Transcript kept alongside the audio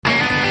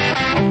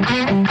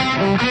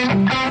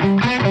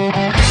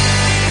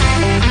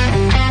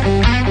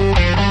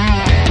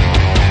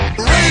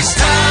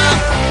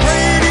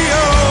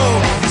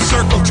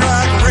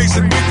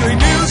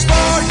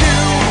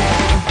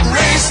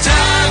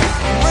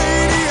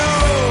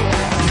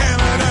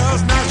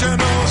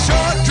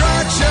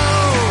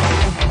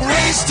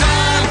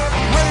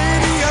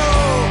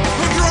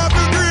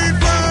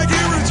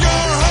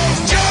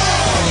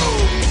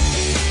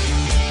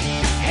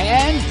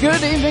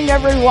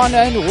everyone,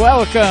 and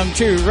welcome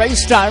to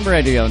Race Time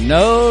Radio.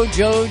 No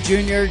Joe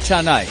Jr.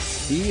 tonight.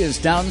 He is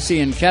down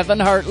seeing Kevin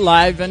Hart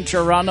live in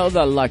Toronto,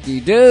 the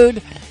lucky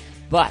dude.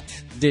 But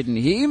didn't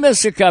he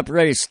miss a cup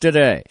race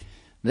today?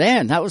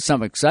 Man, that was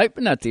some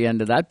excitement at the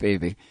end of that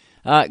baby.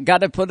 Got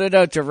to put it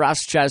out to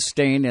Ross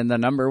Chastain in the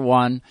number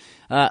one.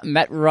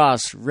 Met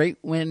Ross right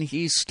when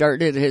he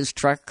started his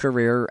truck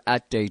career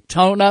at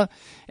Daytona.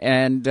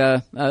 And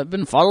I've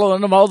been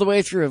following him all the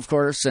way through, of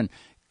course. And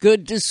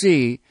good to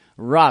see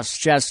Ross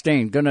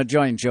Chastain going to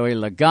join Joey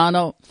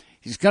Logano.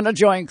 He's going to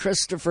join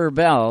Christopher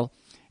Bell.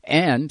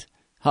 And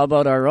how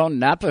about our own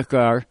Napa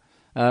car?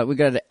 We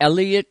got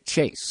Elliott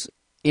Chase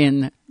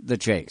in the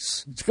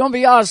chase. It's going to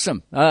be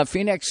awesome.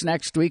 Phoenix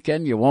next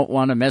weekend. You won't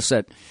want to miss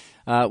it.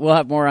 We'll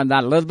have more on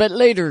that a little bit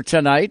later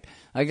tonight.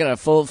 I got a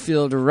full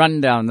field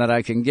rundown that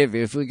I can give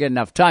you if we get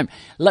enough time.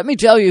 Let me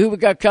tell you who we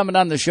got coming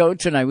on the show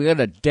tonight. We got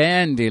a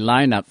dandy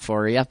lineup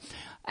for you.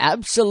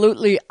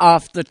 Absolutely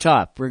off the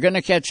top. We're going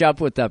to catch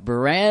up with a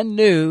brand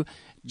new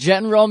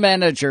general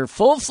manager,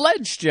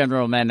 full-fledged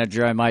general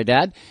manager, I might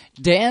add,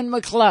 Dan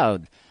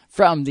McLeod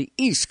from the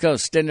East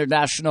Coast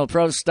International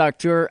Pro Stock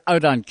Tour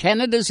out on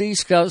Canada's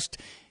East Coast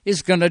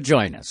is going to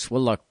join us.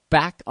 We'll look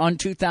back on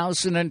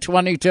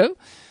 2022.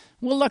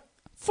 We'll look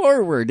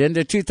forward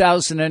into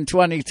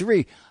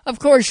 2023. Of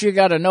course, you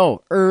got to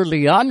know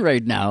early on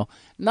right now,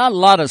 not a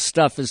lot of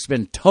stuff has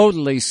been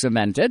totally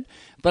cemented,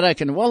 but I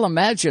can well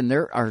imagine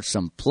there are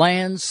some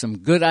plans, some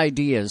good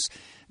ideas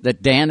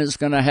that Dan is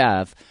going to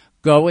have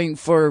going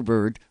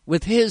forward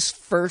with his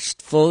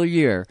first full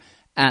year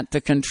at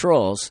the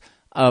controls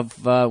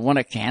of one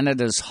of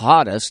Canada's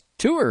hottest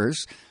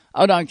tours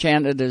out on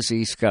Canada's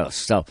East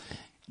Coast. So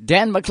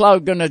Dan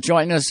McLeod going to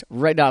join us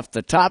right off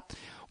the top.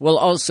 We'll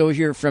also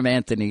hear from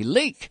Anthony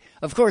Leake.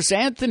 Of course,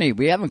 Anthony,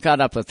 we haven't caught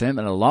up with him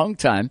in a long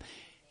time.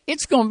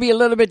 It's going to be a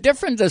little bit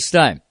different this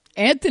time.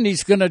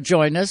 Anthony's going to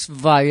join us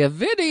via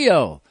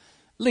video.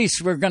 At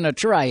least we're going to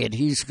try it.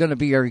 He's going to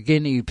be our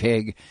guinea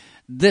pig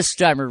this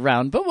time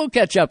around. But we'll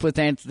catch up with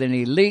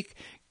Anthony Leake,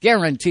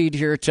 guaranteed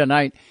here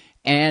tonight.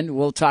 And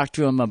we'll talk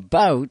to him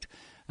about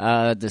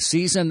the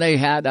season they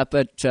had up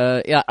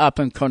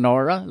in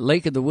Kenora,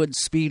 Lake of the Woods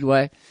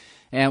Speedway.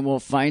 And we'll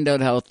find out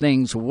how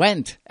things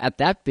went at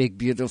that big,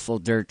 beautiful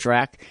dirt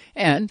track.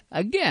 And,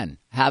 again,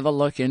 have a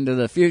look into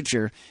the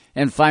future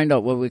and find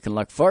out what we can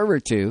look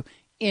forward to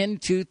in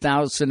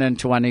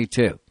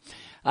 2022.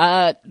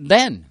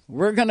 Then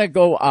we're going to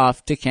go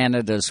off to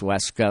Canada's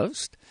West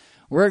Coast.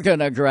 We're going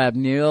to grab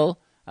Neil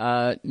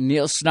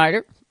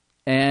Snyder.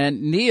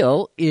 And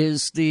Neil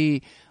is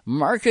the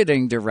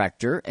marketing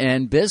director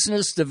and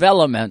business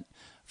development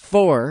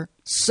for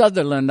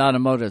Sutherland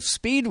Automotive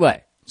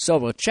Speedway. So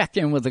we'll check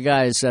in with the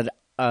guys at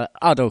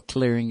Auto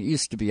Clearing. It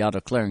used to be Auto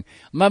Clearing.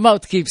 My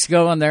mouth keeps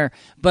going there,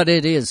 but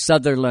it is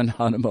Sutherland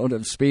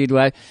Automotive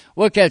Speedway.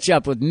 We'll catch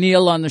up with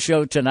Neil on the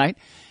show tonight.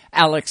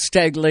 Alex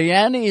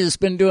Tagliani has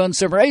been doing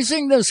some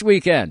racing this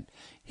weekend.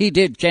 He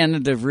did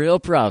Canada Real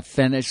Proud,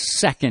 finished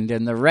second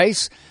in the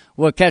race.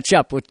 We'll catch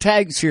up with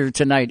Tags here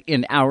tonight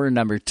in hour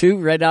number 2,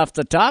 right off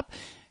the top.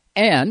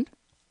 And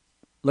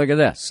look at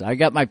this. I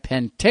got my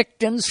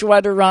Penticton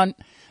sweater on.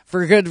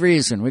 For good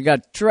reason. We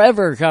got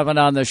Trevor coming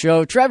on the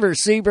show. Trevor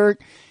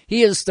Siebert,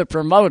 he is the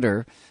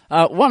promoter,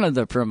 one of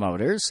the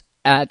promoters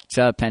at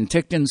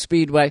Penticton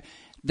Speedway.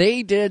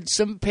 They did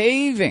some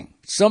paving,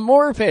 some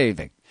more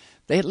paving.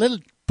 They had a little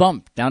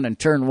bump down in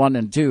turn 1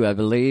 and 2, I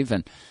believe,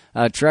 and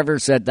Trevor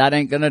said that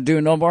ain't going to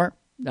do no more.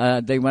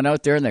 They went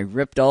out there and they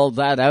ripped all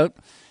that out,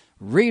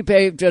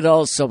 repaved it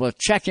all. So we'll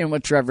check in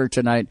with Trevor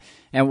tonight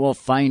and we'll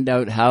find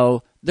out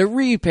how the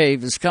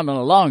repave is coming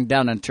along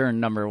down in turn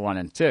number 1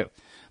 and 2.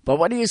 But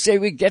what do you say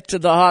we get to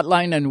the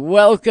hotline and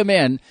welcome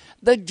in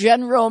the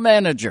general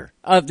manager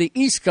of the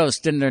East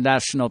Coast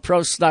International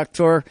Pro Stock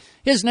Tour?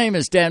 His name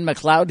is Dan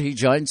McLeod. He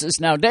joins us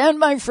now. Dan,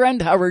 my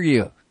friend, how are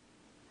you?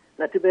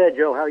 Not too bad,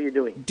 Joe. How are you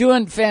doing?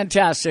 Doing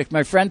fantastic,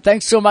 my friend.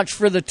 Thanks so much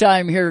for the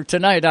time here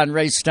tonight on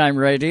Race Time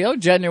Radio.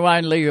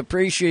 Genuinely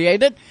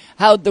appreciate it.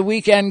 How'd the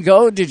weekend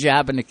go? Did you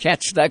happen to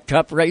catch that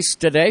cup race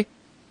today?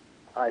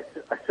 I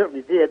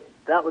certainly did.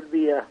 That would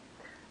be a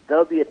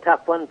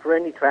tough one for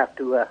any track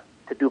to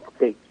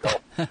duplicate. So,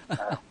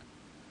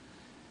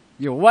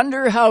 you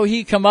wonder how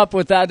he come up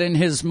with that in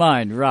his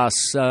mind, Ross.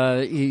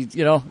 He,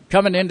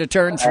 coming into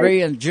turn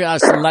 3 and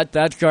just let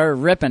that car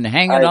rip and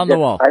hang it on the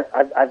wall.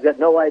 I've got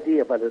no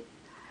idea, but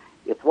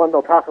it's one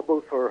they'll talk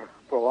about for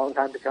a long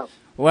time to come.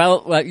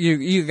 Well,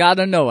 you got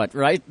to know it,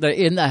 right?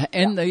 In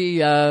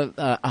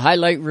the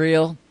highlight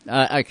reel,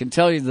 I can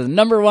tell you the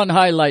number 1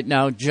 highlight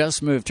now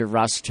just moved to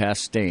Ross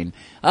Chastain.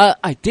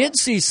 I did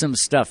see some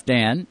stuff,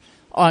 Dan,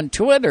 on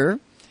Twitter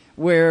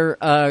where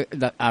I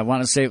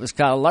want to say it was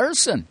Kyle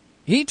Larson.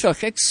 He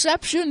took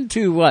exception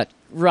to what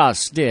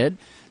Ross did.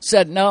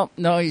 Said, no,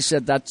 he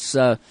said that's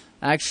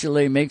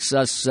actually makes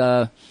us,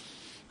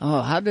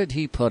 how did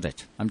he put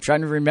it? I'm trying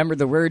to remember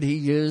the word he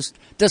used.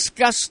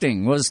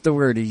 Disgusting was the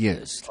word he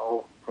used.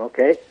 Oh,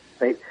 okay.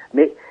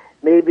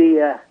 Maybe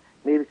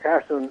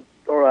Carson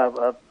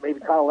or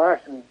maybe Kyle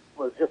Larson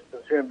was just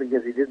concerned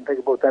because he didn't think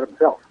about that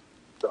himself.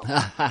 So.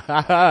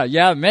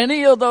 Yeah,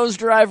 many of those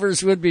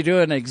drivers would be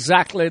doing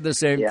exactly the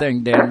same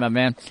thing, Dan, my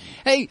man.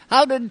 Hey,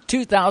 how did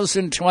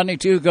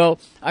 2022 go?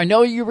 I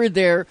know you were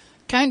there,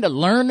 kind of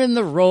learning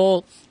the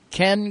role.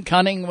 Ken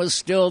Cunning was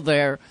still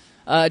there.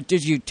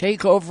 Did you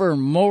take over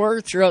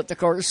more throughout the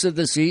course of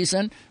the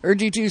season, or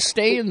did you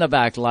stay in the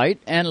back light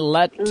and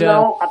let?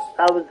 No,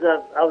 I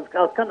was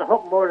kind of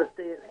hoping more to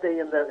stay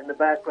in the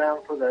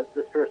background for this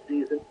first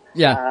season.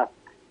 Yeah.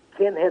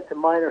 Ken had some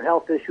minor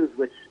health issues,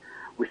 which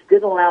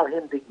didn't allow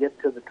him to get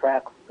to the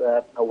tracks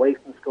away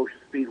from Scotia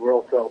Speed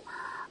World. So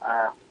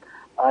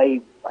I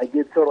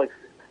did sort of like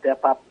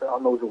step up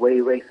on those away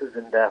races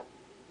and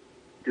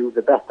do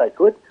the best I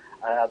could.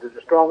 There's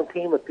a strong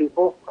team of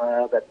people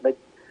that make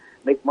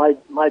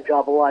my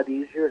job a lot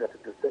easier.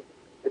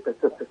 If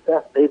it's a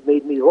success, they've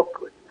made me look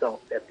good. So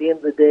at the end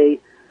of the day,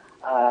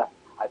 I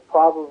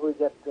probably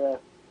got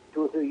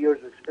 2 or 3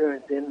 years of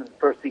experience in the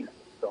first season.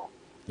 So.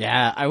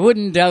 Yeah, I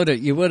wouldn't doubt it.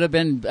 You would have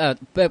been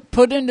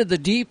put into the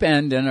deep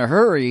end in a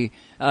hurry,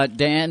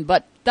 Dan,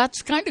 but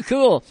that's kind of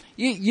cool.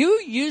 You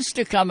used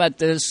to come at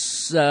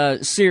this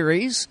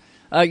series.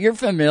 You're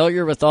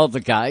familiar with all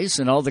the guys,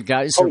 and all the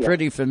guys are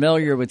pretty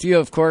familiar with you,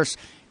 of course,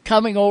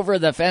 coming over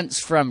the fence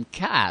from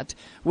CAT,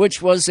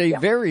 which was a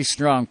very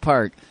strong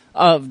part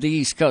of the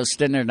East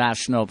Coast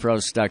International Pro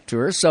Stock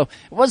Tour. So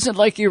it wasn't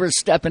like you were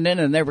stepping in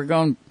and they were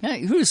going,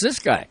 hey, who's this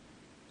guy?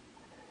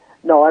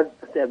 No,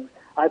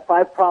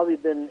 I've probably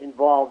been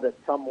involved at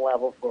some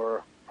level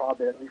for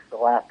probably at least the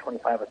last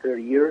 25 or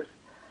 30 years.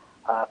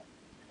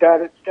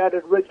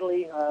 Started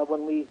originally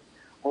when we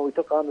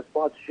took on the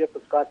sponsorship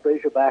of Scott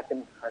Fraser back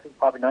in, I think,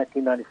 probably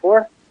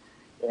 1994.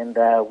 And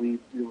we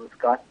were with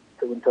Scott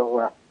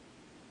until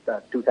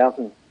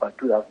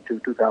 2002,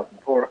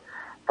 2004,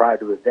 prior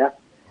to his death.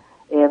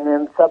 And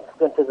then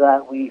subsequent to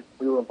that, we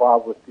were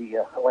involved with the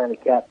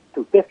Atlantic Cat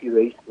 250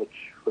 race, which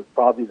was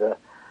probably the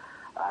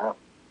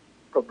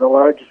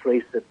largest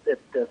race at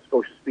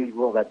Scotia Speed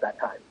World at that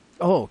time.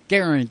 Oh,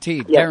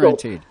 guaranteed. So,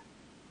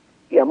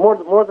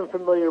 more than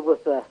familiar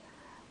with the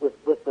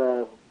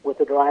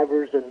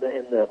drivers and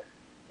the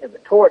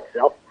tour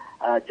itself.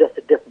 Just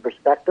a different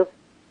perspective.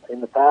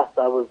 In the past,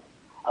 I was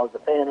a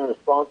fan and a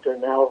sponsor.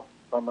 Now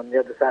I'm on the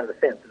other side of the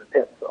fence in the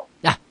pit. So.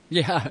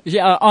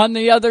 Yeah, on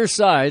the other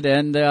side.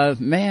 And,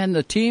 man,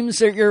 the teams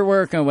that you're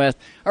working with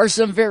are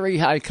some very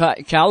high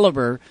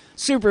caliber,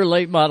 super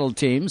late model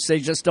teams. They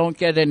just don't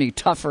get any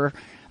tougher.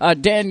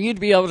 Dan,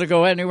 you'd be able to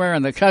go anywhere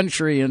in the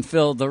country and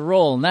fill the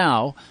role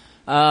now.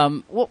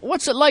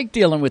 What's it like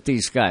dealing with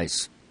these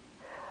guys?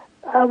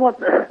 One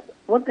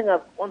thing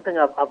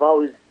I've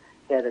always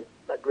had a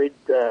great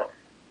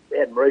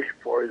admiration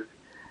for is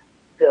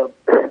the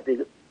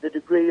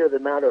degree or the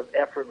amount of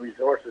effort and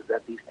resources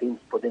that these teams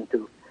put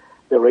into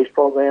the race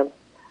programs.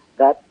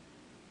 That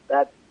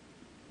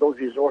those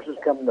resources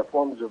come in the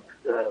forms of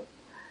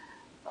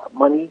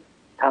money,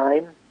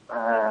 time,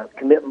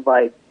 commitment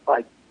by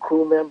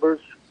crew members,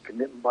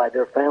 commitment by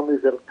their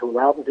families to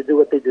allow them to do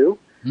what they do.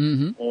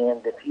 Mm-hmm.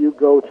 And if you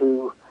go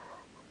to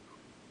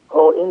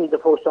any of the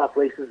pro stock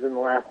races in the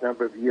last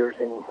number of years,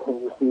 and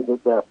you see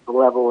the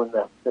level and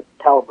the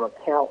caliber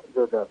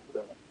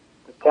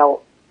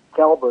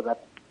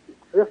that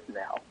exists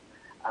now,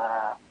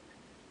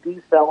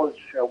 these fellows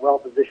are well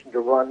positioned to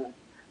run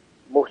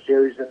most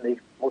areas in the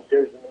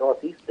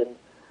Northeast. And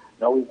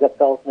we've got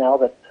fellows now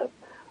that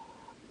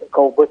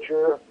Cole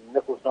Butcher,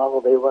 Nicholas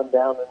Noggle, they run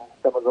down in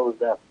some of those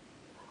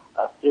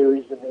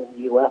series in the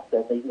U.S.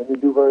 and they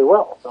do very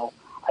well. So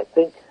I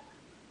think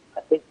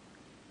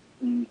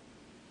the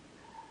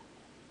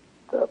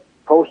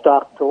Pro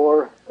Stock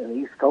Tour in the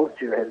East Coast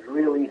here has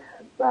really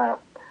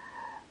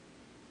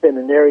been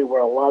an area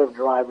where a lot of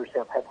drivers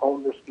have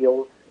honed their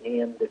skills.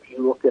 And if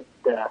you look at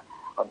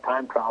on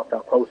time trials how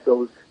close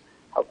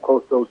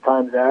those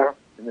times are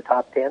in the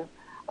top 10,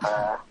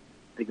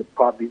 they could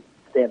probably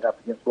stand up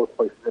against most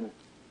places in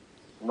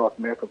North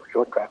America for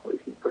short track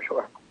racing for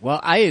sure. Well,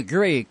 I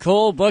agree.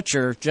 Cole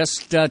Butcher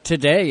just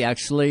today,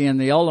 actually, in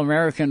the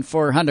All-American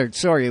 400.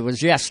 Sorry, it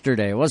was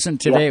yesterday. It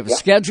wasn't today. It was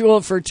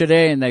scheduled for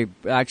today, and they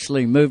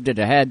actually moved it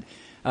ahead.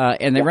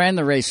 And they ran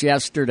the race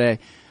yesterday.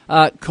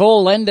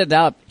 Cole ended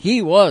up,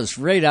 he was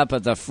right up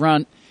at the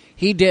front.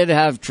 He did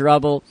have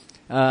trouble.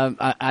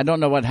 I don't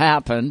know what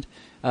happened,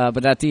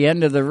 but at the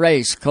end of the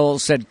race, Cole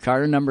said,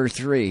 car number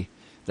 3,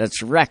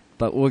 that's wrecked,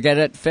 but we'll get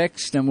it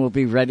fixed and we'll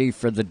be ready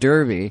for the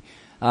Derby.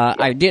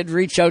 I did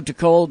reach out to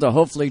Cole to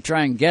hopefully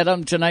try and get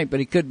him tonight, but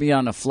he could be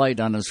on a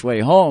flight on his way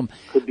home.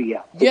 Could be,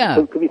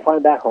 Could be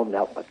flying back home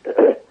now. But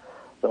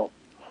so,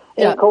 and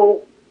yeah.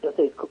 Cole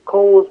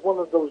is one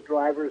of those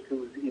drivers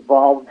who's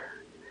evolved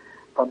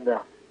from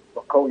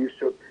Cole used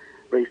to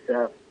race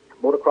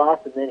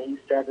motocross, and then he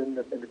started in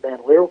the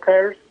Bandolero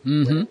cars,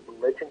 legend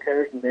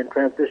cars, and then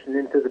transitioned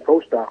into the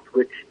Pro Stocks,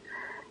 which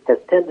has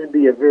tended to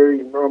be a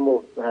very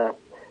normal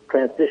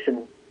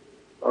transition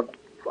of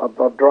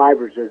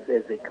drivers as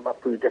they come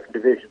up through the different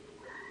divisions.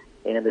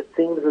 And it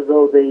seems as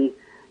though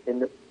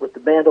with the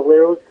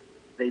Bandoleros,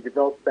 they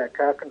develop that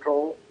car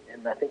control,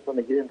 and I think when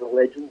they get into the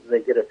legends,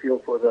 they get a feel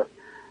for the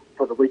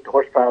weight to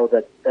horsepower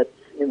that's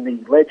in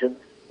the Legends,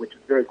 which is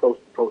very close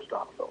to Pro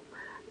Stock. So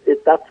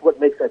that's what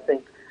makes, I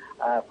think,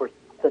 for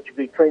such a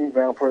big training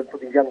ground for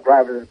these young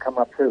drivers that come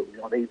up too.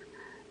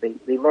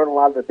 They learn a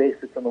lot of the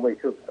basics on the way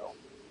too. So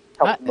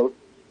helps them.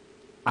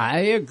 I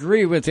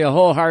agree with you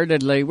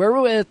wholeheartedly.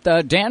 We're with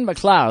Dan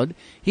McLeod.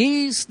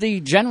 He's the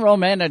general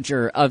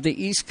manager of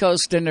the East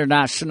Coast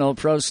International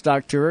Pro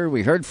Stock Tour.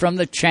 We heard from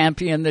the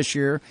champion this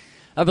year.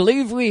 I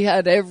believe we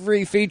had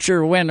every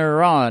feature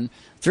winner on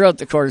throughout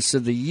the course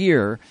of the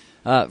year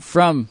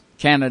from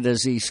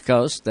Canada's East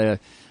Coast. The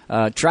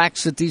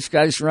tracks that these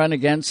guys run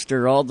against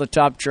are all the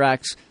top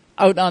tracks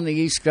out on the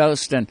East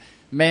Coast, and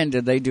man,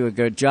 did they do a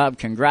good job.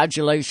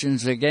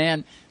 Congratulations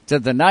again to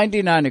the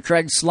 99 of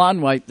Craig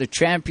Slonwhite, the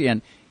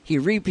champion. He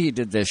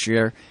repeated this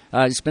year.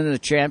 He's been the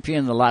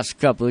champion the last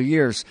couple of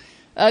years.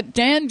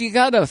 Dan,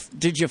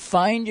 did you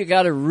find you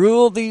got to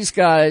rule these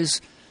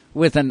guys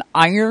with an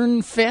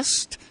iron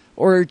fist,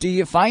 or do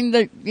you find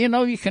that,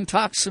 you can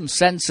talk some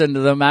sense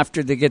into them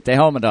after they get the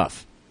helmet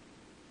off?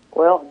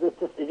 Well,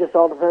 it just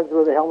all depends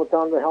whether the helmet's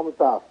on or the helmet's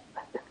off.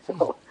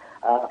 So,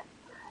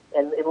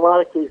 and in a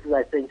lot of cases,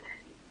 I think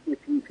if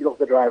you look at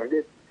the driver,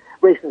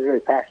 racing is a very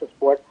passionate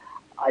sport.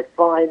 I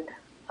find,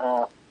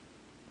 well,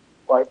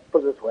 I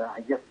put it this way,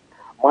 I guess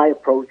my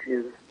approach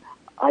is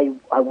I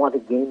want to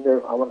gain their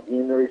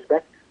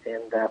respect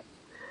and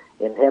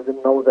have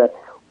them know that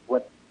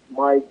what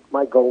my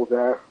goals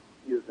are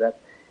is that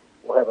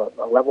we'll have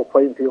a level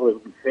playing field. It'll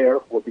be fair,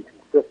 we'll be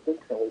consistent,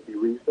 and we'll be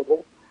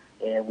reasonable,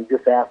 and we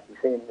just ask the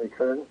same in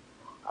return.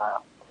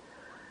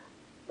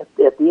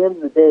 At the end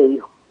of the day,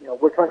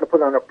 we're trying to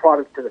put on a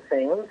product to the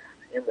fans,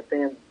 and the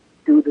fans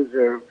do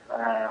deserve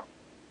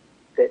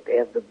to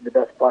have the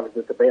best product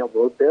that's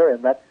available out there,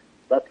 and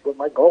that's what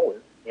my goal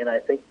is. And I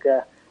think,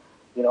 as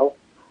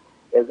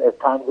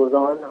time goes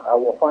on,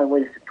 we'll find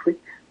ways to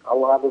tweak a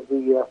lot of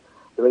the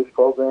race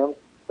programs,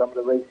 some of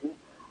the racing.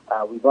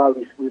 We've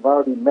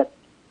already met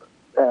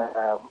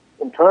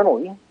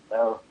internally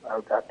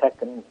our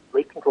tech and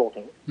rate control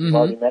team. Mm-hmm. We've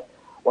already met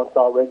once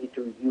already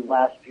to review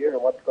last year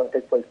and what's going to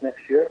take place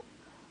next year.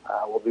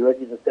 We'll be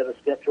ready to set a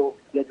schedule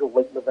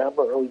late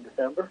November, early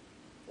December.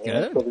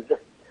 And so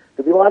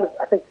there'll be a lot of,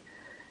 I think,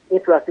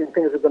 interesting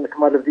things are going to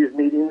come out of these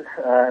meetings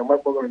and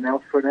what we're going to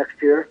announce for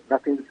next year.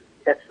 Nothing's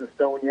etched in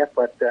stone yet,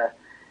 but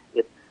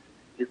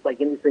it's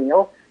like anything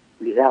else.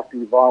 We have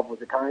to evolve with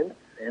the times.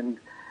 And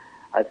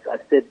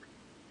I've said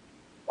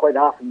quite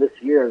often this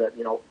year that,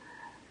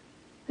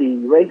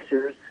 the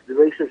racers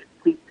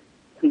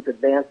keep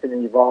advancing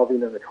and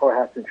evolving, and the tour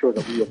has to ensure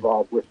that we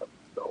evolve with them.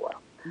 So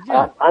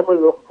I'm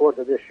really looking forward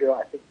to this year.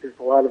 I think there's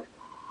a lot of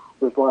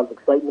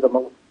excitement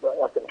amongst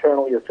us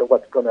internally as to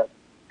what's going to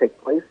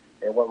take place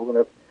and what we're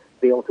going to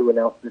be able to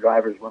announce to the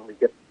drivers when we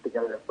get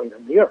together later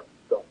in the year.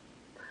 So.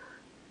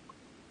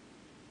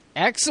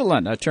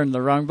 Excellent. I turned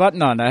the wrong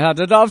button on. I had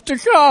it off to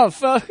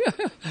cuff.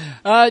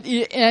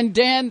 And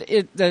Dan,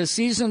 the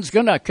season's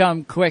going to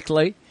come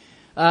quickly.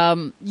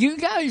 You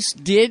guys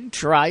did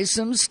try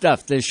some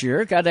stuff this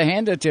year. Got to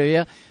hand it to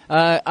you.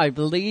 I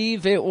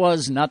believe it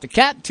was not the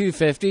Cat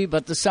 250,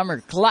 but the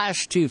Summer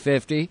Clash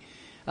 250.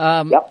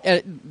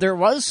 Yep. There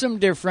was some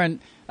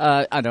different,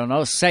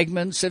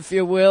 segments, if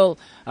you will,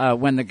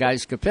 when the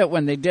guys could pit,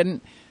 when they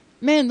didn't.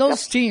 Man,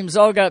 those teams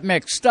all got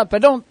mixed up. I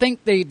don't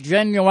think they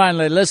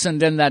genuinely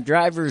listened in that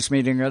drivers'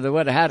 meeting, or they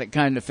would have had it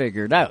kind of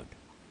figured out.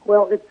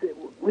 Well,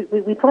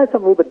 we tried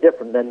something a little bit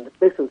different, and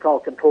basically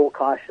called control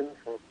cautions.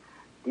 And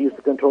the use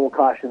of control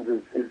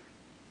cautions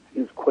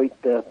is quite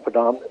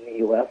predominant in the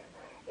U.S.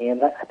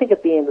 And I think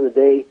at the end of the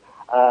day,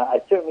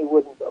 I certainly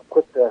wouldn't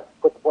put the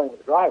blame with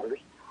the drivers.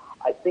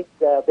 I think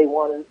they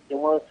wanted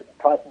us to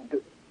try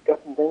some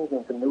different things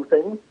and some new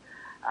things.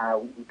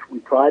 We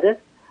tried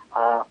it.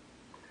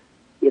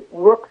 It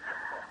works.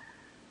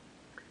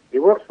 It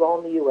works well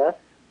in the U.S.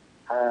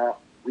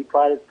 We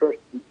tried it first.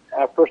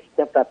 Our first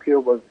attempt up here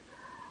was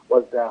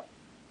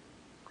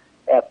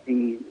at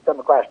the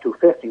Summer Clash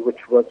 250, which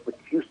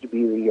used to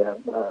be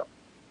the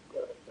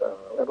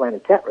Atlanta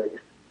Cat race,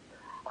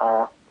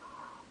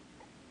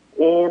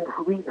 and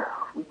we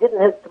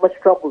didn't have too much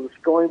trouble with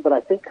scoring, but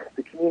I think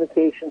the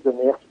communications and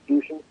the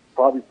execution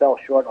probably fell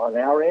short on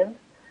our end.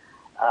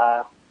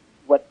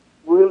 What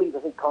really, I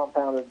think,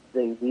 compounded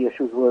the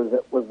issues was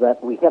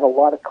that we had a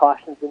lot of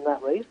cautions in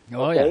that race.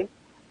 Oh, okay? Yeah.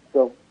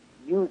 So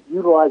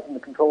utilizing the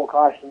control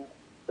cautions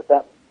with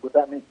that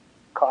many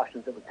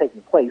cautions that were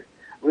taking place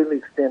really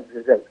extended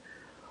it out.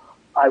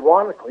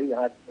 Ironically,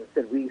 I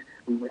said we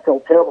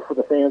felt terrible for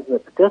the fans and the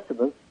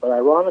participants, but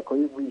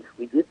ironically,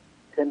 we did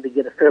tend to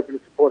get a fair bit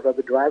of support of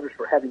the drivers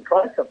for having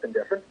tried something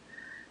different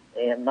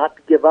and not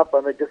to give up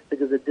on it just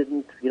because it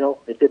didn't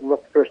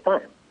work the first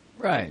time.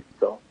 Right.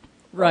 So.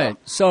 Right.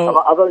 So.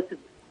 Although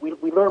we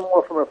learn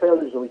more from our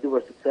failures than we do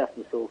our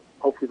successes, so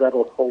hopefully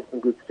that'll hold some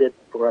good stead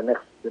for the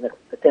next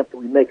attempt that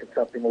we make at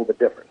something a little bit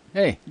different.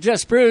 Hey,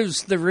 just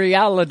proves the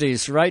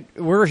realities, right?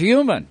 We're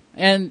human.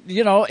 And,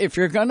 if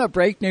you're going to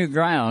break new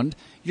ground,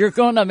 you're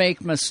going to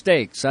make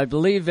mistakes. I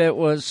believe it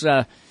was,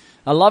 I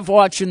love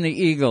watching the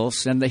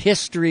Eagles and the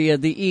history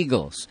of the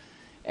Eagles.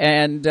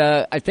 And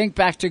I think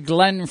back to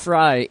Glenn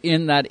Fry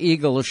in that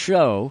Eagle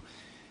show.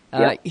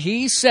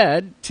 He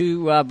said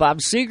to Bob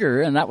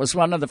Seger, and that was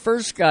one of the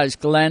first guys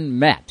Glenn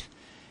met,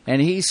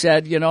 and he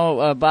said,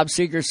 Bob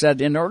Seger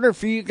said, in order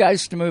for you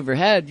guys to move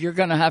ahead, you're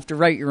going to have to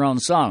write your own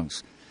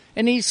songs.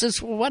 And he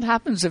says, well, what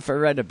happens if I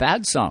write a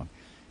bad song?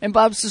 And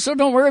Bob says, so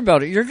don't worry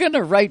about it. You're going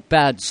to write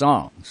bad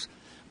songs.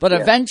 But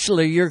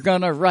eventually you're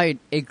going to write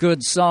a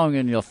good song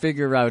and you'll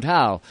figure out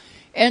how.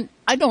 And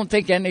I don't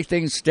think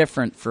anything's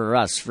different for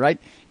us, right?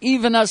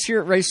 Even us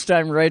here at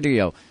Racetime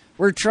Radio.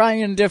 We're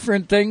trying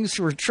different things.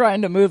 We're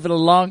trying to move it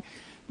along.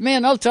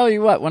 Man, I'll tell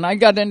you what, when I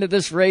got into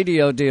this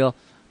radio deal,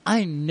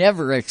 I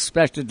never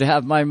expected to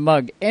have my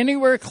mug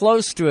anywhere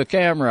close to a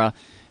camera.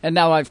 And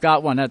now I've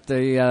got one at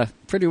the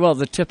pretty well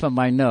the tip of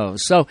my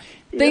nose. So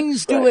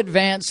things do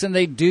advance and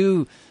they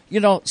do,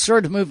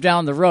 sort of move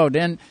down the road.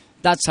 And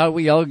that's how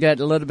we all get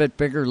a little bit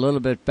bigger, a little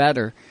bit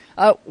better.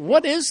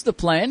 What is the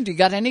plan? Do you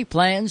got any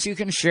plans you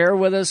can share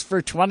with us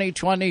for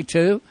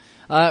 2022?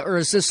 Or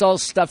is this all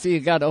stuff you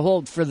got to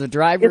hold for the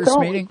drivers'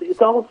 meeting? It's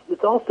all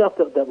stuff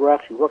that we're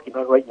actually working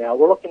on right now.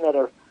 We're looking at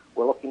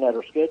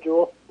our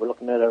schedule. We're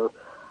looking at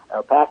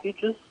our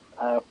packages.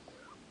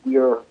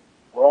 We're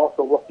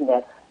also looking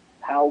at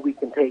how we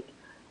can take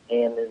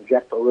and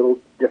inject a little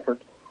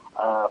different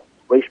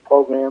race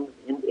programs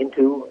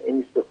into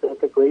any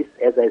specific race.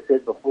 As I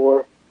said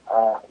before,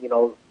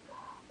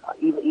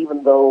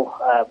 even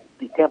though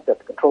the attempt at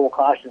the control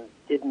caution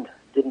didn't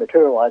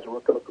materialize or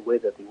work out the way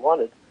that they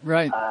wanted,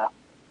 right?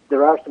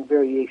 There are some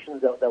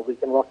variations that we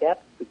can look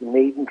at. We can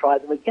even try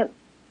them again.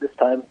 This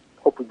time,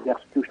 hopefully, the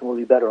execution will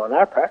be better on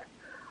our part.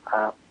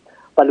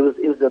 But it was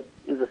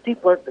a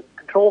steep learning. The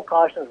control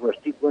cautions were a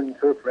steep learning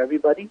curve for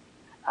everybody.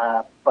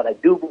 But I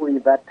do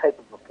believe that type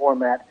of a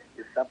format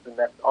is something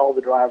that all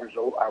the drivers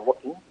are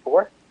looking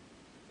for.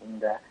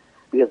 And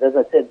because, as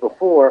I said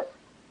before,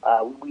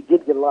 we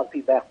did get a lot of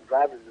feedback from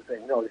drivers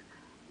saying,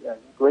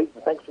 great,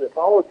 and thanks for the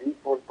apology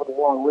for the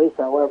long race.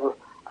 However,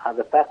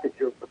 the fact that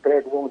you're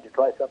prepared and willing to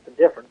try something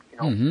different,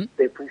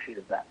 they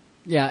appreciated that.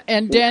 Yeah,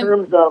 and Dan, in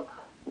terms of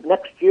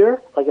next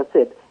year, like I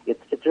said,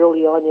 it's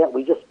early on yet.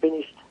 We just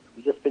finished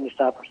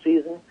our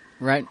season.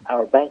 Right.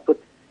 Our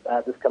banquet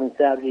this coming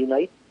Saturday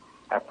night.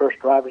 Our first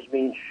drivers'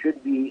 meeting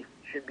should be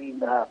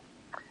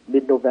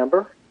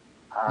mid-November,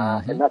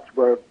 and that's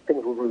where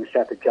things will really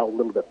start to gel a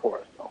little bit for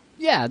us. So.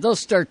 Yeah, they'll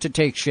start to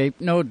take shape,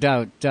 no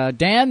doubt.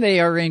 Dan, they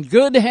are in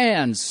good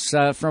hands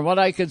from what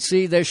I could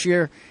see this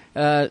year,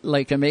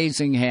 like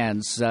amazing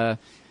hands.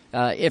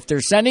 If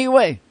there's any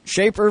way,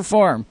 shape or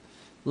form,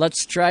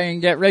 let's try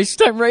and get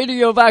Racetime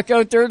Radio back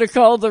out there to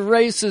call the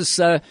races.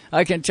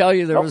 I can tell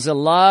you there was a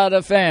lot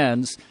of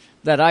fans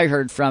that I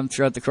heard from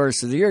throughout the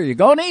course of the year. You're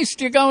going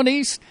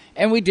east.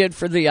 And we did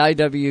for the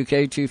IWK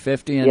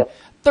 250 and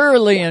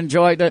thoroughly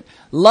enjoyed it.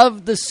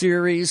 Loved the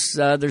series.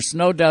 There's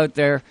no doubt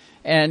there.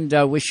 And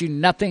wish you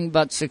nothing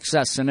but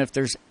success. And if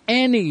there's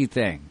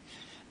anything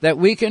that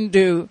we can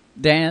do,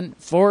 Dan,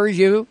 for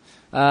you,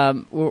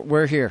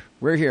 we're here.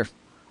 We're here.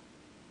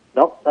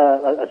 No,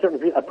 I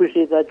certainly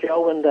appreciate that,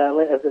 Joe. And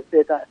as I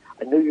said,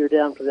 I knew you were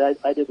down for the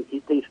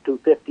IWK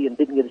 250 and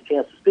didn't get a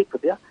chance to speak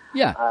with you.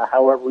 Yeah.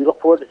 However, we look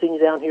forward to seeing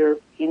you down here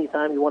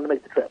anytime you want to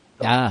make the trip.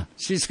 So.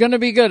 She's going to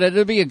be good.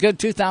 It'll be a good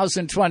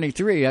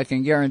 2023. I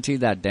can guarantee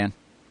that, Dan.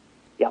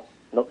 Yeah,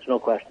 no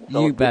question.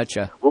 So you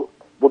betcha.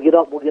 We'll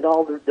get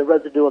all the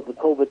residue of the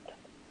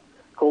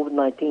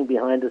COVID-19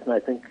 behind us, and I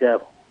think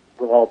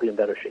we'll all be in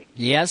better shape.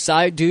 Yes,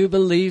 I do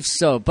believe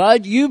so.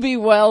 Bud, you be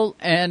well,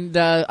 and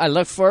I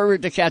look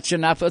forward to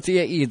catching up with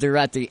you either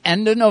at the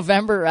end of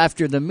November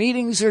after the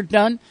meetings are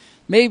done,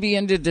 maybe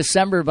into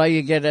December by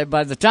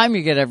the time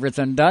you get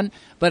everything done.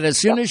 But as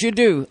soon as you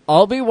do,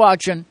 I'll be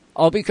watching,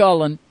 I'll be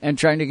calling, and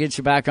trying to get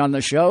you back on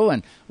the show,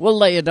 and we'll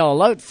lay it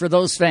all out for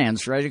those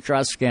fans right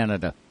across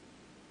Canada.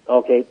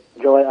 Okay,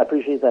 Joe, I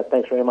appreciate that.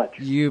 Thanks very much.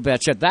 You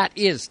betcha. That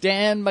is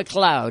Dan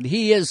McLeod.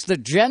 He is the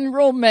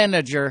general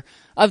manager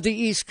of the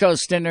East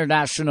Coast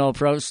International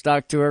Pro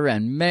Stock Tour,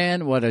 and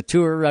man, what a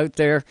tour out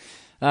there.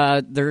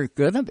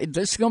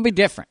 This is going to be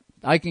different.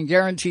 I can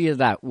guarantee you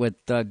that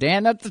with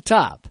Dan at the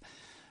top.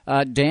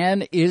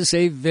 Dan is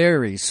a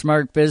very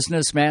smart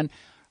businessman.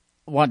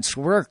 Once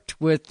worked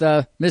with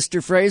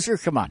Mr. Fraser.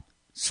 Come on.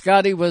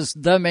 Scotty was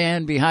the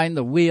man behind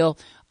the wheel.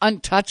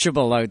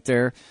 Untouchable out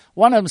there.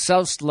 Won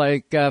himself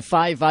like 5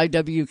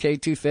 IWK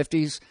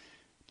 250s.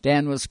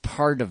 Dan was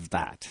part of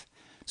that.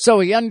 So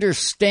he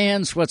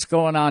understands what's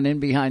going on in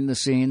behind the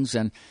scenes,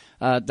 and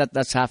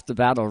that's half the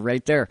battle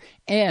right there.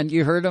 And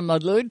you heard him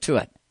allude to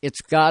it.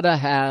 It's got to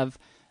have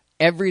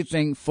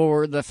everything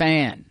for the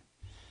fan.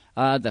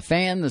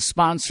 The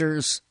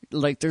sponsors,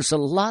 like there's a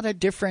lot of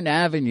different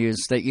avenues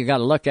that you got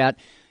to look at.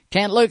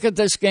 Can't look at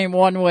this game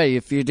one way.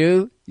 If you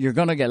do, you're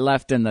going to get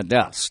left in the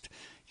dust.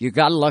 You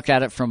got to look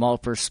at it from all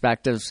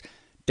perspectives.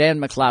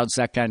 Dan McLeod's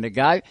that kind of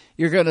guy.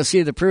 You're going to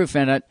see the proof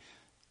in it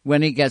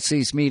when he gets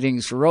these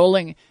meetings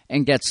rolling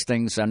and gets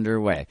things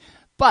underway.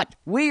 But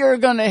we are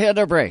going to hit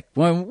a break.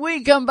 When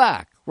we come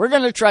back, we're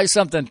going to try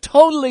something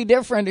totally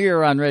different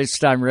here on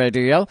Racetime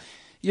Radio.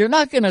 You're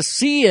not going to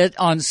see it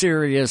on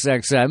Sirius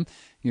XM.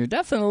 You're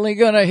definitely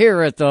going to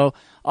hear it, though,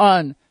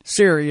 on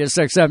Sirius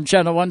XM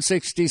Channel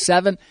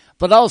 167.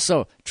 But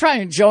also, try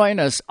and join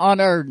us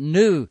on our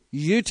new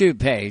YouTube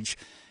page.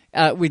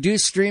 We do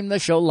stream the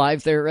show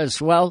live there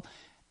as well.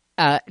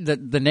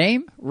 The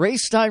name,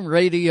 Racetime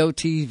Radio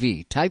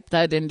TV. Type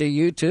that into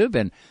YouTube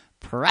and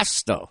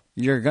presto,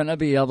 you're going to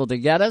be able to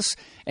get us.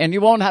 And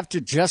you won't have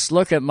to just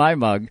look at my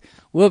mug.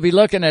 We'll be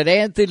looking at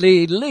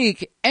Anthony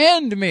Leake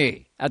and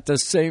me at the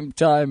same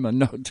time,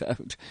 no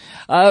doubt.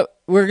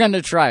 We're going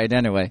to try it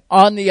anyway.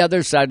 On the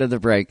other side of the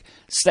break.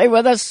 Stay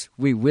with us.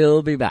 We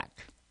will be back.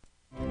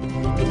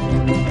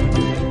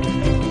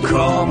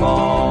 Come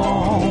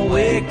on,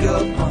 wake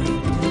up,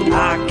 honey.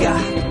 I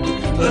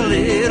got a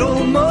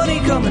little money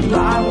coming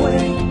my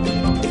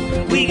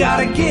way. We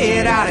gotta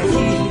get out of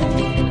here.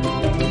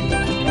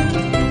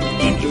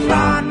 Can you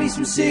find me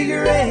some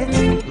cigarettes,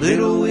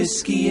 little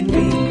whiskey and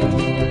me?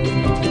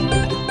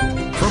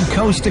 From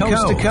coast to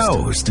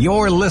coast,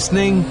 you're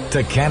listening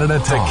to Canada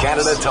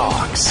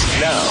Talks.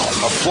 Now,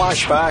 a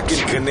flashback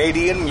in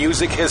Canadian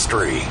music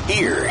history.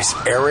 Here's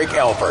Eric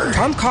Alper.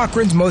 Tom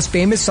Cochrane's most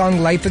famous song,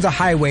 Life is a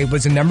Highway,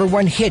 was a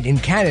 #1 hit in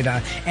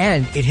Canada,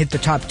 and it hit the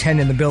top 10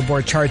 in the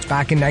Billboard charts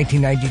back in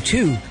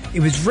 1992. It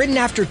was written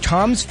after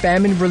Tom's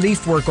famine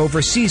relief work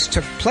overseas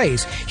took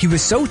place. He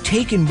was so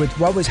taken with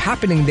what was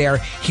happening there,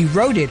 he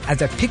wrote it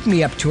as a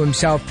pick-me-up to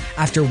himself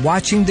after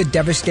watching the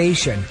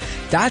devastation.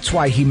 That's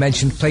why he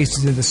mentioned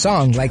places in the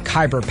song like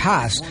Khyber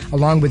Pass,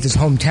 along with his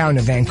hometown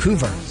of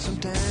Vancouver.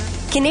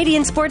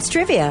 Canadian sports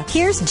trivia.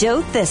 Here's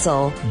Joe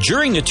Thistle.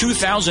 During the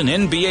 2000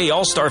 NBA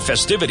All-Star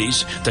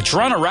festivities, the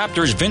Toronto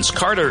Raptors' Vince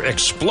Carter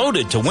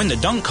exploded to win the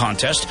dunk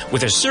contest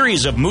with a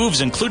series of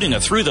moves including a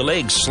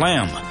through-the-leg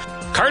slam.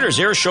 Carter's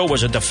air show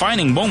was a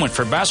defining moment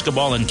for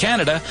basketball in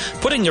Canada,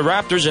 putting the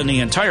Raptors and the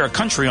entire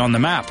country on the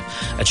map.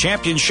 A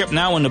championship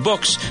now in the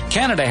books,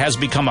 Canada has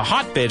become a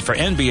hotbed for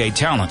NBA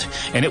talent,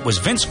 and it was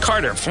Vince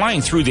Carter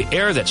flying through the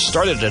air that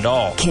started it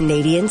all.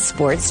 Canadian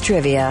sports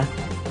trivia.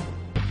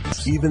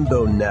 Even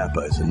though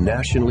Napa is a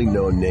nationally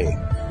known name,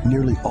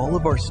 nearly all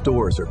of our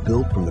stores are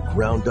built from the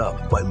ground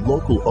up by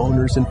local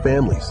owners and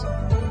families.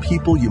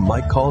 People you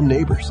might call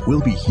neighbors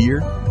will be here,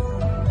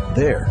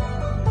 there,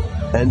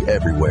 and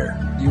everywhere.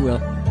 You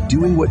will.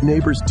 Doing what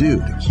neighbors do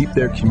to keep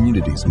their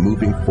communities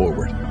moving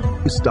forward.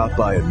 You stop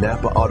by a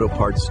Napa Auto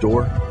Parts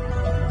store,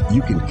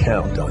 you can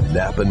count on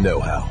Napa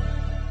know-how.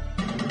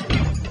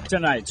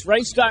 Tonight's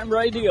Racetime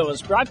Radio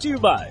is brought to you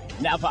by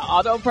Napa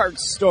Auto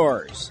Parts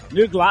Stores,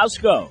 New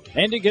Glasgow,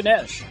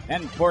 Antigonish,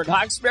 and Port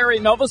Hawkesbury,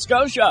 Nova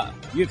Scotia.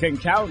 You can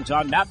count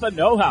on Napa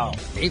know-how.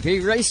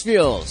 BP Race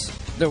Fuels,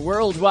 the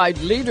worldwide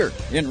leader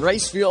in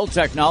race fuel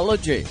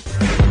technology.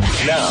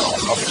 Now,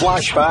 a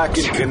flashback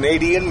in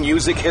Canadian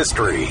music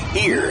history.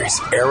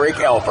 Here's Eric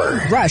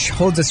Alper. Rush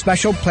holds a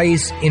special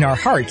place in our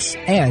hearts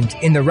and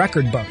in the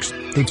record books.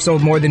 They've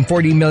sold more than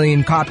 40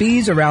 million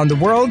copies around the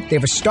world. They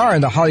have a star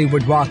in the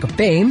Hollywood Walk of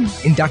Fame,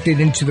 inducted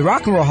into the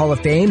Rock and Roll Hall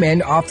of Fame,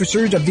 and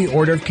Officers of the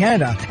Order of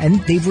Canada.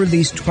 And they've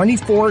released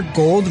 24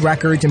 gold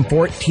records and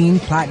 14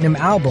 platinum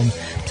albums,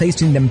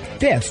 placing them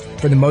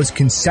 5th for the most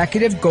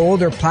consecutive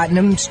gold or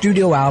platinum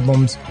studio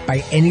albums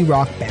by any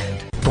rock band.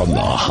 From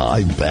the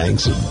high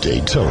banks of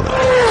Daytona,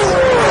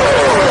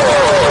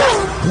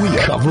 we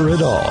cover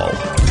it all.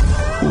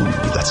 Ooh,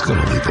 that's going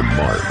to leave a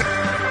mark.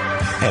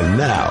 And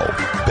now,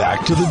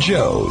 back to the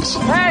Joes.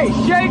 Hey,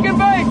 shake and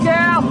bake,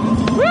 Cal!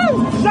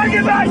 Woo! Shake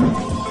and bake!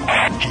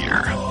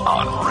 Here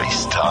on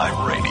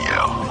Racetime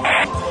Radio.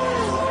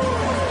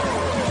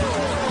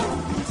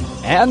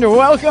 And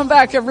welcome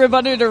back,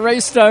 everybody, to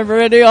Racetime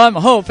Radio. I'm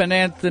hoping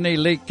Anthony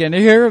Leake can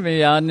hear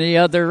me on the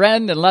other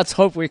end, and let's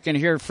hope we can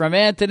hear from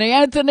Anthony.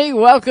 Anthony,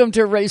 welcome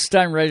to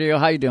Racetime Radio.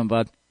 How you doing,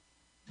 bud?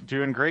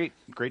 Doing great.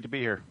 Great to be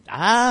here.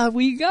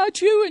 We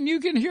got you, and you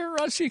can hear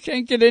us. You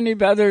can't get any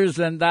better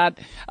than that.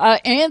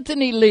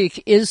 Anthony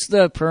Leake is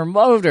the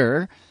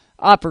promoter,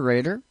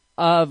 operator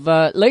of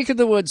Lake of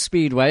the Woods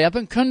Speedway up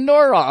in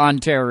Kenora,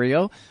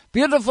 Ontario.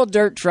 Beautiful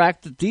dirt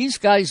track that these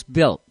guys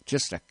built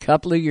just a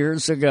couple of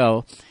years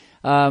ago.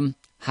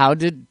 How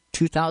did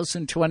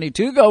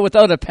 2022 go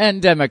without a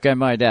pandemic, I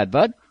might add,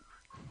 bud?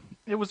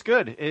 It was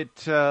good. It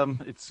was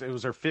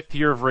our 5th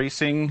year of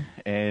racing,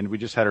 and we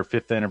just had our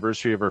 5th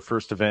anniversary of our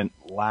first event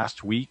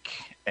last week,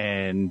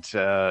 and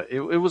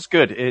it was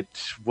good. It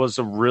was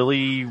a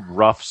really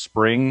rough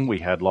spring. We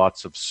had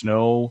lots of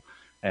snow,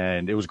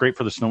 and it was great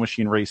for the snow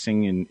machine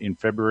racing in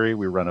February.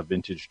 We run a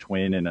vintage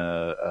twin and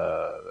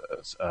a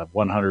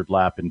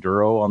 100-lap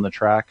enduro on the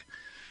track.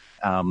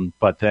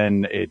 But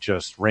then it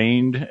just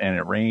rained, and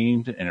it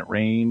rained, and it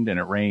rained, and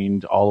it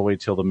rained all the way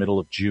till the middle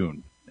of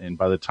June. And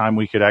by the time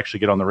we could actually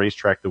get on the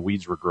racetrack, the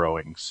weeds were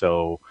growing.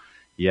 So,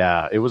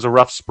 yeah, it was a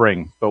rough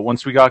spring. But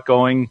once we got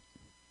going,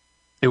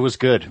 it was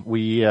good.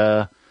 We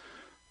had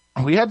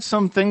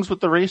some things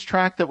with the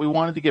racetrack that we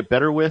wanted to get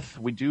better with.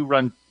 We do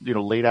run,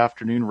 late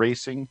afternoon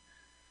racing.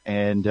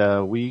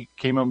 And we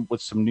came up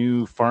with some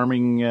new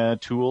farming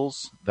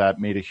tools that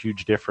made a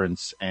huge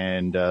difference,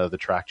 and the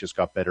track just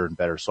got better and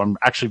better. So I'm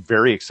actually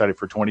very excited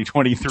for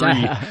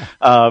 2023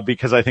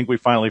 because I think we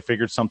finally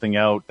figured something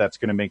out that's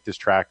going to make this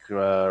track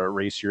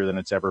racier than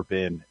it's ever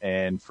been.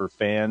 And for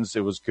fans,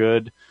 it was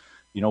good.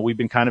 You know, we've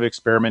been kind of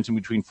experimenting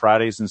between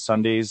Fridays and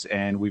Sundays,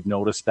 and we've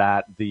noticed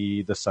that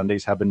the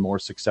Sundays have been more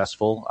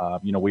successful.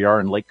 You know, we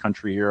are in Lake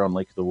Country here on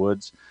Lake of the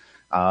Woods.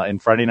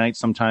 And Friday night,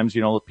 sometimes,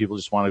 you know, people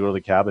just want to go to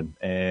the cabin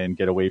and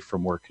get away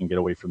from work and get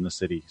away from the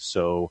city.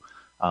 So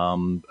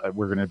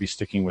we're going to be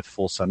sticking with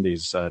full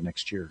Sundays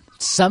next year.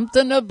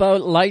 Something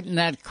about lighting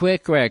that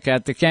quick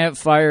at the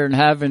campfire and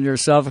having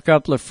yourself a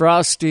couple of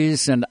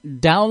Frosties and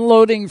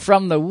downloading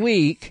from the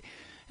week.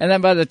 And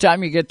then by the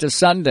time you get to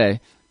Sunday,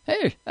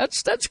 hey,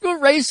 that's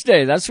good race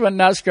day. That's when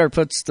NASCAR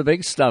puts the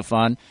big stuff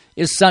on,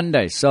 is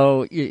Sunday.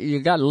 So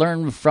you got to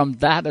learn from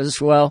that as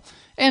well.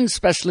 And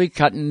especially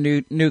cutting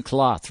new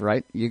cloth,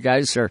 right? You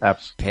guys are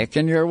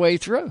picking your way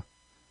through.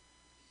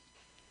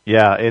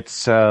 Yeah,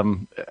 it's.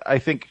 I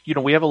think, you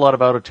know, we have a lot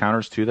of out of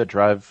towners too that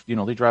drive. You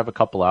know, they drive a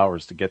couple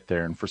hours to get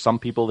there, and for some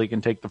people they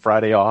can take the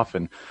Friday off,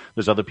 and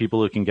there's other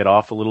people who can get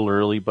off a little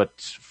early.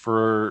 But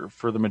for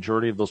the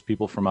majority of those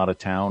people from out of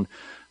town,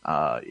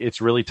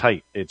 it's really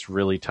tight. It's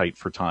really tight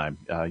for time.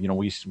 You know,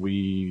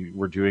 we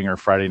were doing our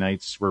Friday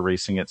nights. We're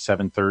racing at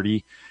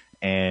 7:30.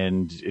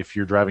 And if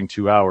you're driving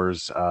 2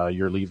 hours,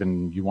 you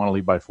want to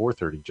leave by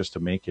 4:30 just to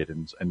make it.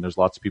 And there's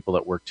lots of people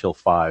that work till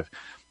 5.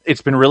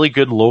 It's been really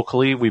good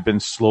locally. We've been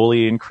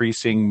slowly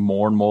increasing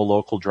more and more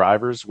local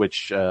drivers,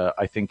 which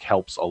I think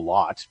helps a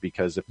lot,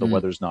 because if the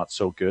weather's not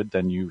so good,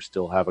 then you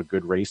still have a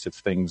good race if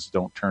things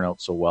don't turn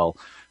out so well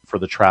for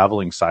the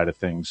traveling side of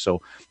things.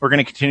 So we're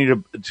going to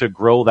continue to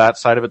grow that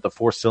side of it. The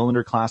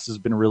 4-cylinder class has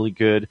been really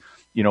good.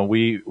 You know,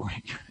 we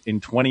in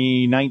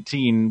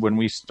 2019, when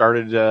we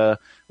started,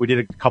 we did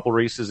a couple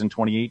races in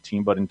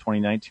 2018, but in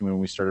 2019, when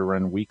we started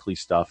running weekly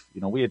stuff,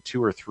 you know, we had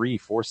 2 or 3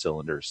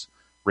 4-cylinders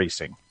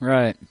racing.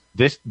 Right.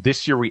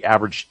 This year we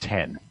averaged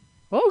 10.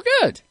 Oh,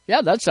 good.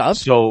 Yeah, that's up.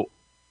 So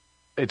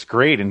it's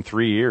great in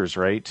 3 years,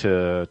 right?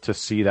 To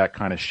see that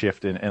kind of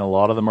shift, and a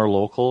lot of them are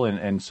local,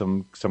 and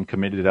some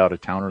committed out of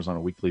towners on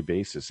a weekly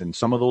basis. And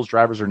some of those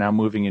drivers are now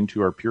moving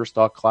into our pure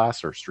stock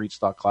class or street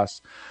stock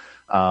class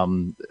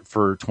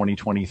for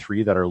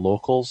 2023 that are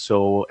local.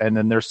 So, and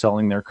then they're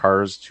selling their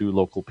cars to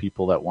local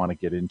people that want to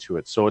get into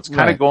it. So it's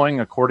kind of going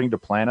according to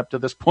plan up to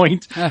this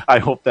point. I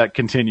hope that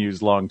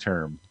continues long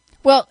term.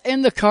 Well,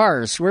 in the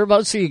cars,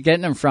 whereabouts are you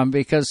getting them from?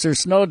 Because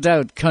there's no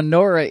doubt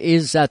Kenora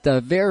is at the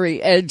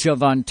very edge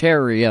of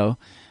Ontario.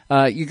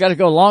 You got to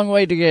go a long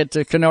way to get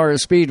to Kenora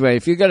Speedway.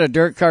 If you got a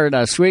dirt car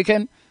this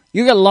weekend,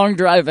 you got a long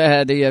drive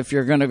ahead of you if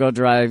you're going to go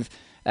drive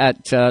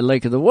at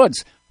Lake of the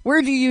Woods.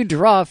 Where do you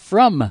draw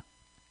from?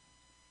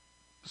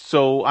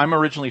 So I'm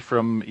originally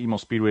from Emo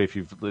Speedway.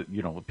 If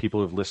people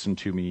who've listened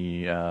to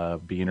me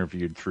be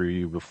interviewed through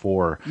you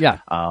before,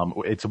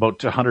 it's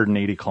about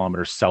 180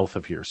 kilometers south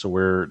of here. So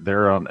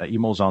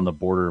Emo's on the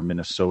border of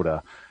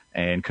Minnesota,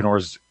 and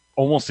Kenora's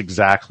almost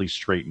exactly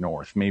straight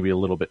north, maybe a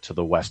little bit to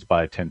the west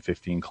by 10,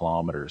 15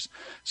 kilometers.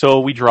 So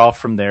we draw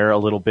from there a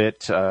little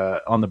bit.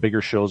 On the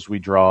bigger shows, we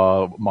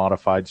draw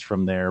modifieds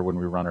from there when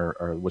we run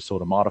our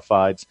Wissota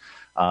modifieds,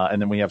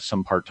 and then we have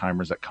some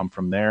part-timers that come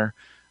from there.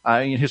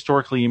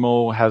 Historically,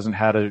 Emo hasn't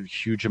had a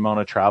huge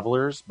amount of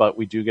travelers, but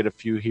we do get a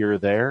few here or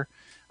there.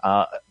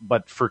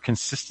 But for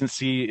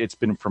consistency, it's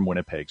been from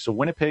Winnipeg. So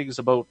Winnipeg is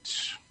about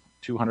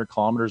 200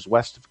 kilometers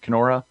west of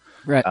Kenora.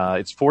 Right.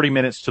 It's 40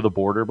 minutes to the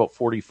border, about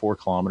 44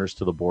 kilometers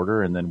to the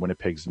border, and then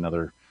Winnipeg's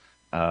another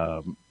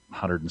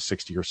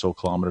 160 or so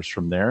kilometers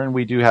from there. And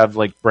we do have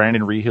like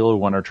Brandon Rehill, who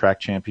won our track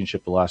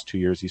championship the last 2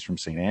 years. He's from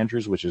St.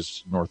 Andrews, which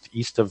is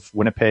northeast of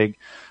Winnipeg.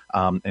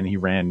 And he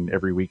ran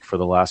every week for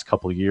the last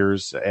couple of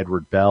years.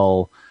 Edward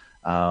Bell.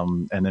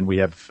 And then we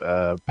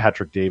have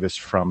Patrick Davis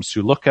from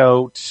Sioux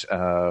Lookout,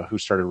 who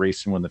started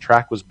racing when the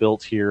track was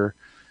built here.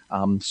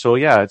 So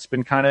yeah, it's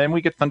been and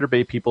we get Thunder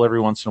Bay people every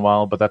once in a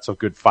while, but that's a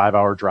good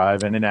 5-hour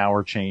drive and an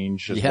hour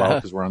change as well,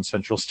 because we're on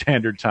Central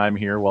Standard Time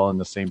here while in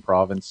the same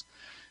province.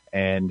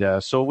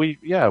 And so we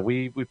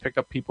pick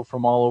up people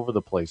from all over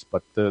the place.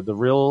 But the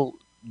real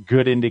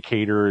good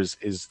indicator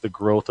is the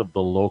growth of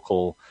the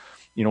local.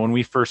 You know, when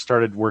we first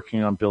started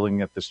working on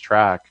building at this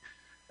track,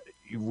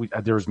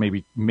 there was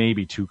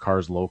maybe 2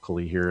 cars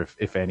locally here,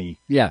 if any.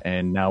 Yeah.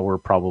 And now we're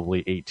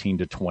probably 18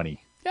 to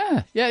 20.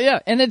 Yeah.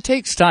 And it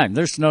takes time.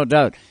 There's no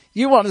doubt.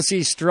 You want to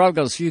see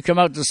struggles. You come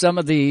out to some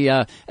of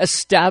the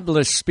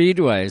established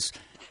speedways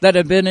that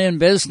have been in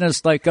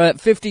business like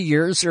 50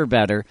 years or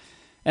better.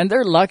 And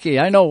they're lucky.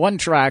 I know one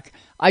track,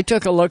 I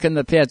took a look in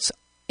the pits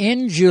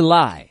in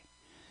July.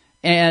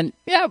 And,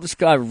 it was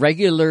a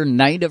regular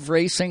night of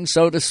racing,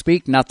 so to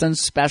speak. Nothing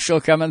special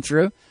coming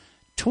through.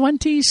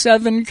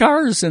 27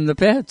 cars in the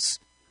pits.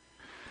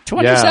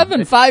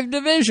 27, 5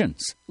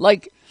 divisions.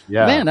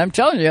 Man, I'm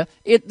telling you,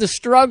 the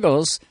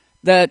struggles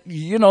that,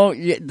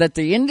 that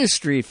the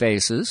industry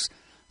faces,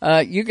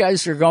 you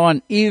guys are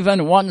going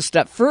even one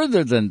step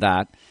further than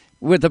that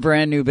with a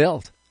brand new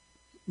build.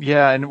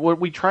 Yeah, and what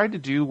we tried to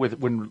do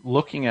when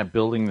looking at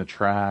building the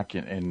track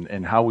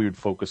and how we would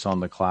focus on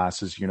the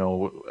classes,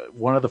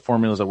 one of the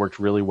formulas that worked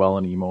really well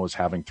in EMO is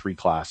having 3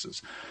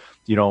 classes.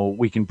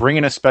 We can bring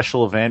in a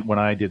special event. When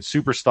I did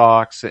super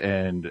stocks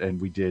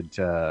and we did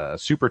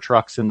super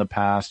trucks in the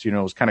past, it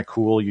was kind of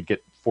cool. You'd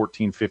get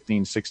 14,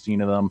 15, 16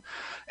 of them,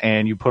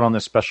 and you put on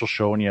this special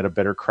show and you had a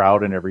better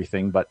crowd and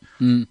everything. But,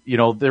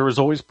 there was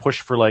always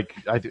push for I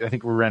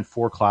think we ran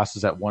 4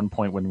 classes at one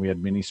point when we had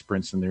mini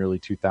sprints in the early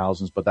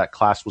 2000s, but that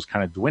class was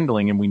kind of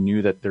dwindling and we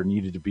knew that there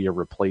needed to be a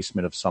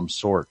replacement of some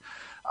sort.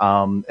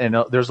 And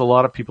there's a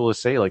lot of people who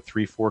say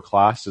 3-4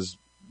 classes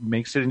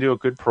makes it into a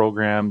good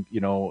program,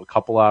 a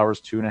couple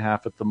hours,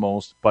 2.5 at the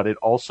most, but it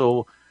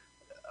also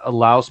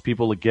allows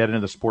people to get into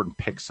the sport and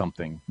pick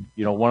something.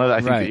 One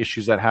of the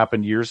issues that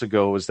happened years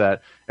ago is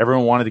that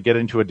everyone wanted to get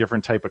into a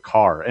different type of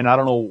car. And I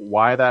don't know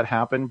why that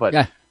happened, but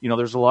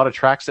there's a lot of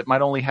tracks that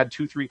might only had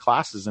 2-3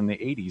 classes in the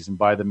 80s. And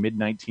by the mid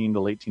to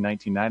late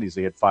 1990s,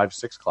 they had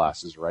 5-6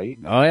 classes, right?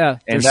 Oh yeah.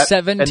 And there's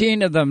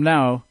 17 of them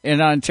now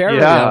in Ontario.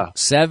 Yeah.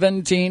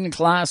 17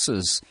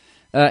 classes.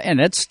 And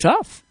it's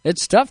tough.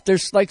 It's tough.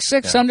 There's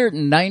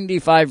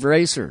 695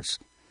 racers.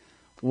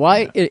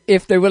 Why,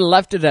 if they would have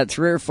left it at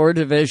 3 or 4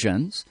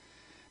 divisions,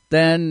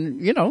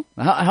 then,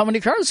 how many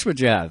cars would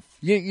you have?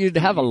 You'd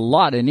have a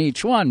lot in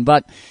each one,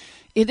 but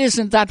it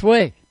isn't that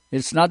way.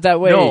 It's not that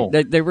way. No.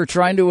 They were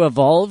trying to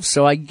evolve,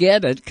 so I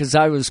get it because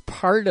I was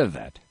part of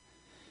it.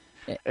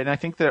 And I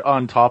think that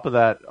on top of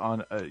that,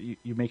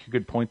 you make a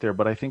good point there,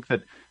 but I think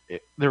that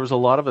there was a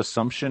lot of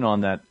assumption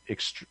on that,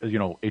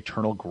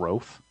 eternal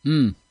growth.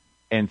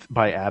 And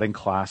by adding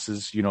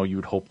classes, you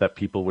would hope that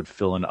people would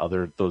fill in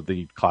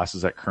the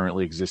classes that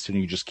currently exist, and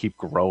you just keep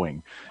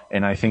growing.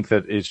 And I think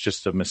that it's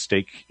just a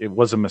mistake. It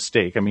was a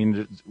mistake. I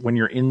mean, when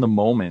you're in the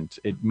moment,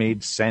 it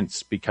made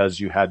sense because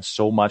you had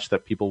so much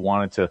that people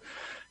wanted to,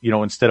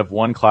 instead of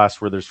one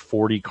class where there's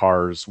 40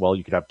 cars, well,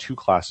 you could have 2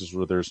 classes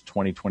where there's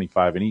 20,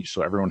 25 in each.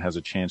 So everyone has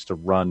a chance to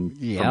run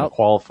from the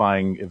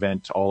qualifying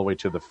event all the way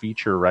to the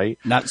feature, right?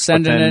 Not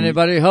sending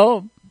anybody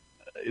home.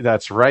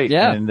 That's right.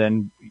 Yeah. And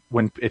then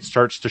when it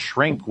starts to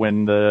shrink,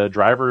 when the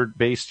driver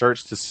base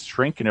starts to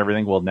shrink and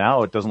everything, well,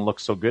 now it doesn't look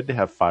so good to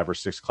have 5 or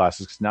 6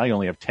 classes because now you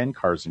only have 10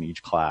 cars in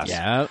each class.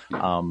 Yeah.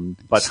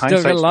 But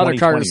still got a lot of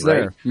cars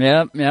right?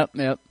 there.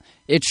 Yep.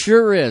 It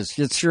sure is.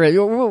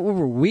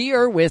 We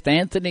are with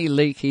Anthony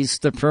Leake. He's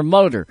the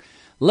promoter.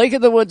 Lake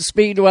of the Woods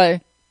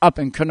Speedway up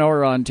in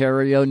Kenora,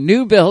 Ontario.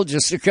 New build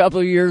just a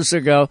couple of years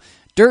ago.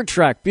 Dirt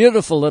track.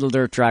 Beautiful little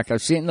dirt track.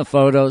 I've seen the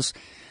photos.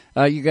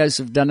 You guys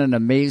have done an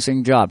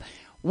amazing job.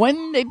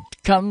 When it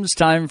comes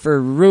time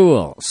for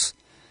rules,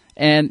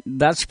 and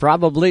that's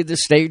probably the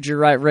stage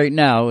you're at right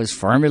now, is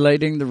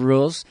formulating the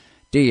rules.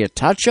 Do you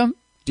touch them?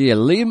 Do you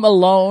leave them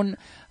alone?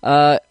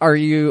 Are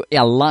you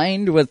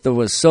aligned with the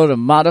WISSOTA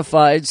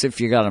Modifieds if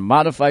you got a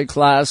modified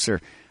class? Or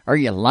are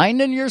you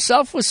aligning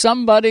yourself with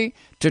somebody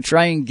to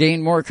try and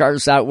gain more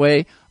cars that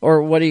way?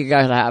 Or what do you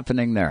got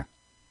happening there?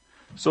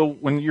 So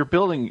when you're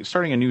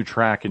starting a new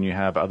track and you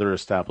have other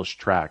established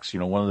tracks,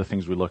 one of the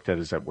things we looked at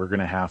is that we're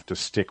going to have to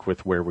stick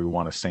with where we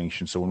want to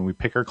sanction. So when we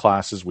pick our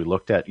classes, we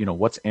looked at,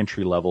 what's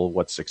entry level,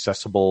 what's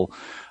accessible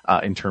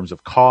in terms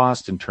of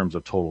cost, in terms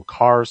of total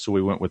cars. So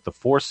we went with the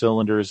 4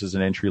 cylinders as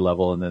an entry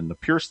level, and then the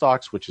pure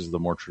stocks, which is the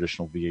more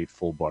traditional V8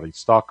 full body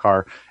stock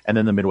car, and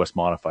then the Midwest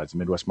Modifieds. The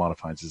Midwest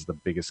Modifieds is the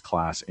biggest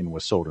class in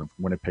WISSOTA.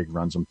 Winnipeg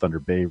runs them, Thunder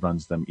Bay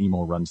runs them,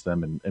 Emo runs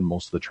them, and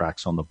most of the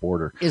tracks on the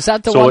border. Is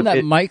that the one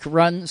that Mike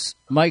runs?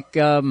 Mike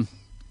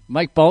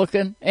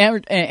Balkin,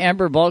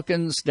 Amber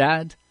Balkin's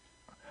dad?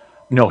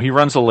 No, he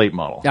runs a late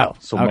model. Oh,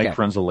 so okay. Mike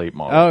runs a late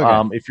model.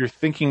 Okay. If you're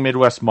thinking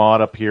Midwest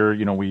Mod up here,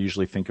 we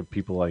usually think of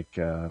people like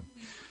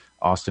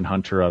Austin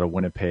Hunter out of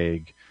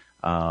Winnipeg.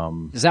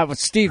 Is that what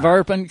Steve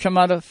Arpin come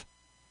out of?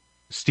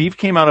 Steve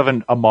came out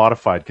of a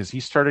modified because he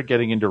started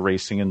getting into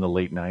racing in the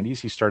late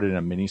 90s. He started in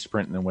a mini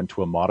sprint and then went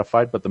to a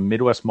modified, but the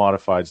Midwest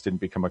Modifieds didn't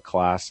become a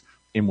class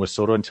in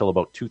WISSOTA until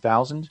about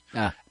 2000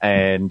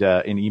 and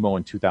in EMO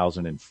in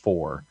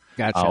 2004.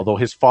 Gotcha. Although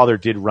his father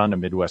did run a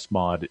Midwest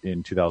Mod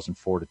in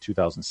 2004 to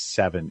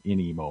 2007 in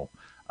EMO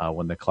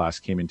when the class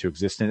came into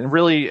existence. And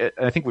really,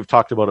 I think we've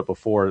talked about it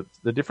before,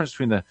 the difference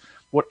between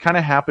what kind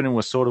of happened in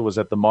WISSOTA was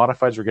that the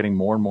modifieds were getting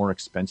more and more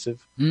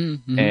expensive.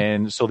 Mm-hmm.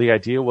 And so the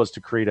idea was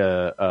to create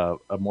a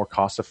more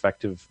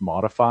cost-effective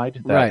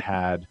modified that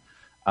had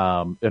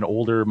an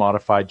older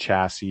modified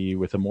chassis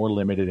with a more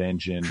limited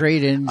engine.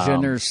 Crate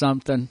engine or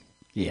something.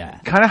 Yeah.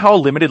 Kind of how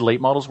limited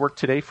late models work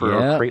today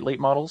for crate late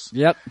models.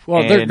 Yep.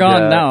 Well, they're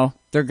gone now.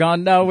 They're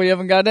gone now. We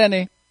haven't got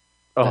any.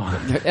 Oh.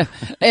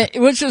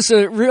 Which is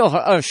a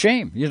real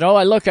shame.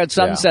 I look at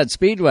Sunset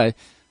Speedway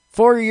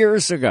 4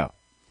 years ago.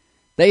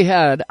 They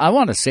had, I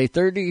want to say,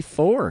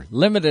 34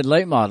 limited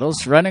late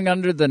models running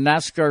under the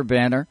NASCAR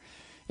banner.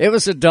 It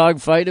was a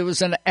dogfight. It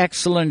was an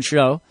excellent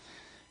show.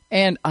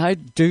 And I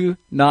do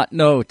not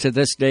know to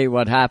this day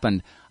what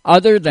happened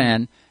other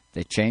than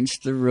they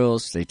changed the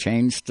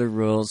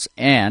rules,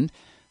 and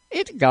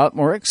it got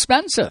more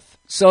expensive.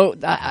 So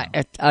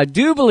I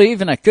do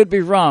believe, and I could be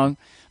wrong,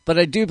 but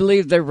I do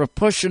believe they were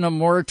pushing them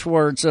more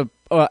towards a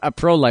a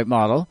Pro Lite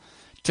model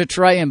to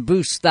try and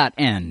boost that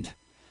end.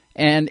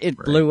 And it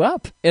blew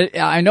up.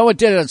 I know it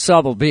did at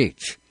Sauble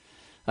Beach.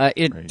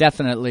 It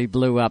definitely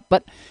blew up.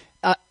 But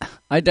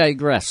I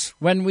digress.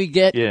 When we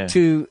get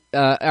to,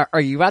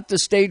 are you at the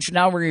stage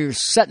now where you're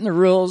setting the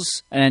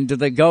rules, and do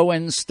they go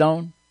in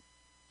stone?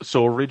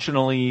 So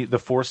originally, the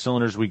 4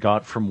 cylinders we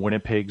got from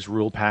Winnipeg's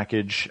rule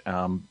package,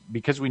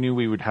 because we knew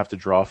we would have to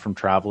draw from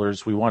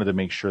travelers, we wanted to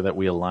make sure that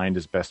we aligned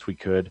as best we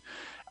could.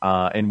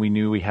 And we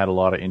knew we had a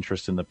lot of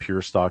interest in the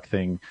pure stock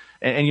thing.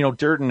 And you know,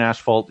 dirt and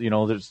asphalt, you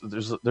know,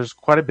 there's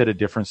quite a bit of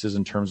differences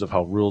in terms of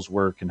how rules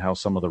work and how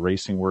some of the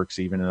racing works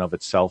even in of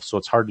itself. So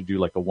it's hard to do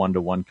like a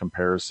one-to-one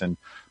comparison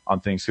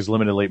on things, because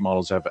limited late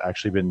models have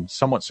actually been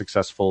somewhat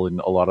successful in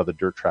a lot of the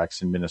dirt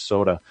tracks in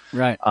Minnesota.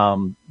 Right.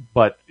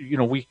 But you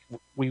know, we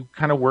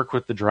kind of work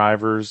with the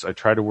drivers. I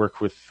try to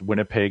work with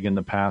Winnipeg in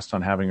the past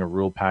on having a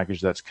rule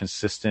package that's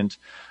consistent.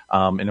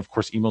 And of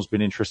course, Emo's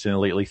been interested in it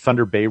lately.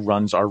 Thunder Bay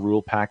runs our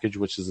rule package,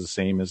 which is the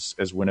same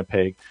as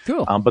Winnipeg.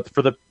 Cool. But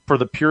for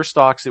the pure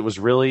stocks, it was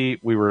really,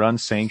 we were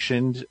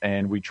unsanctioned,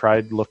 and we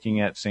tried looking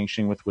at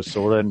sanctioning with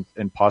WISSOTA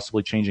and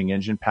possibly changing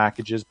engine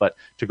packages, but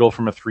to go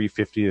from a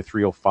 350 to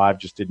 305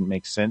 just didn't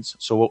make sense.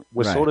 So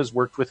WISSOTA's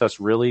worked with us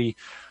really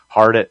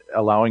hard at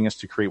allowing us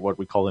to create what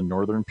we call the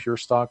Northern Pure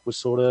Stock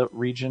WISSOTA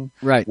region,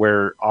 right,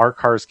 where our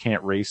cars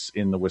can't race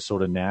in the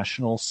WISSOTA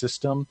national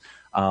system,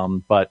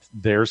 but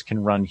theirs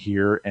can run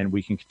here, and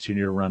we can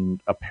continue to run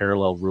a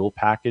parallel rule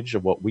package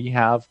of what we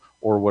have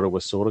or what a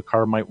WISSOTA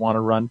car might want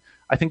to run.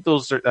 I think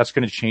that's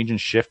going to change and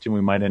shift, and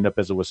we might end up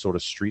as a WISSOTA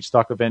street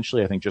stock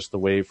eventually. I think just the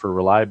way for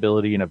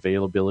reliability and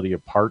availability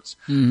of parts,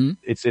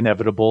 it's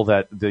inevitable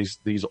that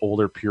these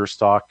older pure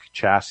stock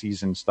chassis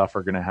and stuff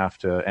are going to have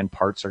to, and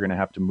parts are going to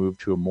have to move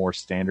to a more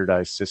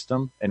standardized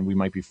system, and we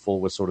might be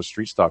full WISSOTA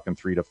street stock in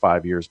 3 to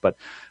 5 years. But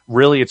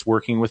really, it's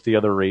working with the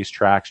other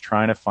racetracks,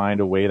 trying to find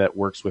a way that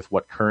works with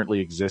what currently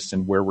exists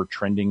and where we're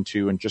trending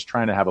to, and just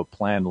trying to have a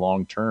plan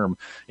long term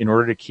in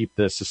order to keep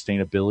the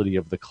sustainability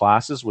of the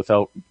classes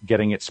without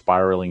getting it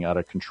spiraling out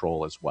of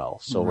control as well.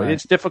 So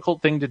it's a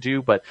difficult thing to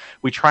do, but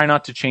we try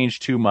not to change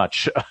too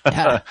much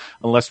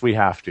unless we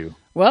have to.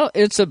 Well,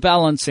 it's a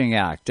balancing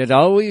act. It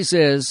always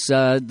is.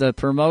 The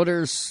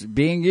promoters,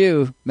 being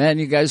you, man,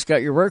 you guys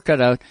got your work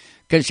cut out,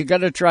 because you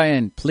got to try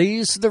and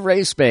please the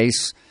race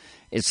base.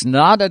 It's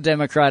not a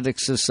democratic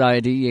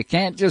society. You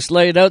can't just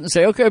lay it out and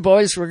say, okay,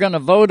 boys, we're going to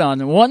vote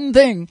on one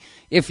thing.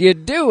 If you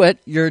do it,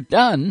 you're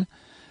done.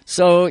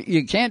 So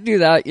you can't do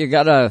that. You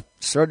got to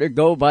sort of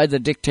go by the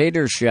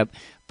dictatorship.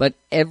 But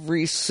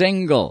every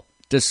single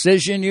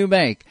decision you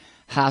make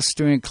has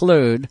to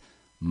include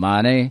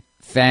money,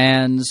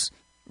 fans,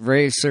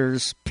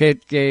 racers,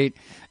 pitgate.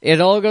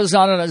 It all goes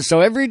on and on.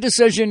 So every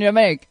decision you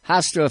make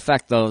has to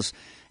affect those.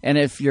 And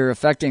if you're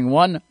affecting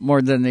one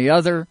more than the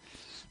other,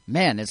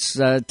 man, it's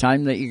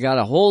time that you got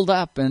to hold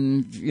up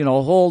and, you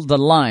know, hold the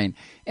line.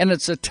 And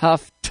it's a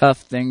tough,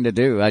 tough thing to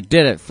do. I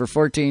did it for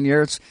 14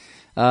 years.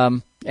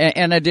 And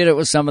I did it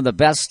with some of the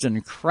best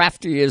and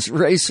craftiest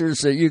racers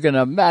that you can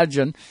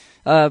imagine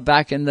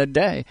back in the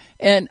day.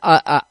 And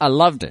I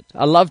loved it.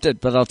 I loved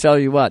it. But I'll tell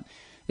you what,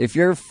 if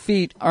your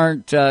feet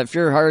aren't, if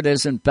your heart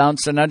isn't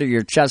bouncing under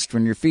your chest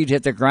when your feet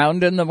hit the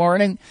ground in the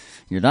morning,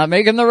 you're not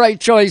making the right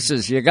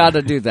choices. You got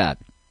to do that.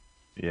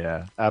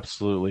 Yeah,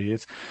 absolutely.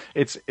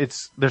 It's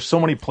there's so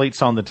many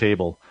plates on the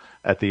table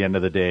at the end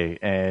of the day,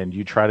 and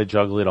you try to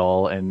juggle it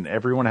all, and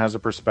everyone has a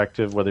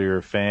perspective, whether you're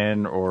a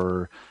fan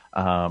or,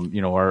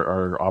 you know,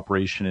 our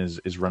operation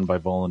is run by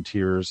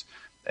volunteers,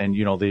 and,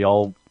 you know, they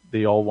all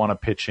want to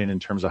pitch in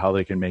terms of how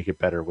they can make it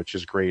better, which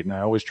is great. And I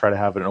always try to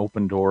have an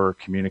open door,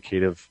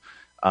 communicative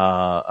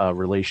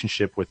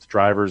relationship with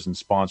drivers and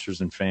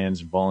sponsors and fans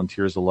and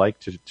volunteers alike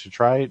to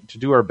try to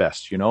do our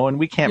best, you know, and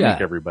we can't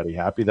make everybody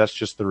happy. That's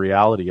just the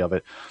reality of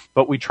it.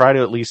 But we try to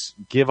at least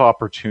give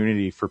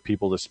opportunity for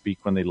people to speak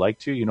when they like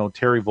to. You know,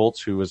 Terry Volz,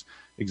 who was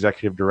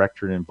executive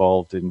director and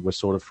involved in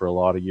WISSOTA for a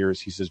lot of years,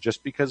 he says,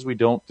 just because we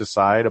don't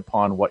decide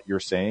upon what you're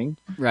saying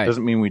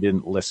doesn't mean we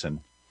didn't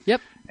listen.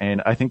 Yep.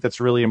 And I think that's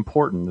really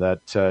important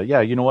that,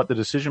 you know what, the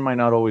decision might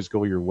not always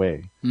go your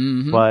way,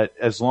 but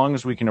as long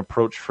as we can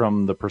approach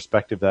from the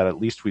perspective that at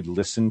least we'd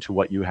listen to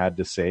what you had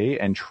to say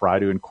and try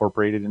to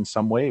incorporate it in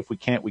some way. If we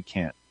can't, we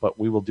can't, but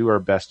we will do our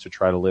best to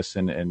try to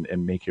listen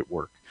and make it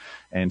work.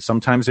 And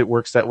sometimes it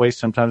works that way.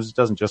 Sometimes it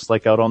doesn't, just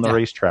like out on the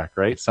racetrack,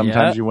 right?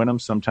 Sometimes you win them.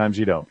 Sometimes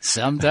you don't.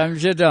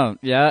 Sometimes you don't.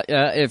 Yeah.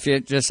 If you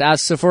just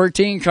ask the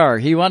 14 car,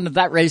 he wanted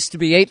that race to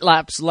be 8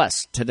 laps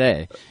less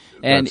today.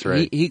 And That's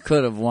right. he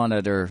could have won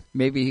it, or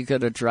maybe he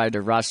could have tried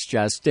to Ross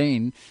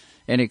Chastain,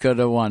 and he could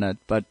have won it.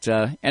 But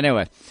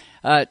anyway,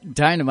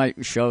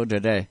 dynamite show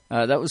today.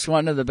 That was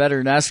one of the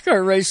better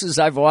NASCAR races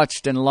I've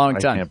watched in a long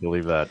time. I can't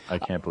believe that. I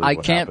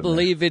can't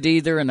believe it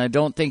either, and I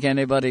don't think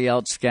anybody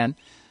else can.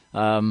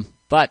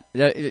 But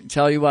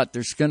tell you what,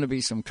 there's going to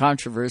be some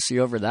controversy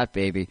over that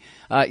baby.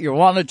 You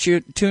want to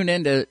tune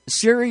into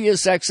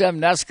Sirius XM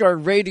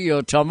NASCAR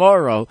Radio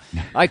tomorrow.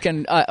 I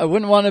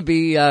wouldn't want to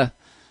be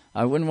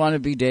I wouldn't want to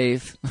be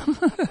Dave.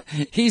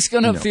 He's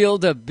going to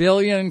field 1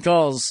 billion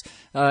calls,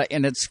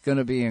 and it's going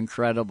to be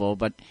incredible.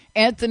 But,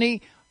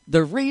 Anthony,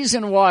 the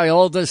reason why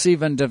all this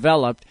even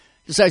developed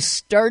is I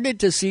started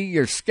to see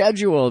your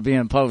schedule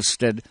being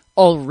posted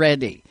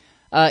already.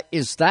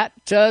 Is that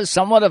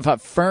somewhat of a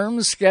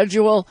firm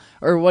schedule,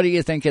 or what are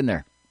you thinking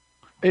there?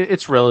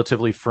 It's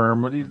relatively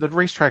firm. The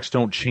racetracks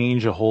don't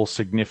change a whole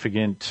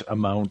significant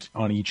amount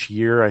on each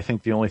year. I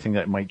think the only thing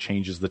that might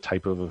change is the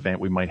type of event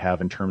we might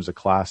have in terms of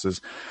classes.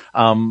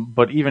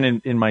 But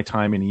even in my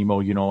time in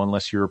EMO,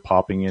 unless you're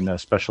popping in a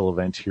special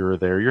event here or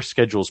there, your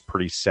schedule's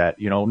pretty set.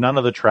 None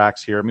of the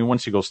tracks here. I mean,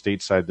 once you go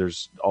stateside,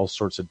 there's all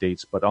sorts of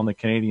dates. But on the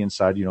Canadian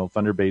side,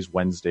 Thunder Bay's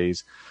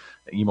Wednesdays,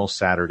 EMO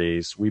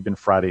Saturdays. We've been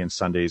Friday and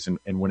Sundays,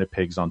 and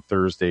Winnipeg's on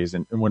Thursdays.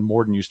 And when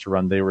Morden used to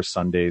run, they were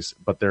Sundays,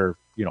 but they're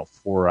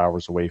 4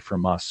 hours away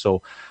from us.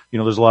 So,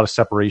 there's a lot of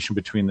separation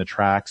between the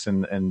tracks,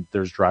 and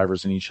there's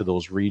drivers in each of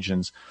those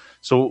regions.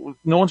 So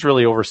no one's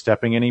really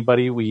overstepping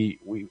anybody.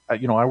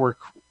 I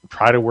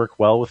try to work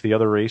well with the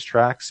other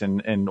racetracks,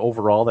 and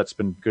overall that's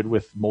been good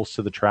with most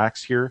of the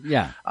tracks here.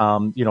 Yeah.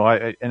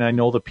 I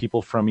know the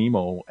people from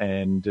EMO,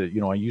 and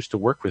I used to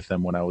work with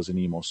them when I was in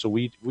EMO. So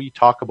we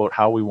talk about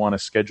how we want to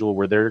schedule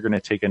where they're going to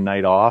take a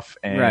night off,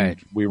 and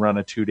we run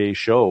a 2-day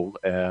show,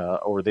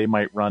 or they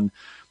might run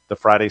the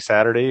Friday,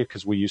 Saturday,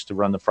 because we used to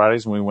run the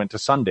Fridays and we went to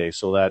Sunday,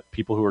 so that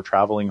people who are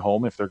traveling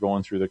home, if they're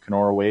going through the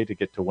Kenora Way to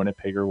get to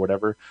Winnipeg or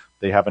whatever,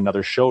 they have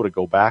another show to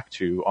go back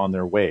to on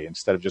their way.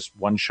 Instead of just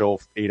one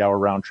show, 8-hour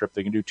round trip,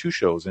 they can do 2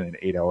 shows in an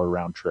 8-hour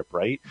round trip,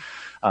 right?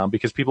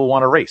 Because people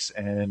want to race.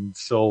 And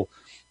so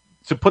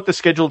to put the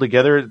schedule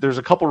together, there's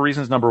a couple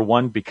reasons. Number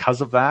one,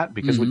 because of that,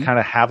 because we kind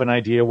of have an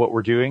idea what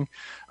we're doing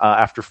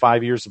after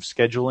 5 years of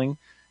scheduling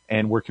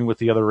and working with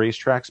the other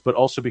racetracks, but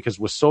also because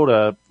with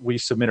SOTA, we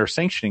submit our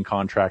sanctioning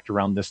contract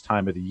around this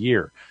time of the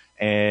year,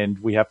 and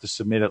we have to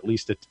submit at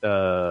least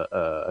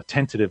a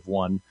tentative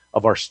one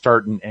of our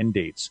start and end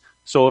dates.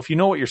 So if you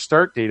know what your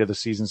start date of the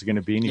season is going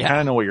to be, and you kind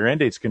of know what your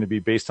end date is going to be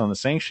based on the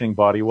sanctioning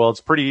body, well,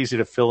 it's pretty easy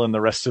to fill in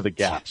the rest of the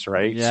gaps,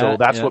 right? So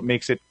that's what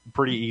makes it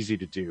pretty easy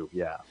to do,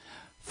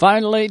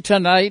 Finally,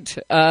 tonight,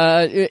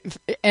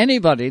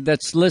 anybody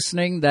that's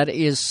listening that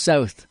is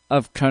south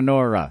of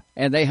Kenora,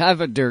 and they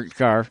have a dirt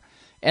car,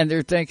 and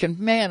they're thinking,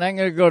 man, I'm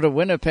going to go to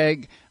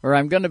Winnipeg, or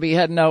I'm going to be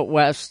heading out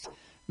west.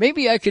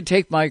 Maybe I could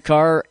take my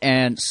car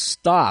and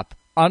stop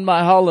on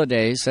my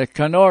holidays at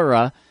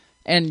Kenora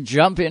and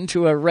jump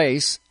into a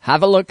race,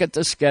 have a look at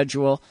the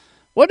schedule.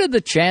 What are the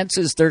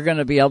chances they're going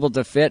to be able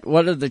to fit?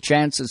 What are the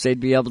chances they'd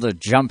be able to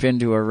jump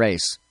into a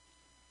race?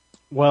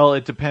 Well,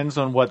 it depends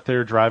on what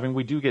they're driving.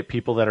 We do get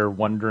people that are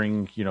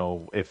wondering,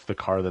 if the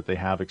car that they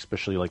have,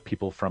 especially like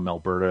people from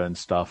Alberta and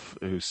stuff,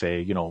 who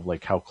say,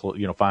 like how close,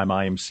 if I'm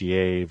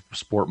IMCA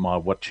Sport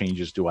Mod, what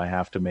changes do I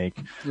have to make?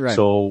 Right.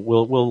 So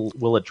we'll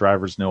let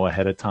drivers know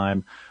ahead of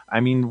time. I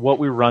mean, what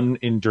we run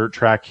in dirt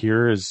track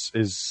here is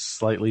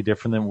slightly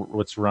different than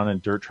what's run in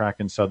dirt track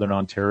in Southern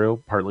Ontario,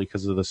 partly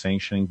because of the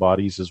sanctioning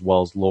bodies as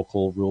well as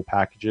local rule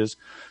packages.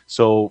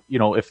 So,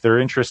 if they're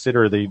interested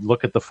or they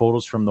look at the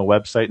photos from the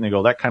website and they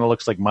go, that kind of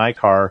looks like my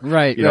car,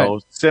 right?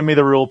 Send me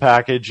the rule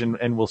package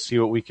and we'll see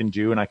what we can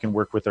do. And I can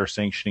work with our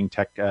sanctioning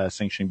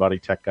body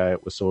tech guy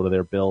at WISSOTA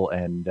there, Bill,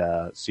 and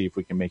see if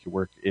we can make it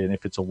work. And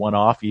if it's a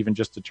one-off, even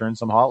just to turn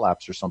some hot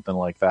laps or something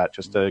like that,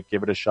 just to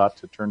give it a shot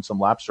to turn some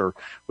laps, or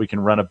we can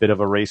run a bit of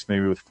a race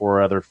maybe with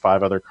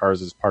 5 other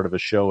cars as part of a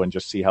show and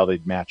just see how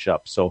they'd match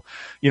up. So,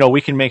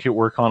 we can make it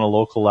work on a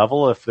local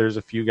level if there's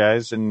a few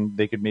guys and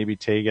they could maybe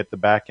tag at the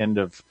back end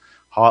of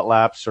hot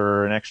laps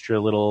or an extra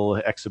little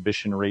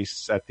exhibition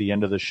race at the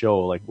end of the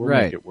show. Like, we'll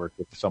make it work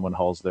if someone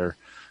hauls their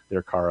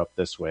car up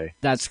this way.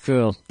 That's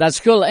cool.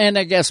 And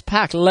I guess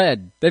pack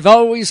lead. They've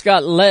always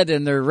got lead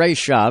in their race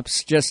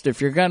shops. Just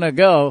if you're going to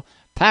go,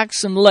 pack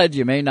some lead.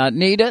 You may not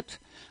need it,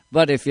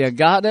 but if you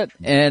got it,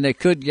 and it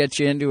could get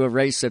you into a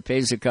race that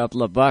pays a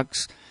couple of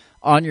bucks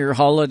on your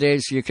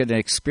holidays, you could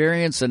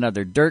experience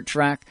another dirt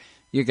track.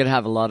 You could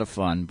have a lot of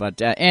fun.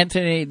 But,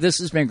 Anthony, this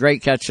has been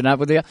great catching up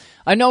with you.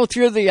 I know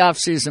through the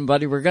off-season,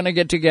 buddy, we're going to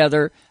get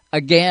together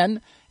again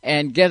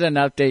and get an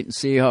update and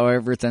see how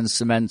everything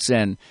cements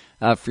in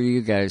for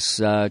you guys.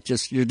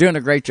 You're doing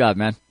a great job,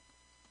 man.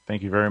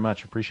 Thank you very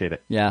much. Appreciate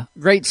it. Yeah.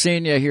 Great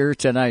seeing you here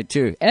tonight,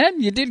 too.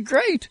 And you did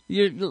great.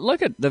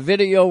 Look at the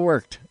video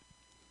worked.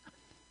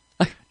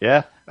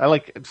 Yeah, I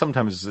like.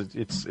 Sometimes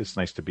it's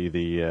nice to be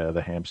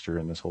the hamster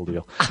in this whole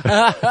deal.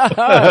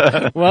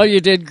 Well, you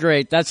did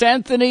great. That's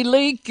Anthony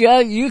Leake.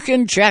 You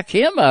can check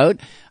him out.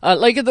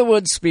 Lake of the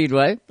Woods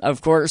Speedway,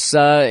 of course,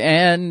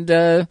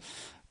 and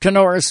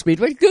Kenora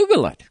Speedway.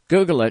 Google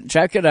it.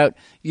 Check it out.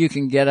 You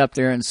can get up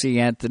there and see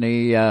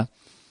Anthony,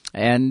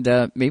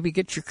 and maybe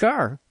get your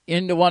car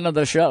into one of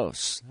the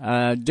shows.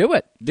 Do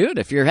it.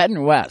 If you're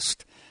heading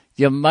west,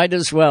 you might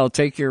as well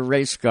take your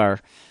race car.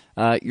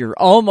 You're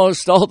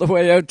almost all the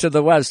way out to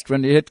the west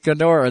when you hit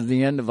Kenora at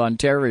the end of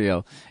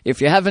Ontario. If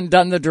you haven't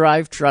done the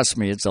drive, trust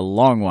me, it's a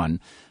long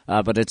one,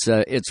 but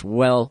it's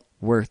well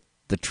worth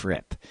the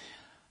trip.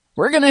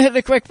 We're going to hit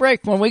a quick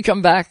break. When we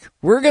come back,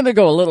 we're going to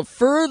go a little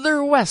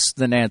further west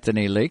than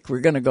Anthony Leake. We're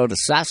going to go to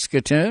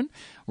Saskatoon.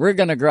 We're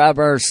going to grab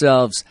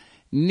ourselves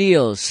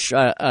Neil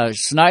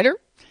Snyder,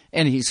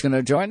 and he's going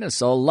to join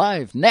us all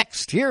live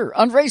next here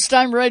on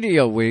Racetime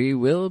Radio. We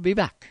will be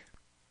back.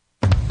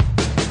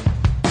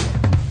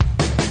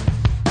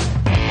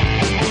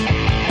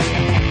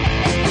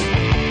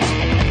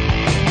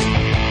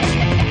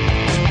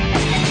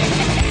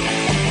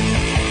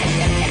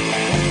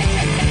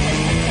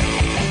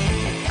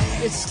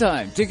 It's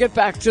time to get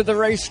back to the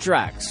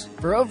racetracks.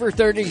 For over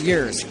 30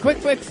 years, Quick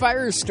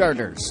Fire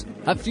Starters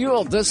have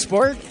fueled this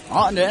sport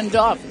on and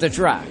off the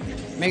track,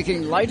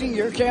 making lighting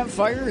your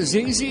campfire as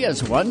easy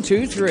as 1,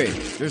 2, 3.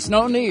 There's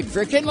no need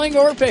for kindling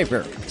or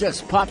paper.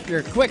 Just pop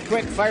your Quick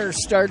Fire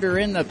Starter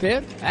in the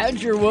pit, add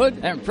your wood,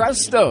 and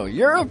presto,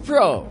 you're a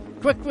pro.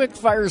 Quick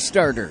Fire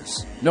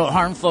Starters. No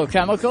harmful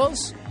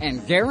chemicals,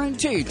 and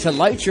guaranteed to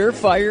light your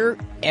fire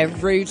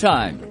every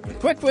time.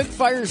 Quick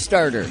Fire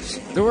Starters,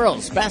 the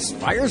world's best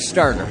fire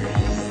starter.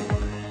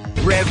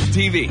 Rev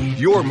TV,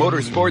 your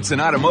motorsports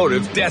and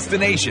automotive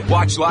destination.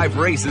 Watch live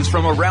races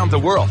from around the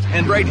world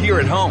and right here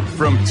at home,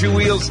 from 2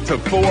 wheels to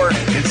 4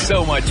 and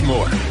so much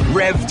more.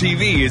 Rev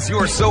TV is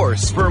your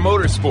source for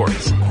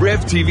motorsports. Rev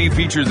TV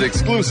features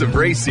exclusive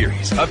race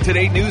series,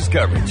 up-to-date news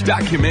coverage,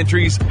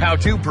 documentaries,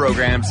 how-to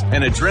programs,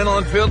 and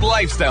adrenaline-filled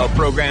lifestyle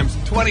programs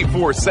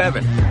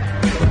 24/7.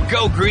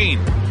 Go green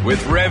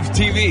with Rev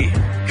TV.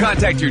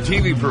 Contact your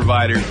TV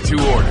provider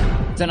to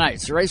order.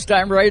 Tonight's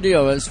Racetime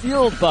Radio is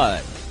fueled by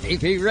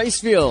AP Race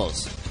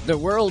Fuels, the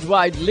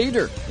worldwide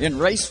leader in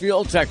race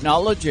fuel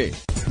technology.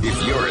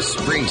 If you're a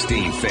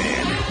Springsteen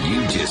fan,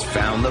 you just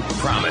found the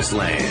promised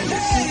land.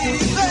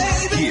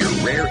 Hear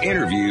rare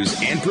interviews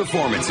and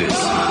performances.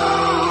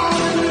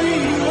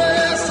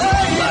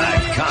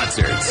 Live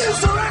concerts.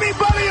 Is there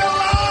anybody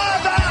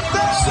alive out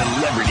there?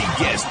 Celebrity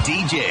guest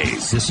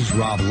DJs. This is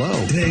Rob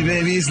Lowe. Hey,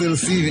 baby, it's Little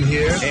Steven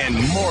here. And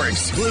more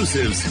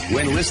exclusives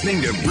when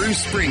listening to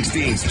Bruce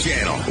Springsteen's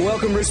channel.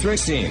 Welcome, Bruce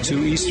Springsteen, to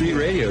E Street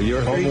Radio,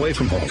 your home away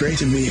from home. Great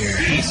to be here.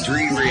 E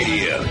Street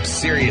Radio,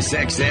 Sirius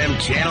XM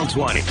Channel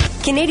 20.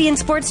 Canadian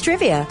Sports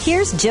Trivia.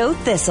 Here's Joe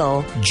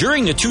Thistle.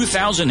 During the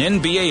 2000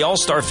 NBA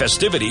All-Star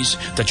festivities,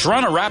 the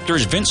Toronto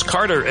Raptors' Vince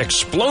Carter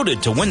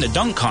exploded to win the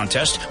dunk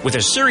contest with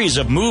a series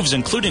of moves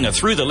including a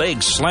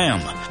through-the-leg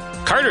slam.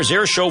 Carter's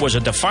air show was a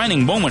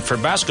defining moment for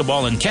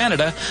basketball in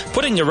Canada,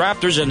 putting the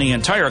Raptors and the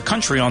entire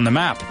country on the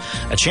map.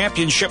 A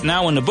championship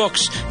now in the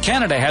books,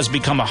 Canada has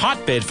become a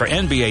hotbed for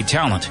NBA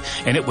talent,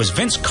 and it was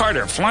Vince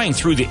Carter flying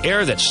through the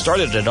air that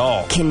started it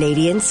all.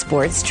 Canadian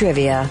Sports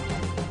Trivia.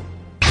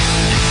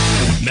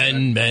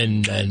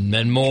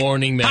 Men,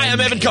 morning men. Hi, I'm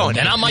Evan Cohen,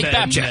 and I'm Mike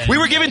Babchak. We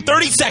were given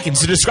 30 seconds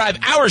to describe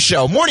our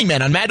show, Morning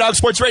Men, on Mad Dog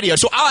Sports Radio.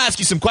 So I'll ask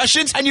you some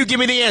questions, and you give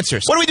me the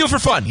answers. What do we do for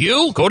fun?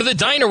 You go to the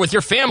diner with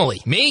your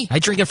family. Me, I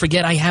drink and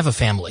forget I have a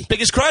family.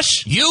 Biggest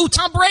crush? You,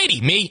 Tom Brady.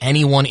 Me,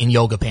 anyone in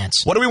yoga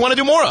pants. What do we want to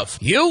do more of?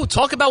 You,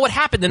 talk about what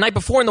happened the night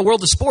before in the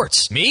world of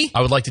sports. Me,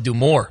 I would like to do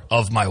more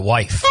of my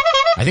wife.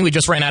 I think we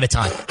just ran out of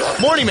time.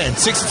 Morning Men,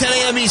 6 to 10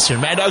 a.m. Eastern,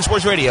 Mad Dog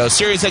Sports Radio,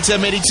 Sirius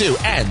XM 82,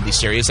 and the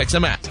Sirius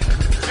XM app.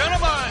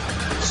 Gentlemen,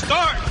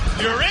 start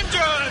your engine.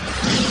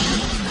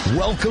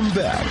 Welcome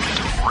back.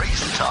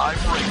 Racetime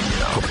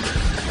Radio.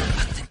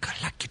 I think I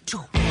like it too.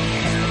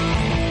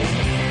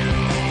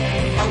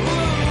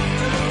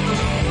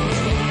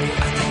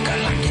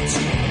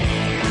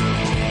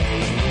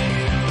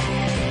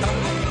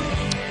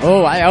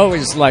 Oh, I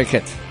always like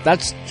it.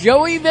 That's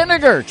Joey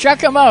Vinegar.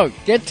 Check him out.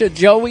 Get to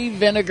Joey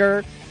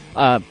Vinegar.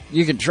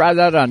 You can try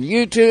that on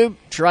YouTube.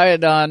 Try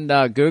it on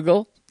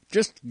Google.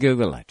 Just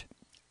Google it.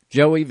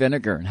 Joey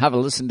Vinegar, and have a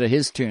listen to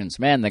his tunes.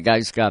 Man, the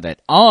guy's got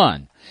it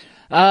on.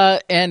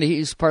 And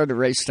he's part of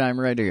Racetime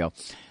Radio.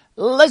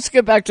 Let's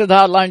get back to the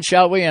hotline,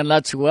 shall we? And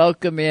let's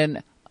welcome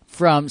in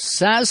from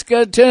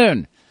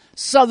Saskatoon,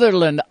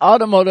 Sutherland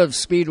Automotive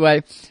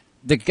Speedway,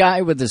 the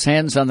guy with his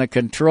hands on the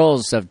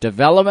controls of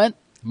development,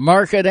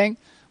 marketing.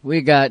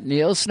 We got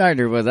Neil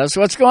Snyder with us.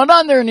 What's going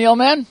on there, Neil,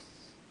 man?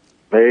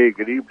 Hey,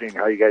 good evening.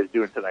 How you guys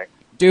doing tonight?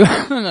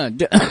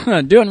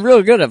 Doing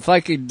real good. If I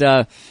could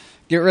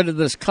get rid of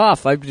this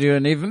cough, I'd be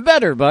doing even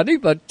better, buddy.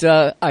 But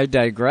I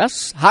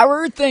digress. How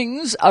are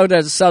things out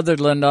at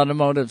Sutherland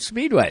Automotive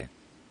Speedway?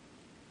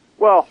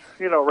 Well,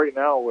 right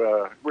now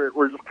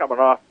we're just coming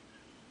off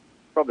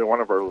probably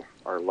one of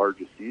our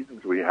largest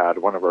seasons we had,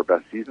 one of our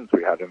best seasons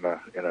we had in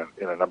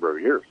a number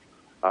of years.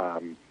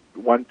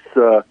 Once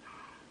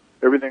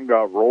everything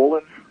got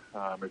rolling,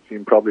 it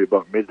seemed probably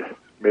about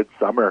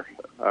midsummer.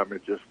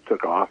 It just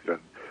took off,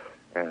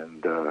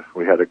 and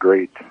we had a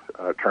great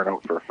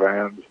turnout for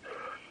fans.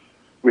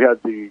 We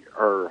had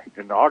our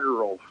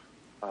inaugural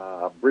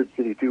Bridge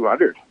City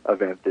 200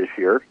 event this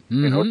year.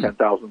 Mm-hmm.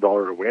 $10,000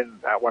 to win.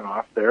 That went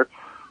off there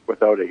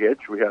without a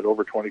hitch. We had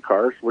over 20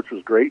 cars, which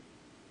was great.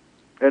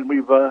 And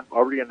we've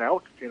already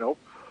announced,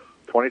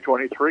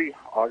 2023,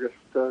 August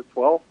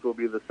 12th will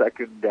be the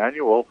second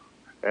annual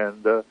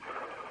and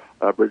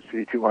Bridge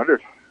City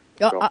 200.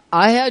 So.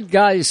 I had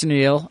guys,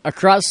 Neil,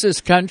 across this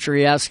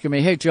country asking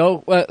me, hey,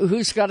 Joe,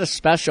 who's got a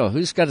special?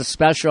 Who's got a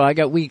special? I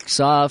got weeks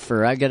off,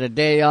 or I got a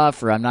day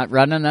off, or I'm not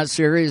running that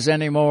series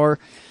anymore.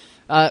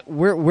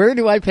 Where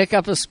do I pick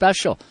up a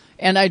special?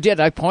 And I did.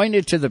 I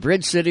pointed to the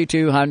Bridge City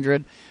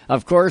 200.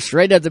 Of course,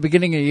 right at the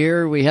beginning of the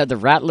year, we had the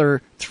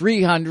Rattler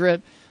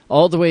 300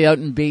 all the way out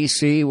in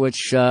BC,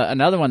 which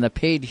another one that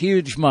paid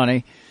huge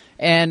money.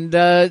 And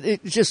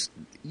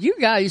you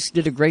guys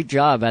did a great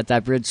job at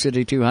that Bridge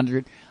City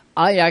 200.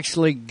 I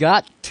actually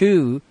got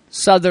to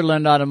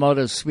Sutherland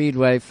Automotive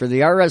Speedway for the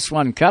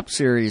RS1 Cup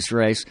Series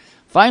race.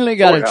 Finally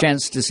got a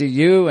chance to see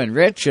you and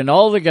Rich and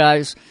all the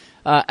guys.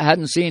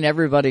 Hadn't seen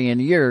everybody in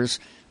years,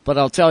 but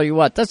I'll tell you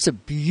what, that's a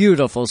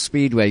beautiful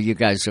speedway you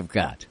guys have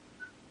got.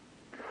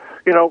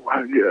 You know,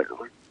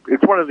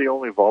 it's one of the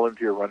only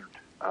volunteer-run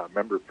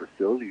member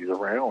facilities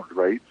around,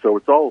 right? So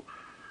it's all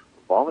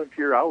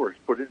volunteer hours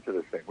put into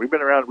this thing. We've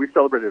been around. We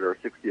celebrated our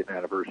 60th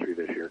anniversary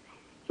this year,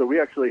 so we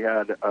actually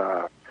had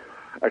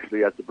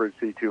at the Bridge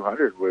City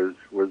 200 was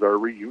our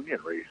reunion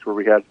race where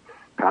we had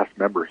past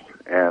members,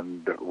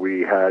 and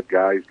we had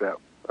guys that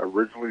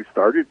originally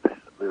started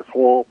this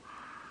whole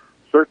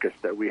circus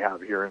that we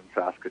have here in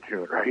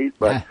Saskatoon, right?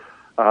 But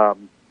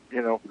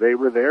you know, they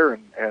were there,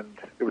 and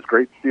it was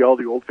great to see all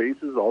the old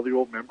faces, all the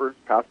old members,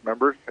 past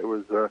members. It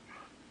was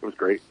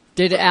great.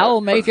 Did Al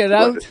make it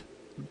out?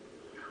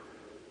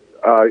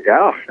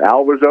 Yeah,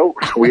 Al was out.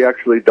 We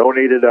actually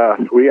donated.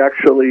 We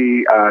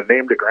actually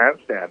named a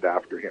grandstand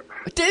after him.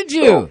 Did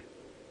you? So,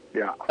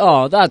 yeah.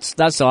 Oh,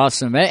 that's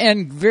awesome,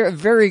 and very,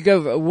 very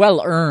good,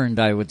 well earned,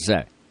 I would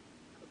say.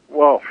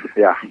 Well,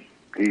 yeah,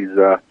 he's.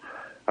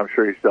 I'm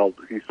sure he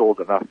sold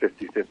enough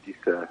 50/50s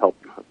to help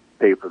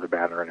pay for the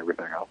banner and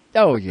everything else.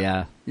 Oh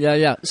yeah.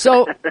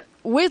 So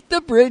with the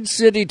Bridge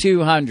City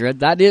 200,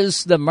 that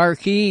is the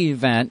marquee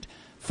event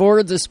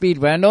for the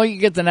Speedway. I know you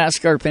get the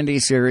NASCAR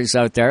Pinty Series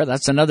out there.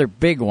 That's another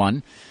big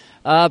one.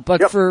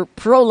 But for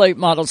pro late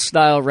model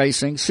style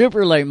racing,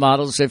 super late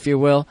models, if you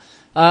will,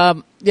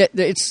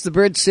 it's the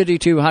Bridge City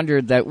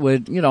 200 that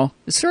would,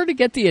 sort of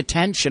get the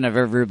attention of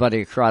everybody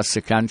across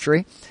the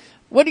country.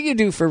 What do you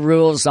do for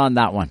rules on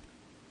that one?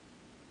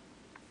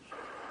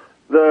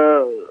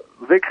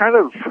 They kind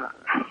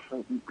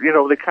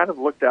of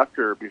looked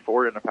after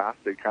before in the past.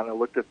 They kind of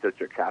looked at the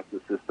Jakarta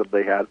system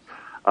they had.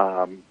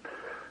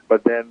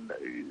 But then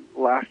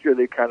last year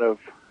they kind of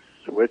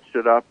switched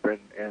it up,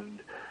 and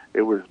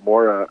it was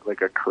more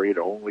like a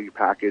crate-only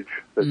package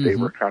that they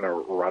were kind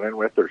of running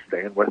with or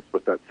staying with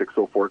that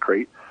 604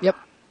 crate. Yep.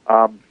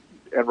 And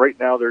right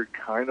now they're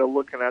kind of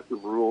looking at the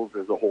rules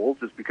as a whole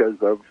just because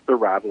of the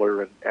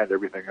Rattler and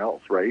everything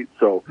else, right?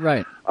 So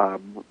right.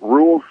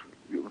 Rules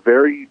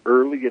very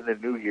early in the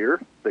new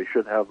year, they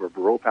should have a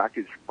rule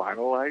package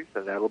finalized,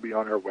 and that'll be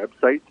on our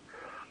website.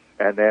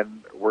 And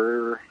then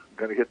we're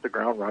going to hit the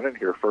ground running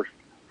here first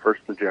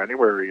of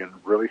January and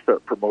really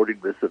start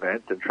promoting this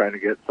event and trying to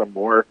get some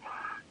more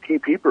key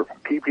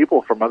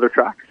people from other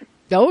tracks.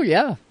 Oh,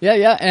 yeah,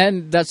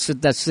 and that's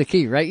the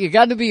key, right? You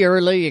got to be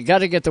early. You got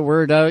to get the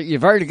word out.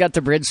 You've already got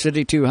the Bridge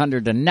City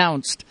 200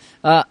 announced.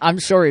 I'm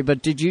sorry,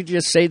 but did you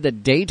just say the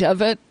date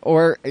of it,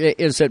 or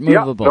is it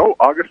movable? Yeah, no,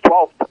 August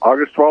 12th,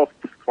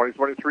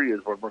 2023 is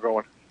when we're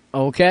going.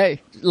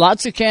 Okay.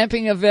 Lots of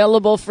camping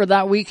available for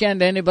that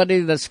weekend. Anybody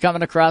that's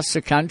coming across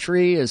the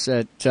country, is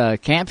it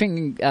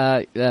camping we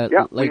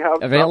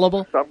have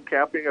available? Some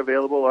camping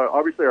available.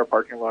 Obviously, our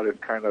parking lot is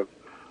kind of...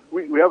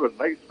 We have a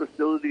nice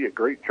facility, a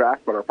great track,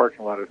 but our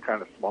parking lot is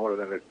kind of smaller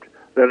than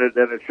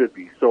it should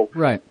be. So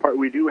right.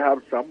 We do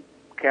have some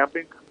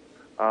camping,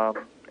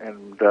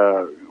 and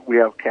we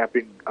have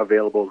camping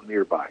available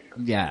nearby.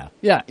 Yeah,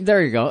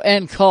 there you go.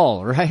 And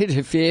call, right?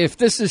 If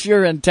this is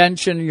your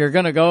intention, you're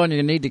going to go and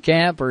you need to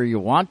camp or you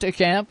want to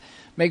camp,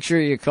 make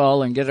sure you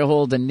call and get a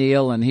hold of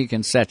Neil, and he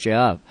can set you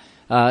up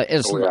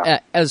as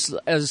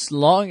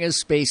long as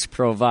space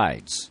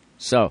provides.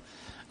 So.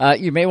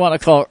 You may want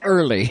to call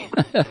early,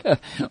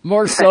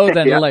 more so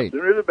than late.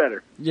 Sooner the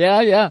better.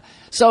 Yeah.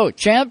 So,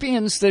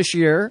 champions this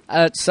year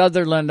at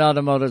Sutherland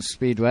Automotive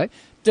Speedway.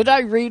 Did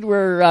I read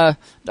where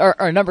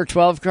our number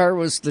 12 car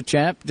was the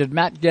champ? Did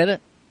Matt get it?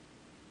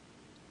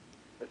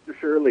 Mr.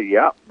 Shirley,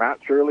 yeah. Matt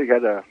Shirley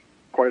had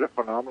quite a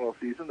phenomenal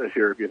season this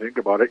year, if you think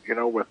about it.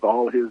 With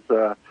all his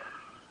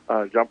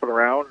jumping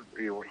around,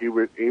 he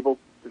was able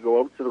to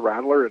go out to the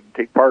Rattler and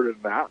take part in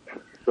that.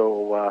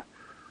 So,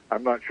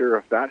 I'm not sure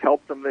if that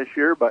helped them this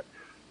year, but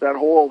that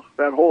whole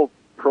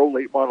pro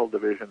late model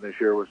division this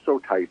year was so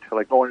tight.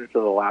 Like going into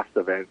the last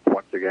event,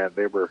 once again,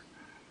 they were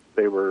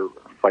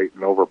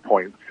fighting over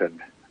points,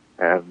 and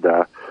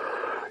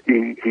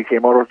he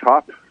came out on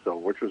top, so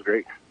which was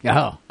great.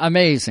 Oh,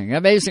 amazing!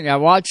 I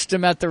watched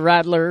him at the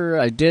Rattler.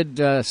 I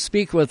did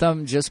speak with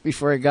him just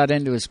before he got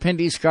into his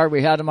Pinty's car.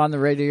 We had him on the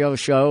radio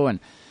show, and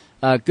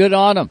good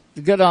on him.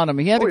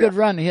 He had a good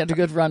run. He had a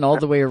good run all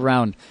the way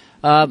around.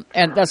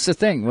 And that's the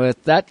thing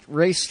with that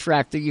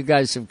racetrack that you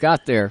guys have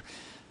got there.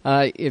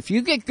 If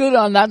you get good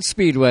on that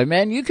speedway,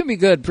 man, you can be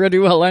good pretty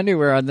well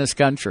anywhere in this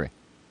country.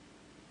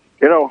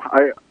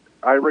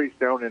 I race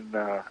down in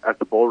at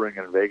the Bull Ring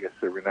in Vegas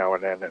every now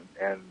and then,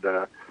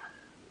 and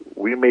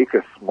we make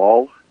a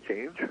small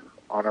change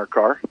on our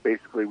car.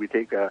 Basically, we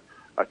take a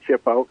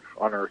chip out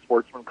on our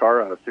sportsman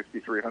car, a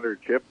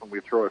 6300 chip, and we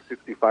throw a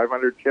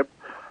 6500 chip,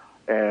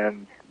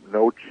 and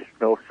no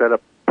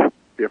setup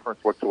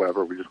difference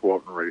whatsoever. We just go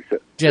out and race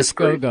it. Just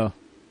go.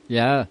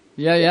 Yeah.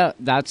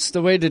 That's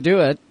the way to do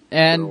it.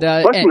 And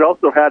plus, we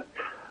also had,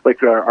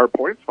 like, our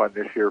points fund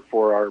this year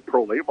for our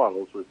pro late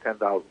models was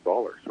 $10,000.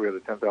 So we had a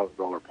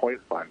 $10,000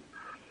 point fund,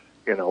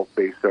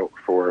 based out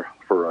for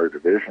our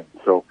division.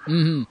 So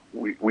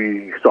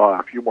we saw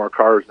a few more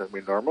cars than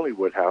we normally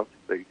would have.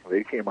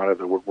 They came out of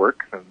the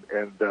woodwork,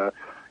 and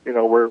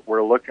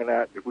we're looking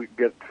at if we can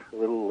get a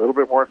little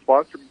bit more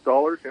sponsor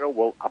dollars.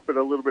 We'll up it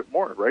a little bit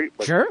more, right?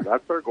 But sure.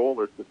 That's our goal,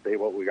 is to stay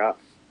what we got.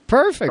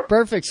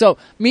 Perfect. So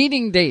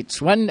meeting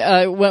dates. When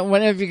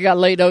have you got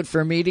laid out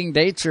for meeting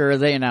dates, or are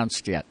they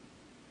announced yet?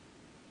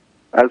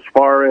 As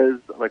far as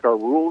like our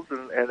rules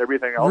and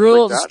everything else,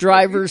 rules, like that,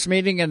 drivers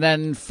meeting, and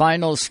then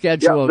final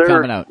schedule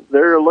coming out.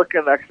 They're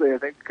looking, actually, I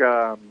think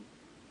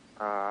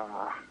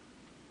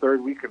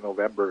third week in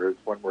November is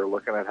when we're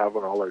looking at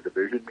having all our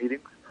division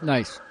meetings.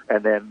 Nice.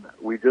 And then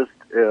we just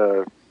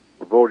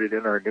voted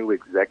in our new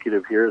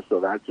executive here, so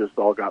that just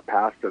all got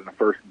passed. And the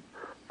first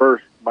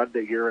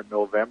Monday here in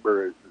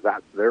November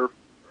that's their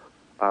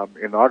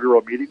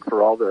inaugural meeting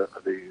for all the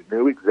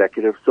new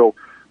executives. So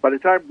by the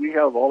time we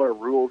have all our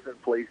rules in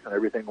place and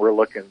everything, we're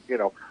looking,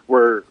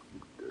 we're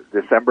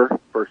December,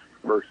 first,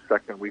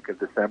 second week of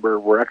December.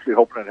 We're actually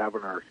hoping at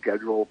having our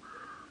schedule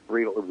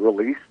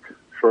released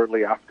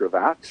shortly after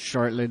that.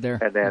 Shortly there.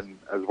 And then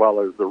as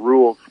well as the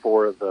rules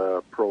for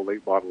the pro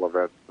late model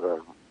event,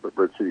 the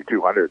Bridge City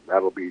 200.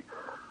 That'll be,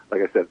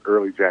 like I said,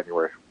 early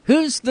January.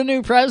 Who's the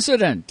new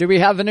president? Do we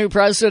have a new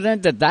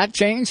president? Did that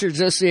change, or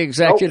just the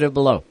executive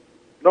below?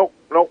 Nope.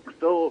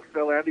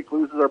 Still Andy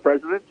Clues is our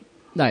president.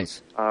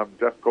 Nice.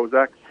 Jeff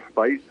Kozak's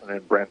vice, and then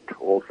Brent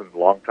Olson,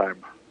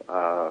 longtime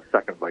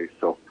second vice.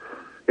 So,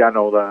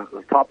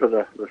 the top of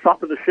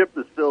the ship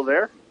is still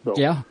there. So.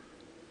 Yeah.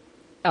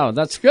 Oh,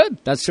 that's good.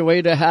 That's the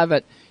way to have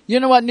it. You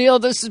know what, Neil?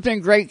 This has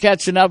been great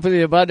catching up with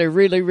you, bud. I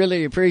really,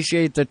 really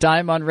appreciate the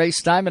time on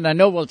Race Time, and I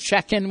know we'll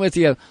check in with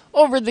you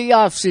over the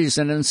off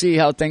season and see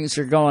how things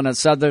are going at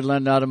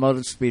Sutherland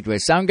Automotive Speedway.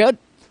 Sound good?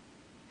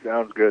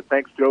 Sounds good.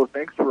 Thanks, Joe.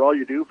 Thanks for all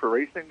you do for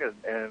racing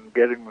and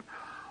getting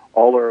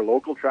all our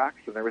local tracks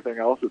and everything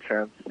else a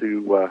chance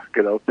to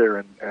get out there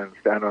and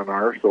stand on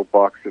our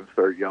soapbox and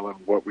start yelling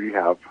what we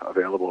have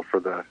available for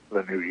the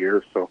new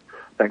year. So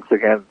thanks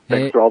again.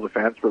 Thanks to all the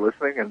fans for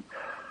listening. And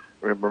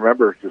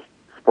remember, just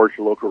support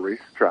your local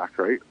racetrack,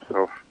 right?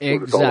 So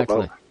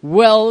exactly.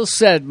 Well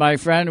said, my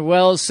friend.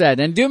 Well said.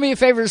 And do me a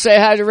favor, say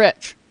hi to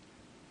Rich.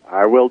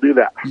 I will do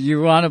that.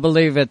 You want to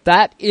believe it.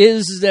 That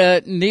is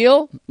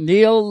Neil.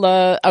 Neil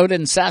out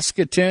in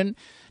Saskatoon.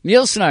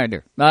 Neil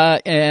Snyder.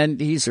 And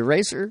he's a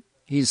racer.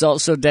 He's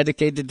also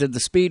dedicated to the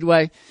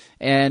Speedway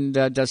and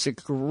does a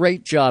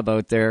great job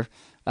out there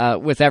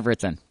with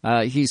everything.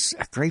 He's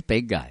a great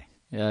big guy.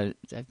 I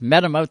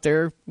met him out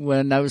there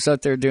when I was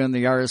out there doing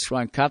the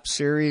RS1 Cup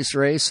Series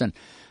race, and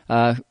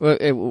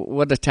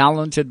what a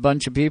talented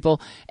bunch of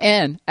people.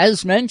 And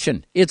as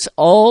mentioned, it's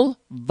all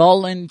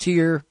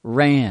volunteer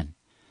ran.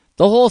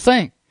 The whole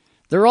thing.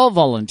 They're all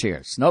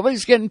volunteers.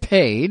 Nobody's getting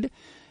paid,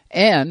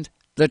 and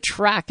the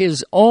track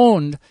is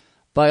owned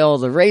by all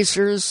the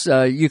racers.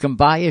 You can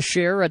buy a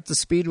share at the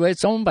Speedway.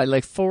 It's owned by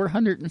like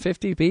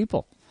 450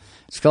 people.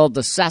 It's called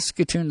the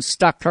Saskatoon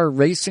Stock Car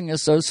Racing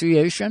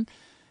Association,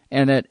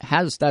 and it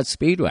has that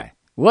Speedway.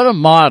 What a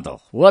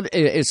model.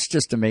 It's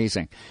just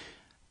amazing.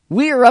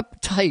 We are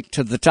up tight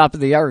to the top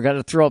of the hour. Got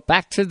to throw it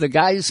back to the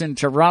guys in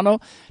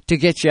Toronto to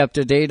get you up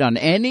to date on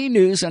any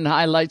news and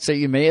highlights that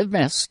you may have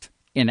missed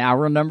in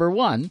hour number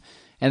 1.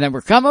 And then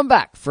we're coming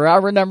back for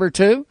hour number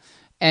 2.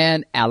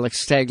 And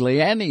Alex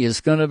Tagliani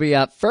is going to be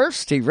up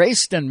first. He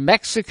raced in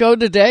Mexico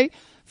today.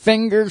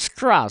 Fingers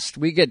crossed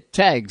we get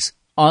tags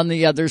on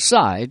the other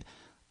side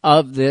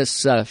of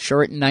this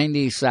short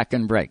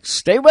 90-second break.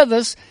 Stay with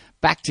us.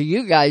 Back to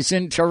you guys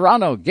in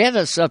Toronto. Get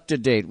us up to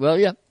date, will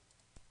you?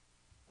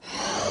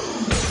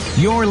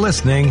 You're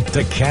listening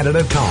to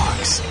Canada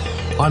Talks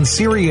on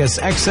Sirius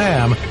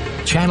XM,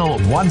 Channel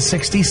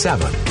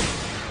 167.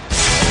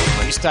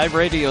 Racetime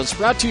Radio is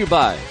brought to you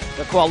by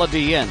the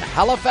Quality Inn,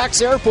 Halifax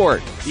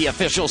Airport, the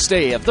official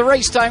stay of the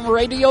Racetime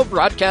Radio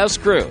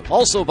broadcast crew.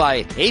 Also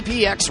by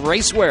APX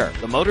Racewear,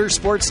 the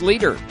motorsports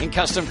leader in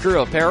custom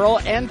crew apparel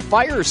and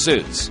fire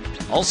suits.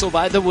 Also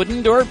by the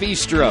Wooden Door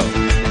Bistro.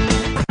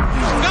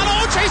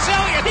 Got Chase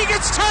Elliott. He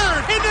gets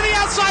turned into the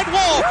outside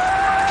wall.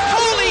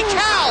 Holy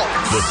cow!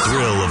 The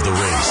thrill of the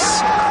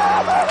race.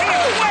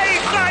 Way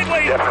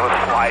sideways. Definitely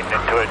sliding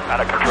into it,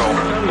 out of control.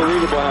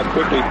 Unbelievable how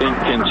quickly things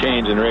can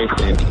change in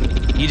racing.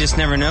 You just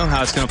never know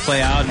how it's going to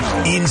play out.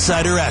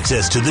 Insider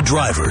access to the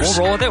drivers. We'll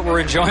roll with it. We're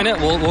enjoying it.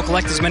 We'll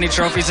collect as many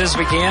trophies as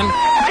we can. All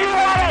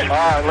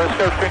right, let's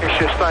go finish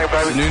this thing,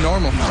 baby. It's a new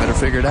normal. Better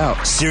figure it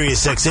out.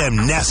 Sirius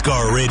XM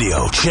NASCAR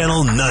Radio,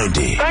 Channel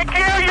 90. Thank you.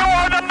 You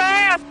are the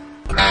man.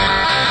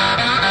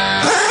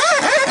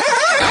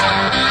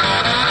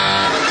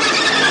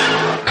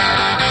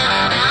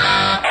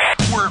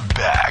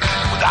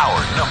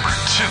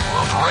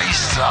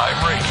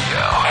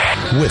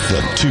 with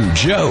the two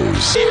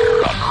Joes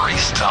here on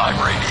Race Time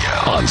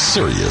Radio on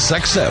Sirius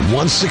XM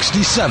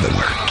 167,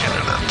 where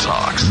Canada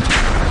talks.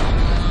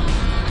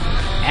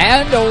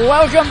 And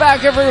welcome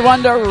back,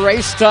 everyone, to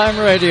Race Time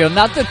Radio.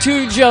 Not the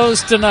two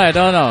Joes tonight,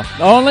 oh no.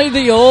 Only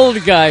the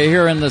old guy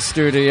here in the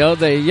studio.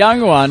 The young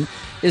one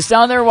is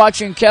down there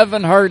watching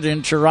Kevin Hart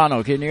in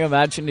Toronto. Can you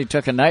imagine? He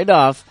took a night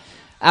off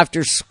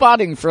after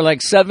spotting for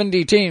like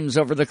 70 teams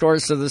over the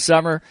course of the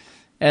summer,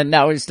 and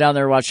now he's down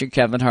there watching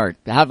Kevin Hart.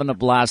 Having a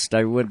blast,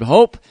 I would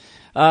hope.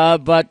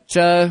 But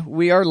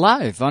we are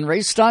live on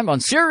Race Time on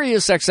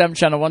Sirius XM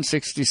Channel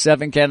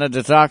 167,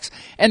 Canada Talks.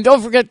 And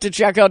don't forget to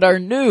check out our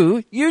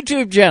new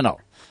YouTube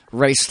channel,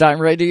 Race Time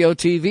Radio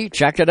TV.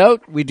 Check it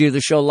out. We do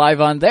the show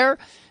live on there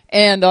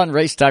and on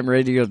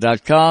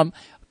racetimeradio.com.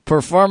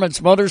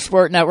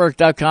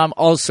 PerformanceMotorsportNetwork.com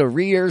also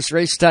re-airs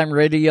Race Time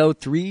Radio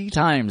 3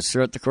 times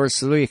throughout the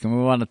course of the week, and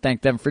we want to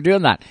thank them for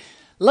doing that.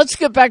 Let's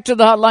get back to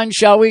the hotline,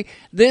 shall we?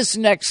 This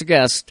next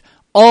guest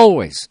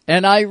always,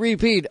 and I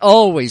repeat,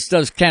 always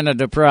does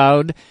Canada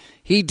proud.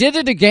 He did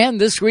it again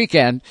this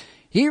weekend.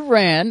 He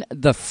ran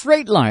the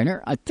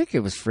Freightliner, I think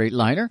it was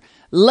Freightliner,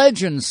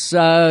 Legends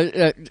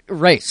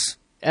race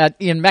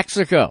in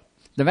Mexico.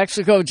 The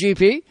Mexico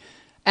GP.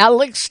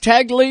 Alex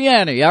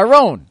Tagliani, our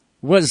own,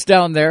 was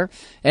down there,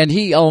 and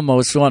he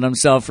almost won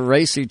himself a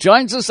race. He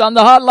joins us on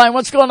the hotline.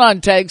 What's going on,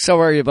 Tags?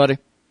 How are you, buddy?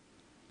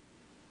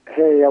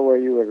 Hey, how are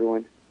you,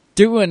 everyone?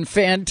 Doing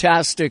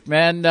fantastic,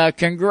 man.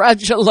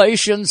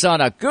 Congratulations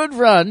on a good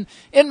run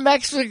in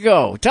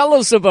Mexico. Tell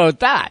us about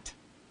that.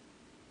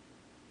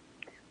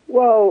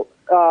 Well,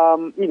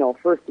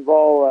 first of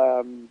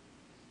all,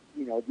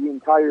 the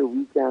entire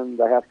weekend,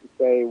 I have to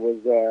say,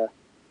 was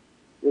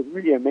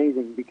really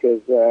amazing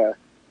because,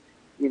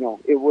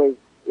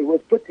 it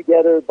was put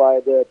together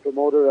by the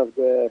promoter of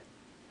the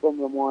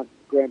Formula One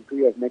Grand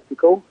Prix of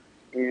Mexico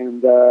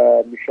and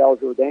Michel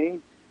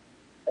Jourdain,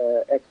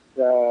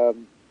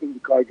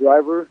 ex-IndyCar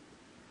driver.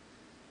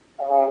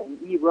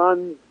 He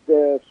runs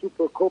the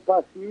Super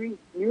Copa Series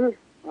here,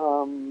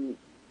 and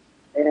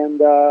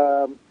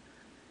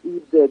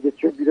he's the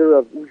distributor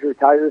of Hoosier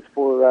tires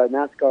for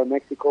NASCAR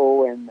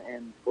Mexico and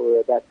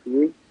for that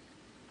series.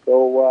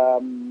 So,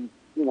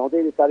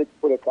 they decided to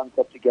put a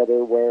concept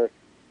together where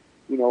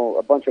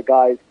a bunch of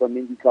guys from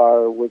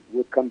IndyCar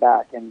would come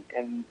back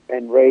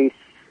and race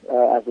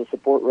as a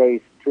support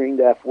race during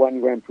the F1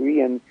 Grand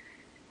Prix. And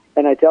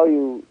I tell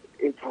you,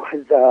 it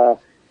was,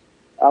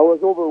 I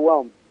was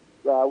overwhelmed.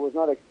 I was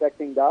not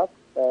expecting that.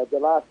 The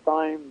last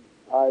time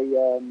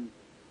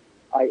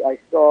I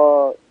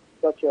saw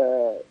such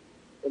a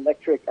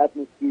electric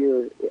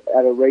atmosphere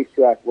at a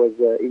racetrack was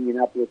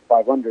Indianapolis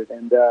 500,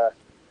 and it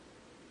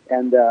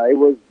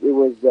was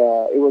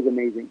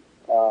amazing.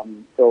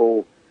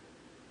 So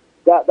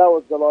that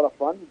was a lot of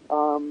fun.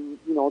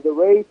 The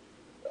race,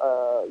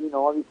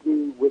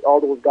 obviously with all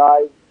those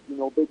guys,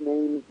 big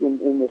names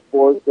in the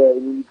sport,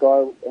 in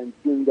IndyCar, and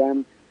seeing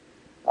them,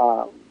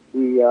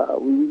 we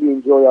really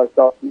enjoy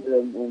ourselves here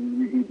and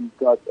really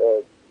got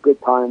a good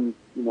time.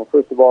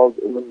 First of all,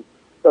 it was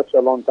such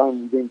a long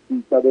time we didn't see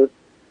each other,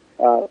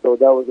 so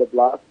that was a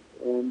blast.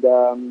 And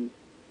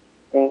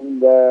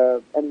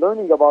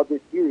learning about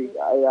this series,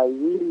 I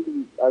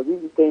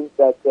really think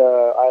that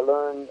I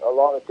learned a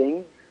lot of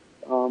things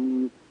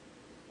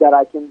that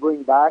I can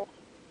bring back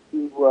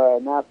to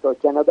NASCAR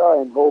Canada,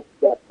 and hope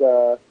that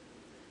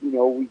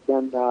we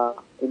can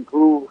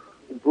improve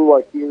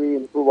our theory,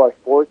 improve our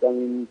sport. I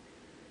mean,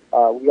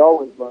 we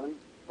always learn,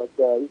 but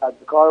the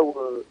car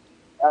were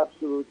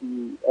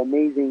absolutely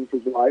amazing to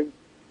drive,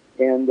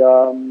 and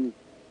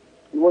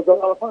it was a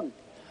lot of fun.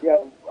 Yeah,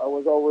 I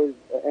was always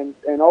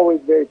and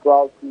always very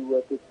proud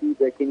to see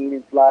the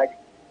Canadian flag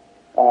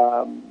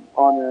on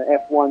an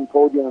F1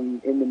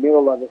 podium in the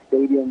middle of a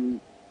stadium,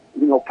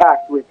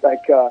 packed with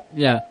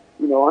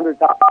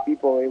 100,000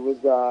 people. It was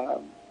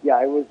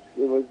it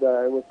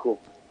was cool.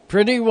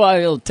 Pretty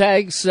wild.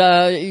 Tags,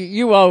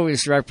 you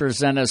always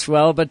represent us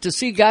well, but to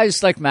see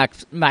guys like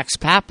Max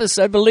Pappas,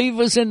 I believe,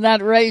 was in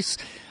that race.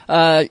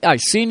 I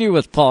seen you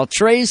with Paul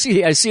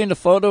Tracy. I seen a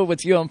photo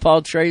with you and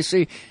Paul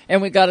Tracy,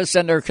 and we got to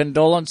send our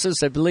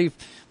condolences. I believe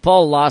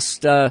Paul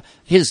lost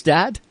his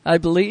dad, I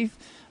believe,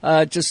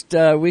 just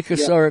a week or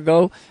so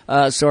ago.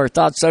 So our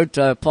thoughts out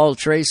to Paul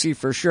Tracy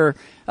for sure.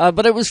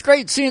 But it was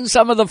great seeing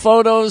some of the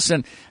photos,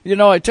 and,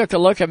 I took a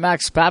look at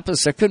Max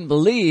Pappas. I couldn't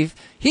believe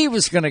he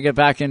was going to get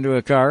back into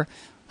a car.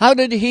 How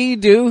did he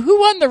do? Who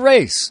won the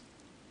race?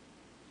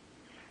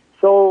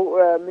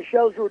 So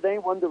Michel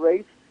Jourdain won the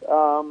race.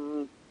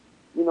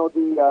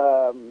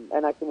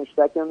 And I finished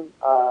second.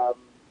 I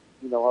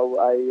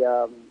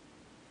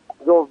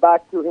drove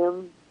back to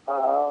him.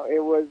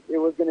 It was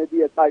going to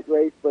be a tight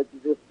race, but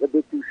just a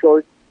bit too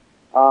short.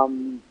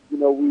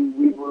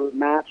 We were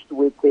matched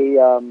with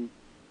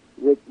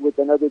with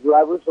another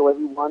driver, so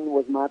everyone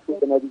was matched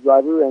with another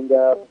driver, and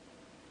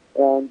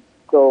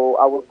so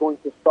I was going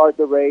to start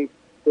the race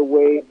the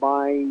way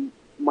my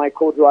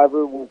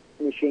co-driver was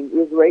finishing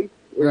his race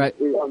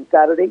on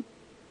Saturday.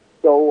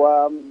 So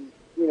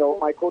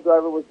my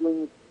co-driver was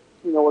doing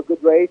a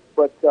good race,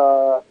 but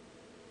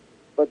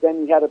but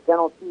then he had a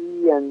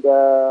penalty, and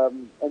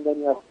then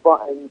he had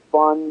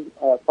fun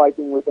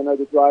fighting with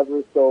another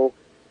driver. So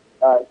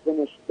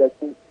finished, I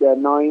think,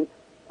 ninth.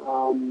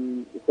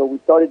 So we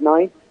started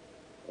ninth,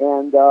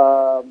 and it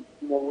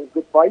was a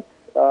good fight.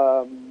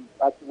 I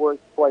had to work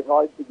quite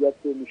hard to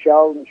get to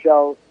Michel.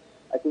 Michel,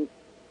 I think.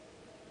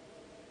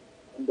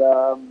 And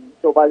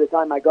so by the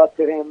time I got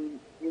to him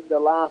in the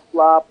last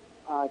lap,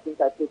 I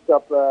think I picked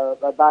up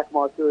a back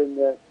marker in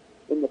the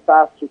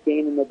fast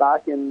chicane in the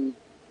back, and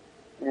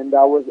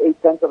I was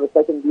 0.8 of a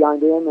second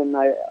behind him, and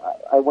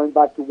I went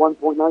back to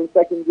 1.9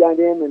 seconds behind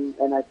him,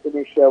 and I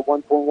finished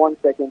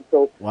 1.1 seconds.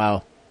 So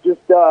wow,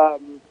 just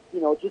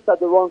just at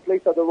the wrong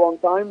place at the wrong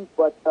time.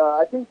 But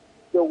I think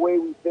the way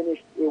we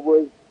finished, it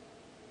was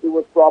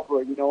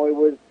proper. It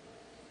was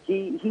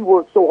he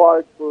worked so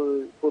hard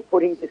for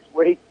putting this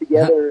race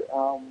together,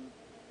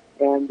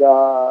 and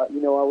I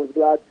was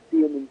glad to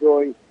see him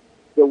enjoy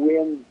the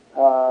win.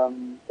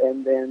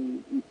 And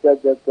then he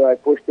said that I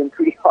pushed him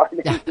pretty hard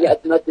and he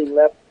had nothing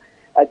left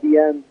at the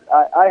end.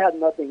 I had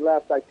nothing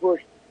left. I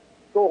pushed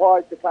so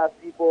hard to pass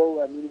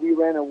people. I mean, we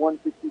ran a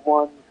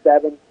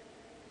 1:51.7.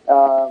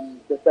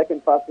 The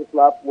second fastest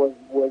lap was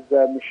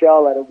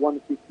Michel at a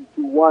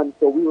 1:52.1.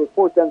 So we were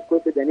 4/10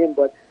 quicker than him,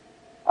 but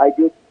I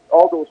did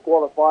all those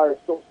qualifiers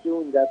so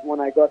soon that when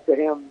I got to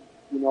him,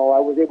 I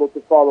was able to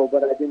follow,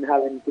 but I didn't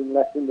have anything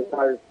left in the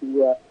tires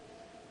to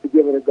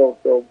give it a go.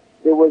 So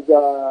it was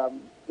a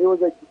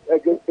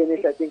good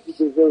finish. I think he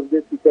deserved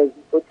it because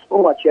he put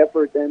so much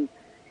effort, and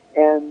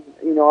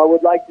I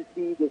would like to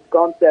see this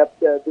concept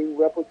being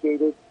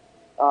replicated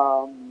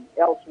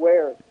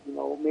elsewhere.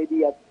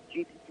 Maybe at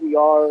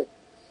GP3R,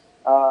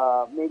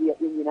 maybe at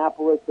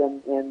Indianapolis,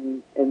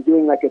 and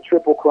doing like a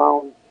triple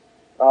crown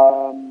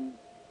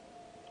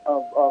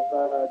of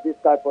this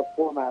type of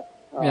format.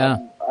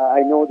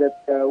 I know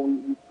that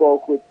we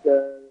spoke with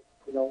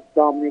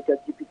Dominic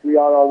at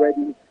GP3R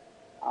already.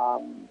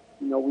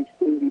 We've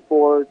seen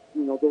before,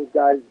 those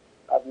guys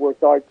have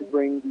worked hard to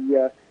bring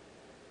the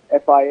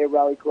FIA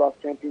Rallycross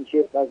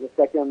Championship as a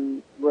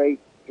second race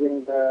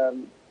during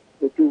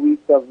the 2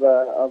 weeks of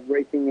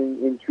racing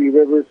in Three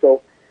Rivers.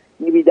 So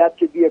maybe that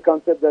should be a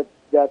concept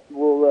that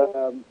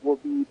will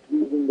be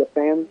pleasing the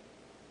fans.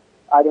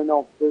 I don't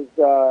know.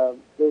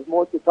 There's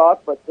more to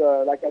talk, but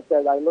like I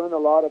said, I learned a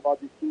lot about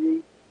the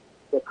series,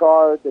 the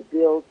car, the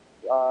build,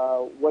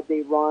 what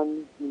they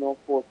run,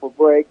 for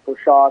brakes, for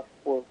shocks,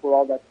 for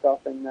all that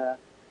stuff, and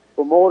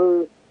for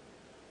motors.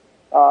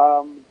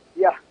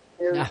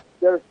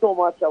 There's so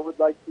much I would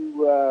like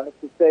to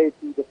say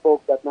to the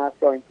folks at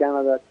NASCAR in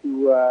Canada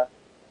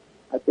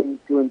I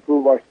think to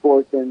improve our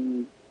sport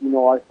and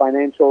our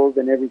financials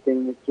and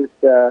everything. It's just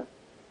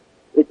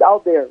it's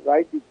out there,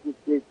 right?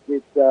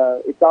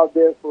 It's out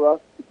there for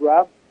us to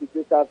grab. We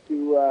just have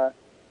to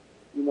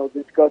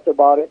discuss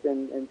about it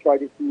and try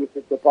to see if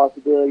it's a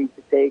possibility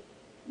to take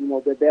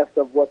the best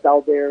of what's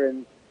out there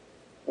and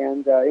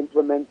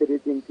implemented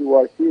it into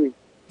our series.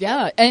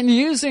 Yeah, and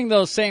using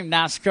those same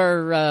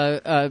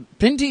NASCAR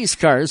Pinty's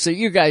cars that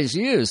you guys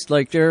used,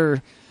 like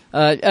they're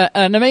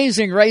an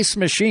amazing race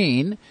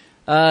machine.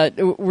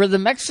 Were the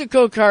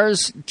Mexico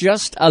cars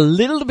just a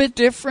little bit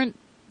different,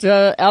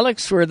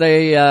 Alex? Were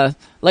they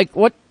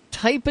what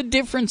type of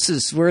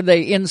differences were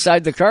they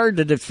inside the car?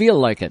 Did it feel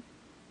like it?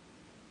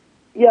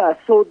 Yeah,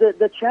 so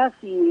the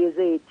chassis is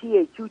a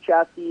TA2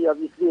 chassis.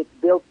 Obviously, it's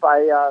built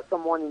by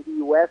someone in the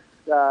U.S.,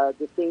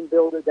 the same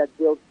builder that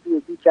built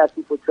TA2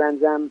 chassis for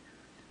Trans Am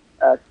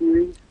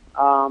series.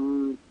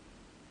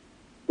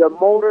 The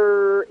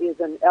motor is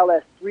an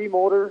LS3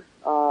 motor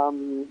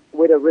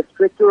with a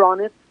restrictor on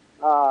it.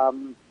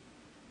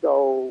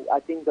 So I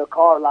think the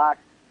car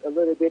lacks a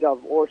little bit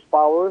of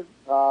horsepower,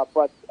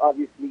 but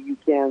obviously you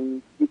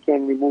can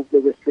remove the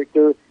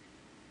restrictor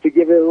to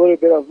give it a little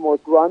bit of more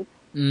grunt.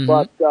 Mm-hmm.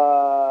 But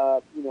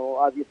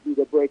obviously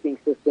the braking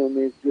system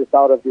is just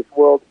out of this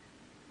world.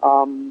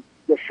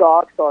 The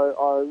shocks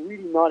are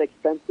really not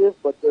expensive,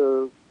 but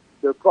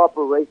they're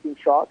proper racing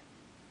shocks.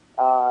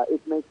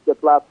 It makes the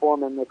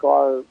platform and the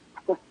car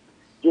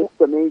just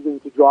amazing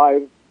to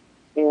drive.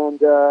 And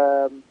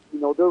they're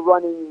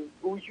running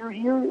Hoosier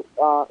here.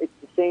 It's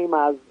the same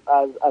as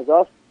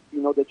us.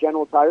 The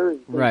General Tire is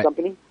the same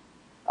company,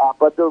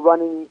 but they're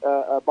running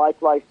a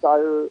Bike Life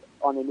tire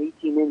on an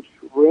 18-inch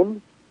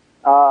rim.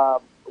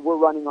 We're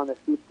running on a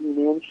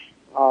 15-inch.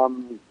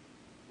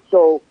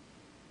 So,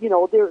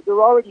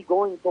 they're already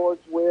going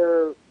towards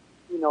where,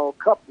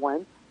 Cup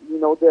went.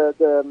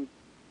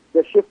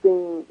 The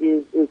shifting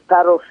is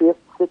paddle shift,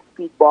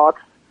 6-speed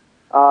box,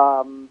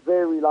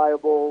 very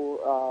reliable.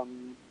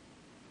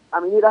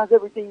 It has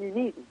everything you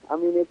need.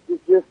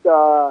 It's just,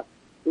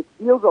 it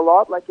feels a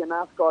lot like a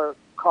NASCAR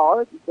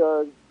car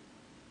because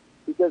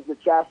the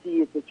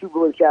chassis, it's a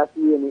tubular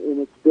chassis and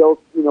it's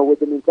built, with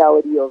the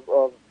mentality of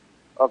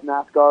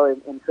NASCAR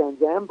and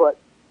Trans Am, but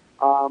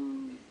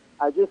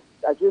I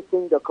just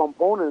think the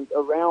components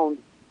around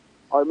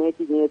are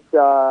making it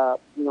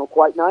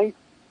quite nice.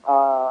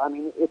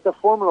 It's a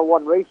Formula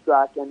One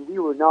racetrack, and we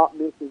were not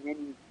missing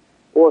any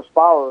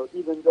horsepower,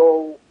 even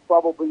though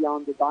probably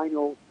on the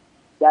dyno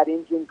that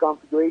engine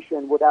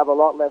configuration would have a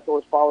lot less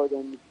horsepower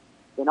than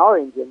our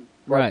engine.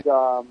 But, Right.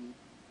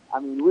 I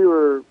mean, we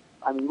were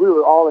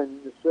all in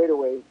the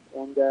straightaway,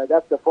 and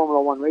that's the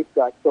Formula One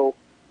racetrack. So,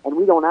 and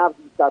we don't have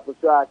these type of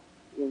tracks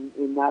in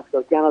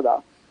NASCAR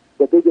Canada.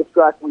 The biggest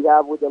track we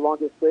have with the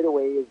longest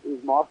straightaway is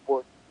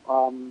Mosport.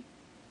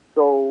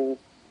 So,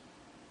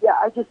 yeah,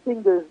 I just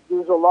think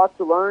there's a lot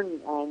to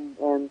learn,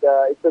 and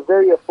it's a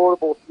very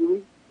affordable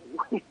series,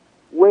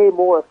 way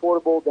more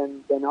affordable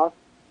than us,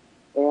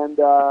 and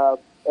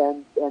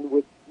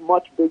with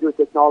much bigger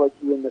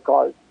technology in the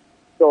cars.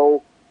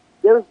 So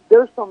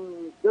there's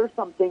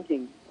some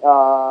thinking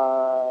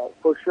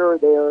for sure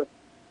there.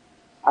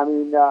 I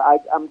mean,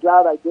 I'm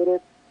glad I did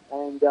it,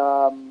 and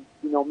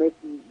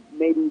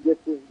maybe this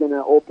is going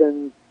to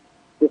open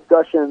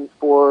discussions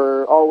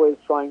for always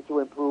trying to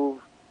improve,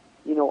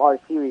 our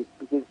series,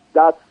 because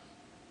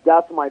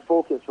that's my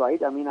focus,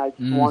 right? I mean, I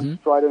just want to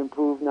try to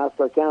improve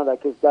NASCAR Canada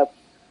because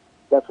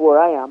that's where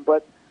I am.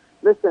 But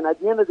listen, at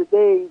the end of the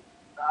day,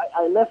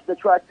 I left the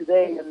track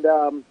today, and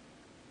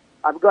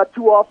I've got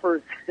 2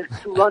 offers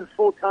to run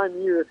full time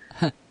here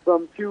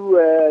from two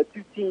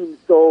teams.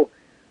 So,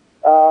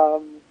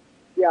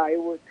 yeah, it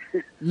was.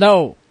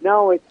 No.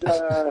 Now it's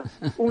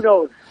who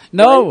knows?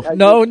 No, right?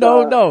 No.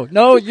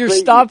 It's You're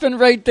crazy. stopping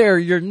right there.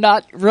 You're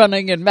not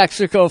running in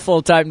Mexico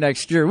full time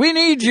next year. We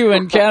need you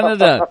in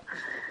Canada.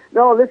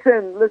 No,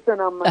 listen.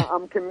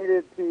 I'm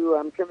committed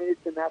to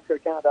NASCAR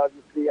Canada.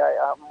 Obviously,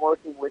 I'm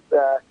working with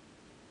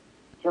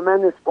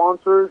tremendous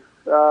sponsors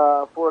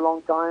for a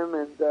long time,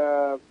 and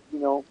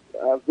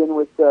I've been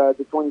with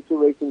the 22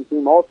 racing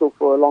team also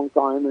for a long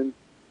time, and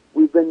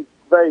we've been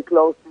very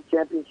close to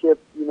championship,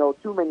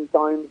 too many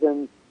times,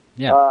 and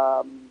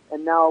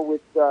and now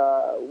with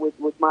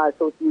my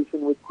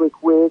association with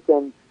Quick Wit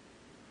and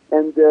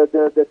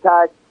the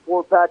tag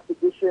 4-pack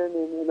edition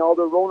in all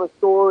the Rona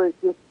store,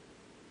 it's just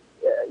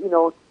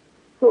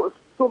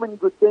so many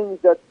good things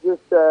that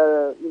just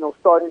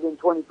started in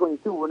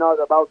 2022. We're not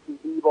about to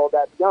leave all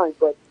that behind,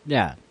 but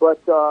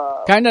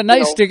Kind of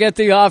nice to get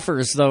the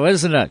offers, though,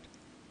 isn't it?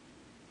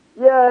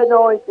 Yeah,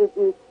 no,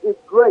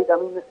 it's great. I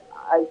mean,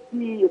 I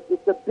see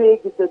it's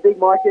a big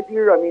market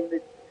here. I mean,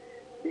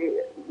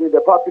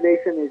 the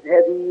population is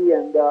heavy,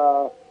 and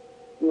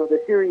the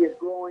series is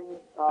growing.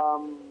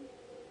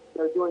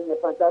 They're doing a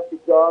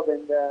fantastic job,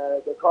 and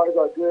the cars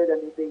are good. I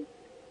mean,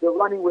 they're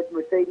running with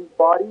Mercedes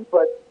body,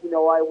 but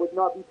I would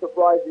not be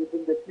surprised if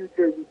in the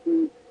future you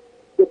see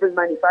different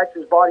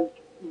manufacturers' bodies,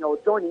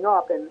 joining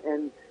up.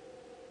 And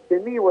to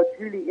me, what's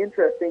really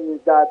interesting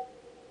is that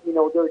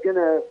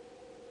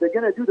they're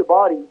gonna do the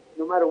body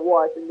no matter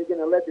what, and they're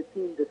gonna let the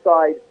team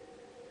decide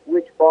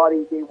which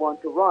body they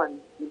want to run.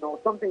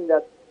 Something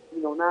that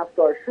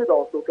NASCAR should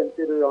also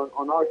consider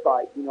on our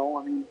side.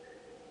 I mean,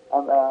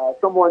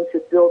 someone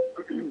should build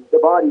the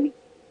body,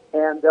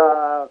 and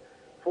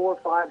 4,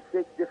 5,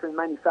 6 different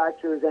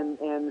manufacturers,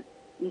 and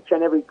each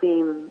and every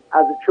team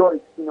has a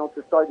choice,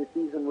 to start the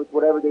season with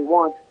whatever they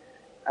want,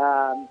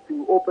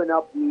 to open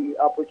up the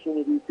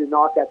opportunity to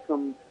knock at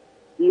some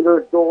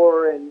dealer's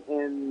door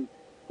and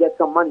get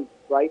some money,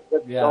 right?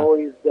 That's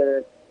always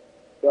the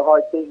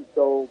hard thing.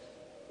 So,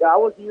 yeah, I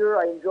was here.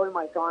 I enjoyed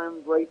my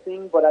time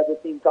racing, but at the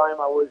same time,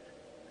 I was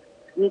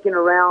sneaking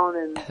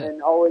around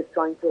and always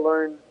trying to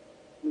learn,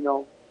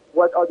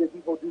 what other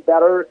people do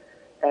better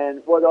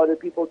and what other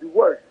people do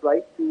worse,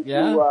 right?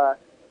 To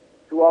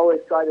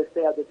always try to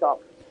stay at the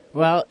top.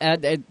 Well,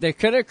 they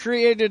could have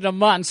created a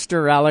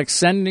monster, Alex,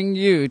 sending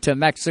you to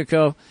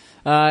Mexico,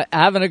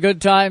 having a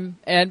good time.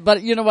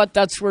 But you know what?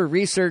 That's where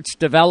research,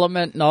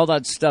 development, and all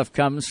that stuff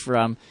comes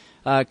from.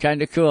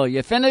 Kind of cool.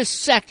 You finished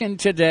second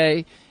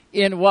today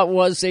in what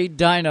was a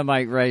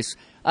dynamite race.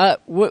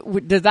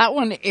 Did that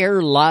one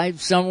air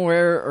live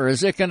somewhere, or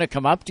is it going to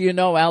come up? Do you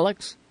know,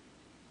 Alex?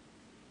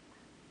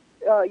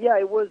 Yeah,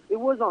 it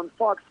was on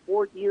Fox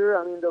Sport here.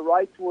 I mean, the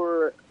rights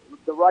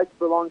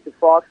belong to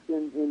Fox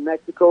in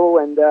Mexico,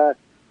 and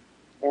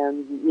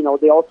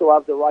they also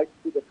have the rights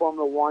to the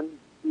Formula One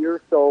here.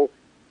 So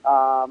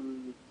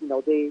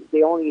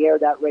they only air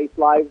that race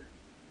live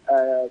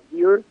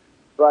here,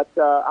 but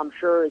I'm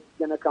sure it's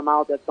going to come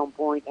out at some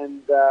point,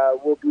 and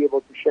we'll be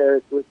able to share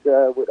it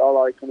with all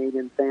our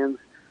Canadian fans.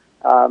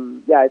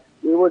 It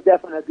was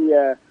definitely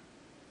a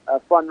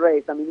fun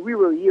race. I mean, we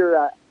were here,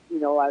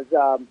 as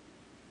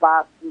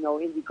fast,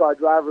 IndyCar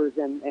drivers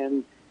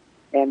and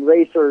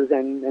racers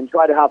and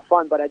try to have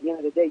fun. But at the end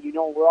of the day,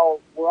 we're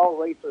all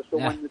racers. So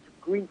when the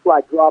green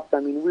flag drops,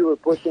 I mean, we were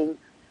pushing.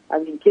 I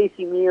mean,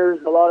 Casey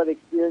Mears, a lot of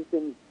experience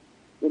in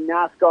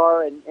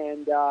NASCAR, and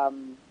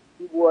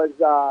he was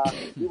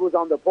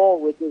on the pole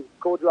with his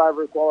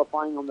co-driver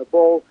qualifying on the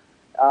pole.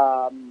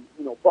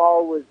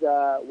 Paul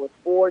was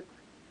fourth.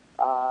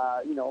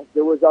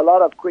 There was a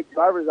lot of quick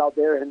drivers out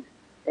there,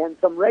 and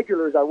some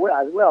regulars as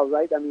well,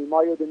 right? I mean,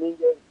 Mario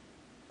Dominguez,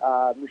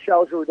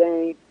 Michel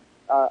Jourdain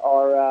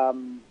are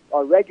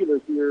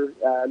regulars here.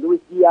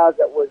 Luis Diaz,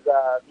 that was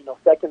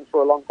second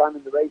for a long time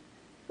in the race.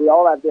 They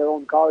all have their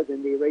own cars,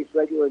 and they race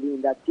regularly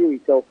in that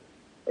series. So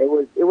it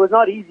was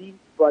not easy,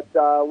 but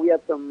we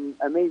had some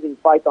amazing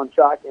fights on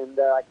track, and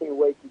I can't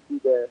wait to see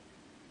the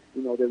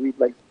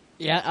replay.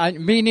 Yeah,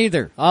 me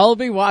neither. I'll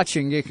be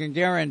watching. You can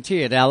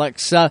guarantee it,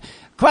 Alex.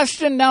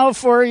 Question now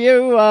for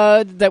you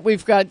that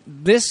we've got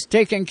this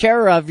taken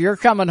care of. You're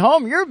coming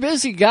home. You're a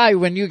busy guy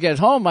when you get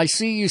home. I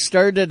see you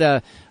started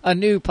a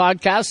new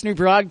podcast, new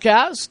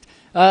broadcast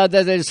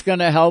that is going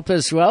to help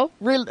as well.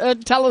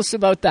 Tell us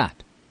about that.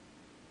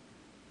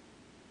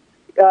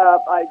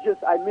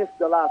 I missed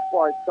the last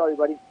part. Sorry,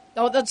 buddy.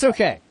 Oh, that's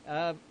okay.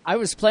 I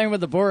was playing with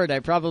the board. I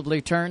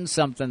probably turned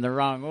something the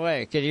wrong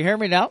way. Can you hear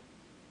me now?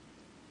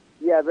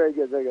 Yeah, very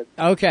good, very good.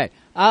 Okay.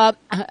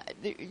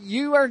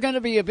 You are going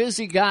to be a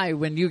busy guy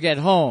when you get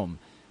home.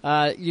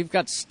 You've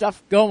got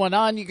stuff going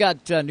on. You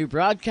got new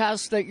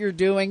broadcasts that you're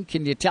doing.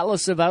 Can you tell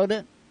us about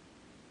it?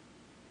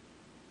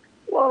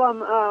 Well,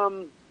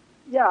 I'm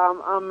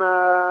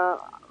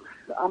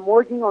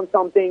working on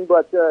something,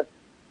 but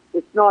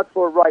it's not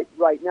for right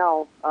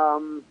now.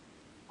 I'm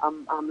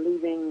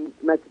leaving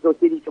Mexico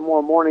City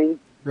tomorrow morning.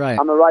 Right.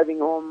 I'm arriving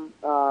home,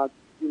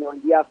 in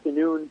the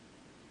afternoon,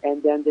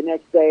 and then the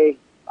next day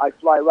I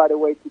fly right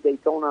away to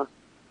Daytona.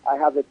 I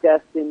have a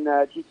test in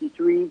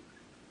GT3.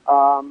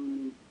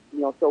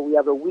 So we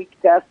have a week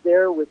test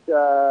there with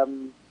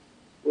the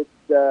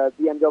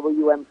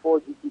BMW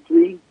M4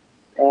 GT3,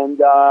 and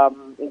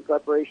in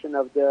preparation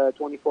of the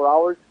 24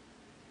 hours.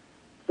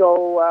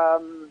 So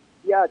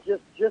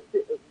just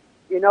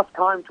enough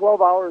time,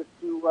 12 hours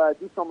to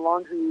do some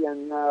laundry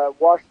and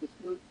wash the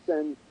suits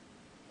and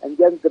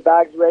get the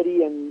bags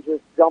ready and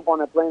just jump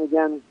on a plane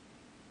again.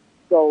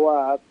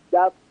 So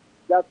that's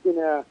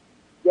gonna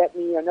get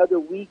me another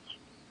week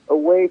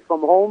away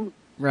from home.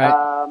 Right.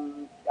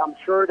 I'm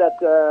sure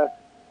that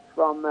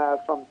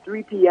from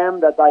 3 p.m.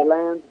 that I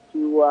land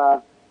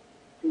to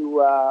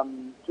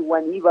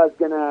when Eva's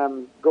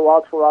gonna go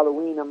out for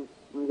Halloween, I'm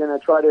gonna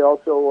try to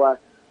also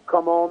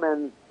come home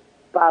and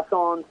pass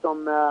on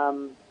some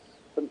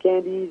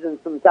candies and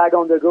some tag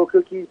on the go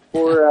cookies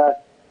for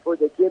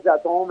the kids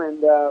at home,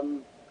 and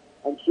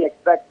she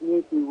expects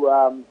me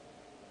to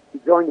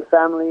join the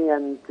family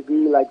and to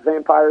be like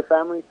vampire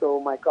family.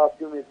 So my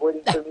costume is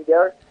waiting for me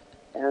there,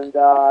 and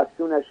as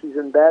soon as she's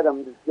in bed,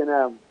 I'm just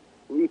gonna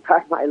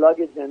repack my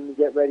luggage and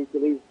get ready to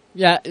leave.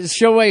 Yeah,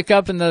 she'll wake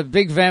up and the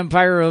big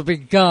vampire will be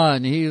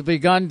gone. He'll be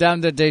gone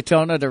down to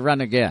Daytona to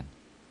run again.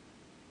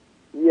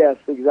 Yes,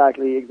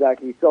 exactly.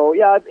 So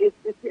yeah, it's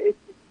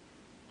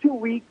 2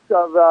 weeks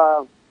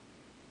of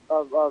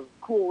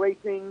cool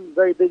racing,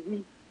 very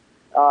busy.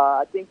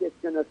 I think it's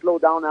going to slow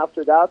down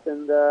after that,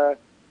 and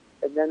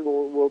then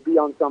we'll be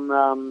on some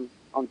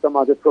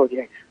other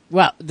projects.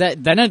 Well,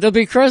 then it'll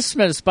be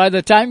Christmas. By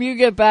the time you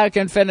get back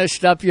and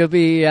finished up, you'll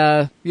be,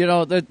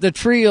 the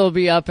tree will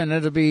be up, and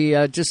it'll be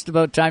just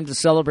about time to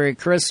celebrate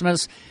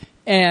Christmas.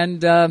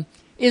 And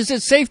is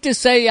it safe to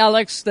say,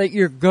 Alex, that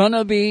you're going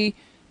to be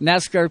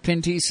NASCAR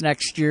Pinty's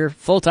next year,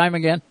 full-time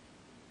again?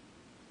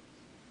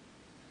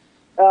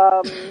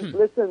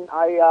 Listen,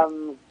 I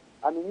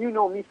mean, you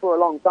know me for a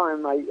long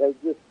time. I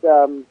just,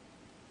 I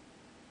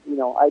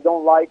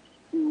don't like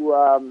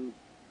to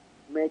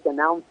make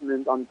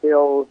announcements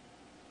until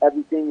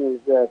everything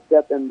is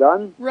set and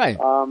done. Right.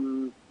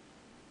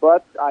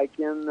 But I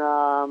can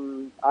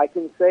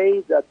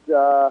say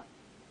that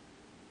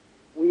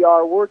we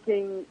are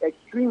working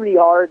extremely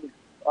hard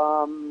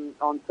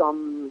on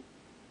some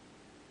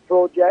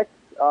projects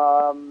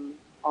on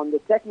the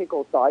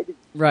technical side,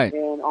 right,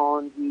 and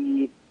on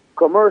the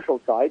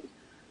commercial side.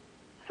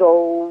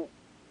 So,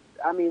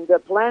 I mean, the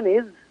plan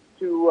is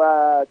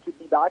to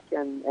be back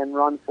and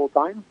run full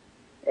time,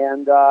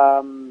 and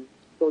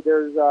so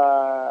there's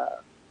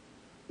a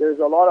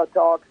lot of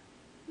talks,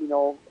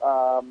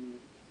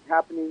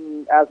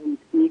 happening as we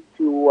speak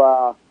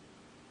to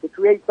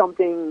create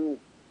something,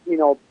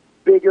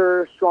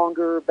 bigger,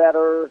 stronger,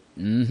 better,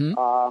 mm-hmm.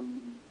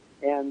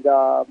 And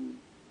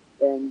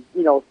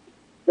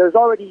there's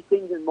already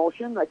things in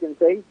motion, I can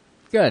say.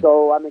 Good.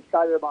 So I'm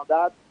excited about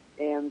that,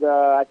 and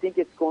I think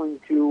it's going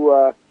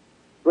to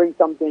bring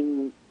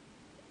something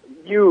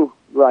new,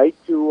 right,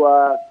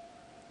 to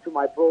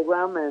my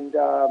program, and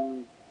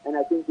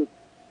I think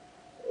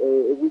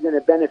we're going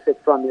to benefit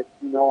from it,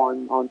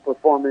 on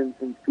performance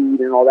and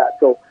speed and all that.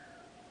 So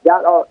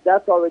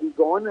that's already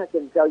going. I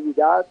can tell you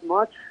that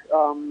much,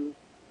 and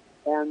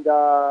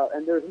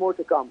there's more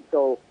to come.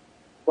 So,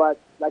 but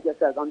like I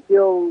said,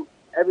 until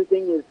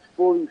everything is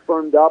fully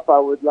firmed up, I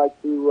would like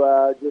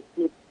to just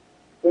keep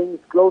things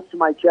close to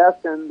my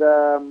chest and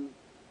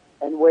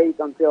wait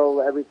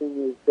until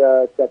everything is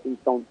set in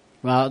stone.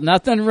 Well,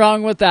 nothing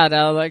wrong with that,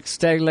 Alex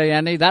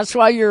Tagliani. That's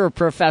why you're a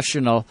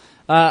professional.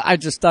 I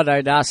just thought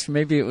I'd ask.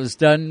 Maybe it was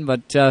done,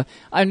 but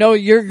I know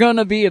you're going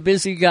to be a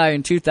busy guy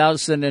in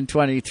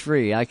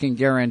 2023. I can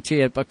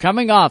guarantee it. But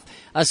coming off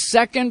a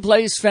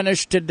second-place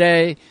finish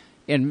today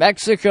in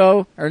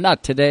Mexico, or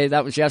not today,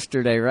 that was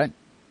yesterday, right?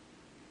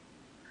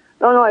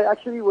 No, it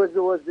actually was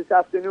this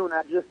afternoon.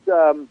 I just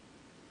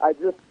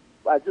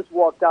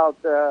walked out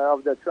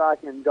of the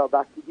track and got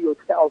back to the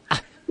hotel.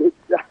 It's,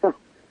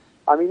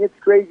 I mean, it's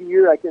crazy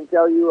here. I can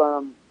tell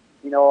you.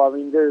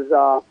 There's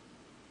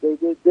they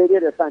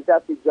did a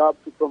fantastic job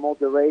to promote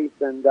the race,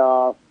 and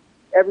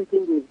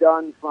everything they've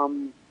done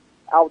from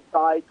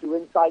outside to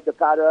inside the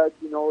paddock,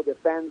 the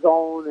fan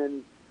zone,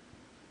 and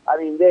I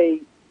mean,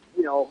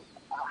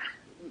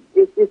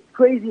 it's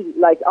crazy,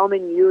 like how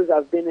many years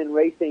I've been in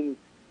racing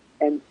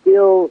and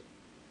still,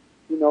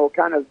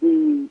 kind of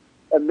be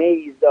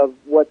amazed of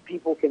what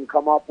people can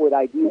come up with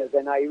ideas.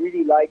 And I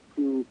really like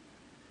to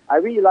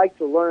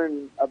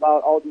learn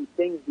about all these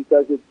things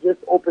because it just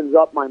opens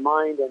up my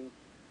mind, and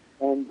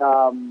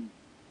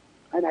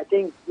I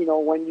think,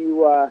 when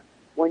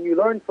you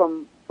learn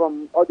from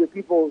other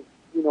people's,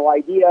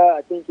 idea,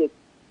 I think it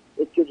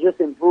should just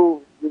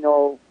improve,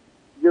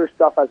 your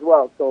stuff as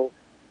well. So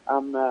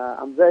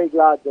I'm very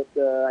glad that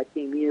I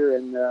came here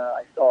and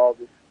I saw all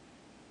this.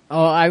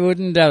 Oh, I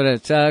wouldn't doubt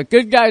it.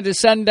 Good guy to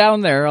send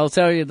down there, I'll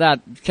tell you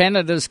that.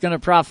 Canada's going to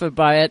profit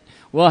by it.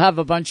 We'll have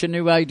a bunch of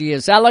new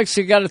ideas. Alex,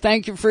 you got to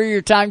thank you for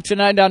your time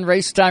tonight on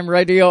Race Time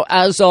Radio.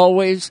 As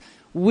always,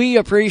 we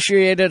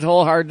appreciate it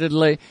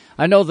wholeheartedly.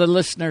 I know the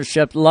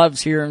listenership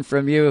loves hearing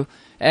from you.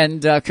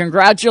 And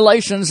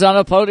congratulations on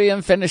a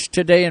podium finish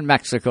today in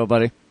Mexico,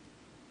 buddy.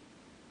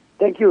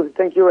 Thank you,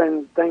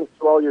 and thanks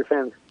to all your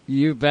fans.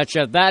 You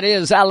betcha. That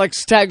is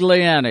Alex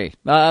Tagliani,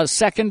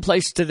 second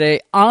place today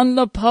on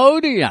the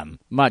podium,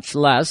 much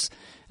less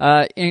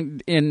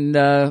in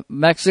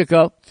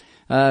Mexico.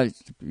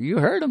 You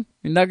heard him.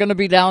 He's not going to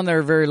be down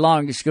there very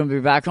long. He's going to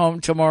be back home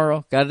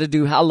tomorrow. Got to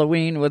do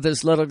Halloween with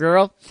his little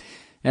girl.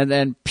 And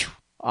then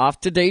off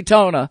to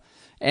Daytona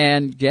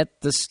and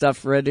get the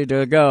stuff ready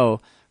to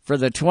go for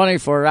the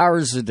 24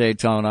 hours of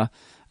Daytona.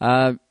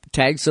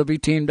 Tags will be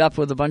teamed up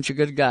with a bunch of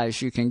good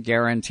guys. You can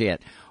guarantee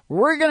it.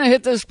 We're going to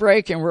hit this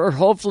break, and we're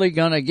hopefully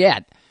going to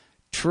get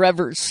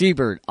Trevor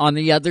Siebert on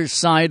the other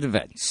side of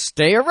it.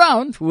 Stay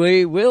around.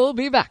 We will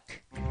be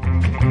back.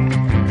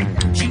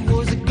 She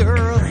was a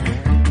girl in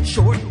a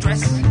short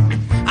dress.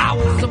 I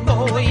was a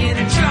boy in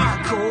a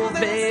charcoal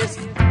vest.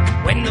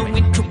 When the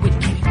winter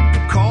wind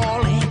came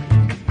calling,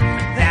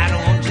 that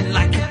orange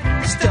like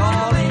a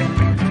stalling.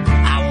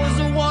 I was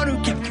the one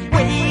who kept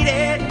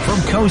waiting.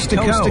 From coast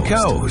to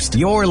coast,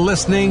 you're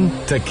listening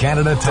to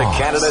Canada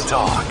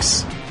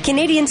Talks.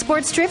 Canadian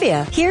Sports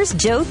Trivia. Here's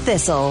Joe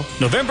Thistle.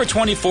 November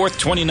 24th,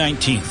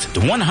 2019,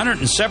 the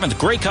 107th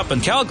Grey Cup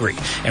in Calgary,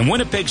 and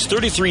Winnipeg's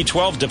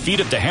 33-12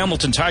 defeat of the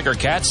Hamilton Tiger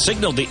Cats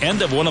signaled the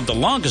end of one of the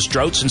longest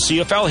droughts in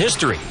CFL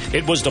history.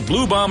 It was the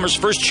Blue Bombers'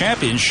 first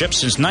championship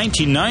since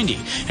 1990,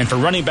 and for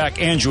running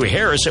back Andrew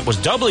Harris, it was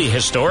doubly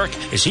historic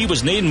as he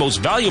was named Most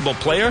Valuable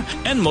Player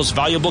and Most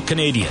Valuable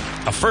Canadian,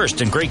 a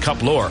first in Grey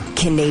Cup lore.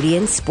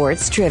 Canadian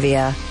Sports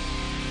Trivia.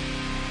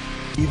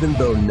 Even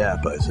though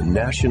Napa is a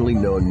nationally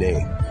known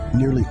name,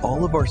 nearly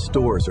all of our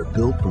stores are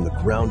built from the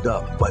ground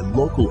up by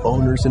local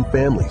owners and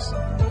families.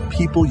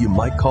 People you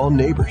might call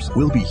neighbors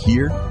will be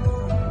here,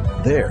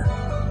 there,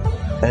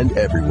 and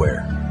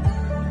everywhere.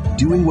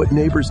 Doing what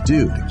neighbors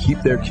do to keep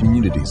their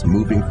communities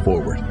moving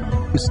forward.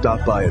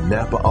 Stop by a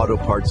Napa Auto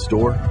Parts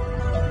store.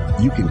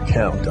 You can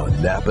count on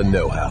Napa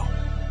know-how.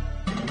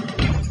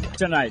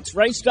 Tonight's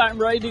Race Time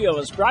Radio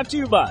is brought to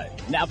you by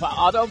Napa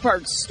Auto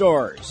Parts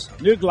Stores,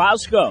 New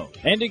Glasgow,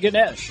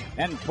 Antigonish,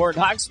 and Port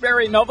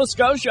Hawkesbury, Nova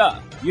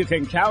Scotia. You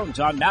can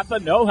count on Napa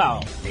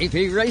know-how. AP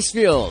Race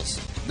Fuels,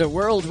 the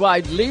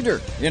worldwide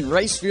leader in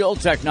race fuel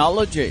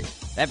technology.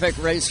 Epic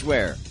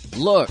Racewear.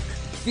 Look,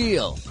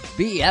 feel,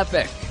 be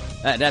epic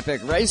at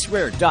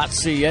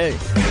epicracewear.ca.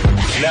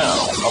 Now,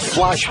 a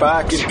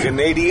flashback in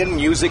Canadian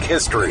music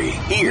history.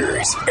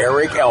 Here's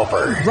Eric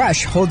Alper.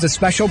 Rush holds a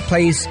special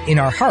place in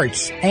our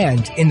hearts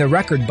and in the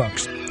record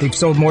books. They've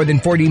sold more than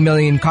 40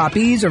 million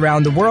copies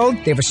around the world.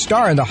 They have a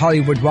star in the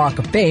Hollywood Walk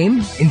of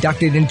Fame,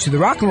 inducted into the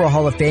Rock and Roll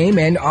Hall of Fame,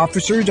 and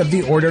Officers of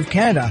the Order of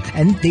Canada.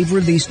 And they've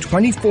released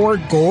 24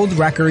 gold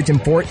records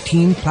and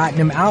 14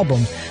 platinum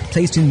albums,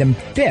 placing them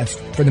fifth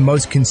for the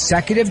most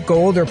consecutive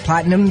gold or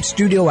platinum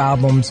studio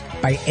albums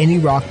by any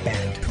rock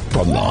band.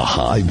 From the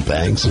high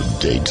banks of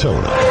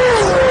Daytona,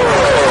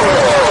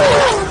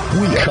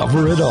 we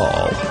cover it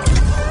all.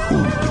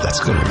 Ooh,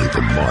 that's going to leave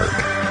a mark.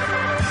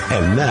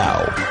 And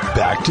now,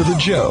 back to the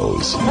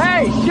Joes.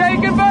 Hey,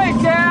 shake and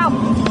bake, Cal.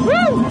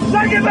 Woo!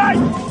 Shake and bake!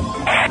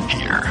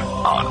 Here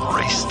on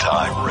Race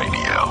Time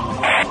Radio.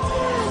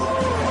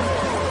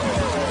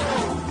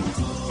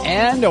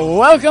 And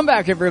welcome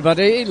back,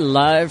 everybody,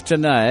 live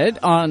tonight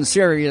on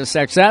Sirius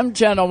XM,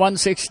 Channel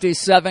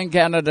 167,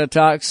 Canada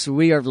Talks.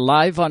 We are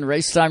live on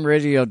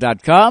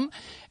racetimeradio.com.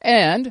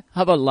 And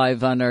how about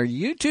live on our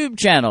YouTube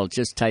channel?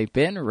 Just type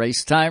in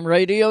Racetime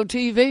Radio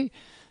TV,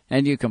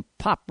 and you can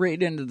pop right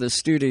into the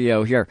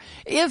studio here.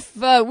 If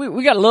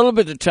we got a little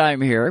bit of time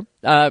here,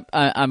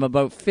 I'm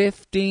about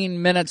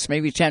 15 minutes,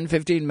 maybe 10,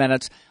 15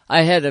 minutes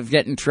ahead of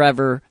getting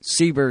Trevor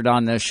Siebert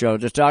on this show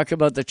to talk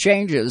about the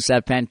changes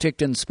at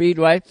Penticton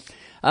Speedway.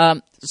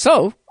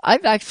 So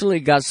I've actually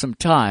got some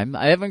time.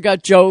 I haven't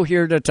got Joe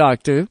here to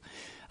talk to.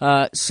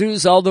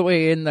 Sue's all the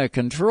way in the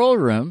control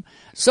room.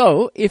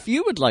 So if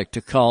you would like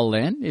to call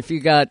in, if you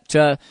got,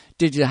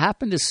 did you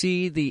happen to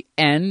see the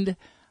end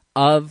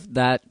of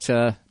that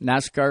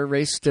NASCAR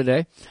race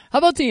today. How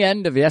about the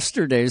end of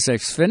yesterday's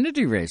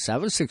Xfinity race?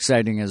 That was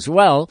exciting as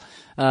well.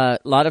 A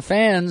lot of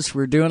fans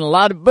were doing a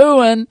lot of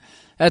booing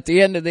at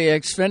the end of the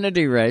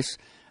Xfinity race.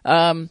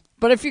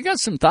 But if you got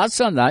some thoughts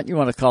on that, you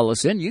want to call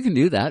us in, you can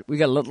do that. We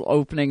got a little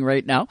opening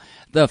right now.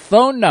 The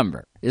phone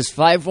number is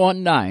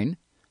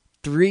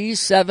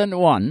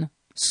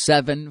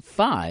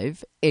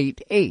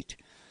 519-371-7588.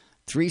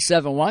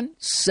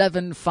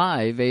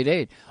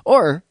 371-7588.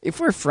 Or if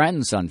we're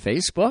friends on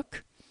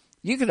Facebook,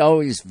 you could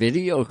always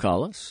video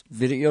call us,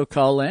 video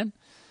call in,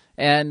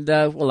 and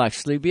we'll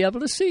actually be able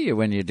to see you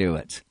when you do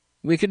it.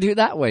 We could do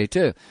that way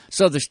too.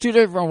 So there's two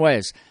different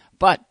ways.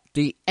 But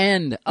the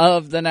end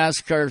of the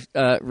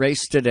NASCAR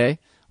race today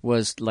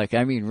was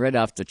right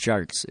off the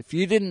charts. If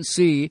you didn't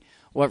see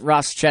what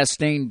Ross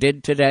Chastain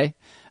did today,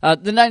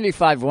 the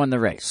 95 won the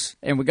race.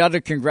 And we got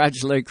to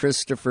congratulate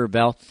Christopher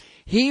Bell.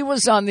 He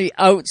was on the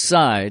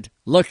outside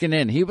looking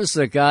in. He was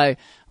the guy, I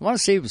want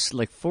to say he was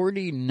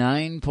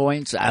 49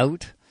 points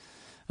out.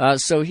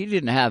 So he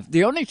didn't have.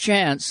 The only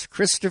chance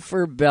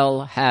Christopher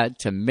Bell had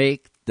to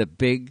make the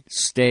big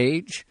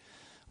stage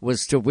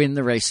was to win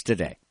the race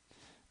today.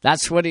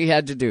 That's what he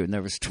had to do. And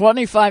there was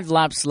 25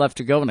 laps left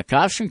to go and a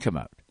caution come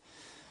out.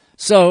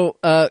 So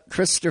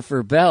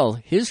Christopher Bell,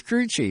 his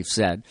crew chief,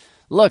 said,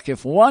 look,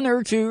 if one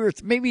or two or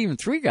maybe even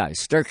three guys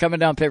start coming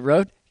down pit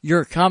road,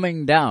 you're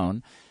coming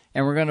down.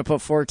 And we're going to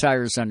put 4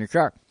 tires on your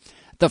car.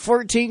 The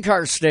 14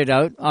 cars stayed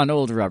out on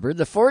old rubber.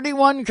 The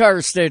 41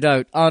 cars stayed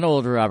out on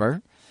old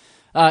rubber,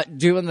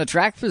 doing the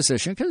track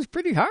position, because it's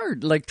pretty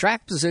hard.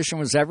 Track position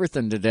was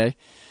everything today.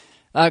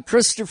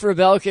 Christopher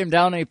Bell came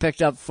down and he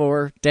picked up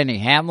 4. Denny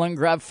Hamlin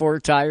grabbed 4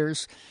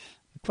 tires.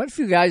 Quite a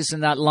few guys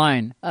in that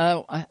line.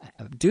 I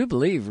do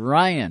believe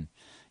Ryan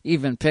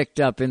even picked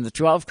up in the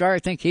 12 car. I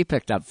think he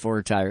picked up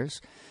 4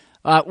 tires.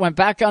 Went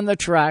back on the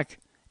track,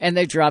 and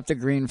they dropped the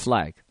green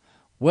flag.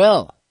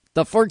 Well,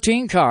 the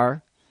 14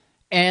 car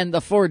and the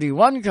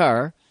 41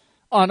 car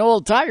on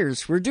old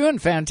tires were doing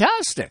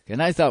fantastic.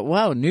 And I thought,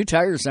 wow, new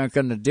tires aren't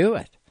going to do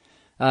it.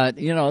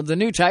 The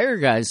new tire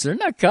guys, they're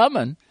not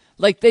coming.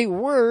 They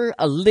were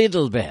a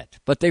little bit,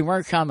 but they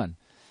weren't coming.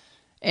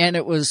 And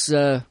it was,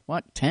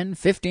 10,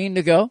 15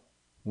 to go?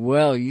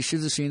 Well, you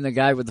should have seen the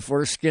guy with the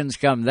 4 skins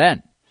come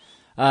then.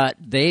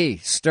 They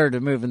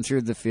started moving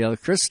through the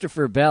field.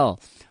 Christopher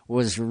Bell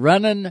was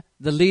running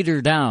the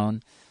leader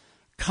down,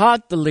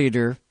 caught the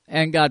leader,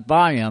 and got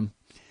by him.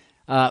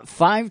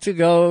 5 to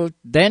go,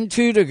 then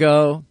 2 to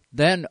go,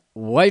 then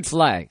white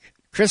flag.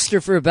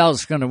 Christopher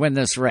Bell's going to win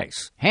this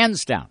race,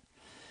 hands down.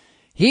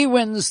 He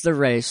wins the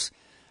race.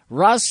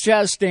 Ross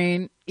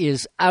Chastain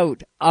is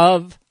out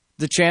of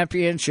the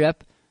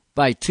championship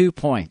by 2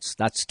 points.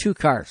 That's 2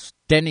 cars.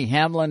 Denny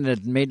Hamlin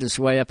had made his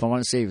way up. I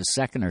want to say he was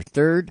second or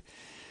third.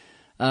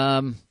 He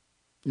was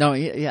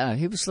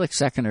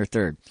second or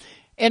third.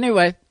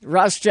 Anyway,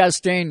 Ross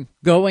Chastain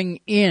going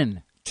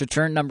in to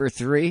turn number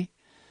 3.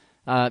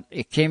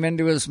 It came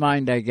into his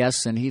mind, I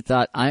guess, and he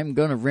thought, I'm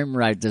going to rim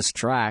ride this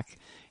track.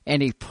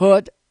 And he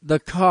put the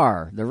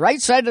right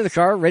side of the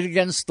car, right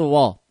against the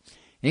wall.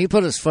 And he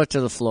put his foot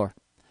to the floor.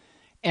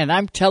 And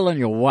I'm telling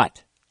you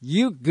what,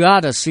 you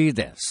got to see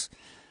this.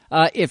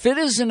 If it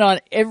isn't on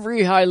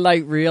every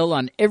highlight reel,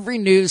 on every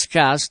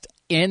newscast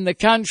in the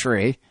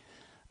country,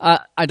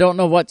 I don't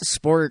know what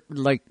sport,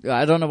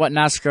 I don't know what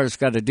NASCAR's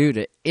got to do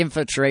to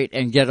infiltrate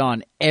and get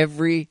on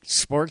every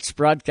sports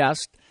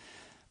broadcast.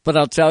 But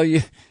I'll tell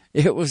you,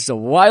 it was the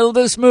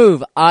wildest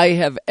move I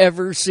have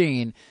ever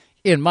seen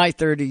in my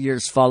 30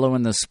 years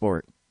following the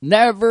sport.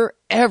 Never,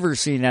 ever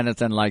seen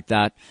anything like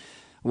that.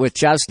 With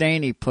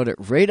Chastain, he put it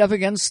right up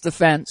against the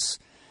fence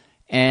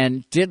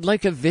and did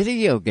like a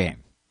video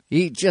game.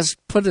 He just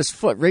put his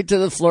foot right to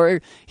the floor.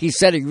 He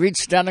said he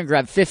reached down and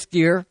grabbed 5th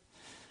gear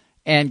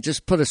and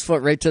just put his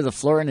foot right to the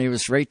floor, and he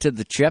was right to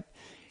the chip.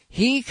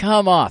 He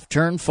come off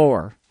turn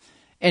 4,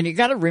 and you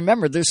got to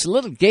remember there's a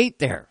little gate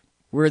there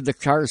where the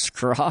cars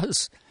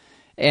cross,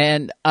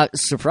 and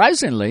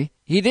surprisingly,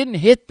 he didn't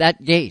hit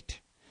that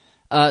gate.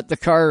 The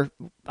car,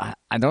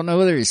 I don't know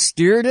whether he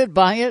steered it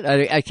by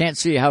it. I can't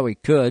see how he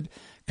could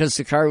because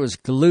the car was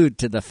glued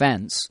to the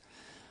fence.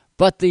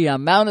 But the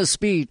amount of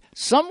speed,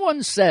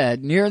 someone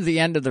said near the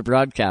end of the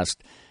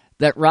broadcast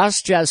that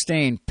Ross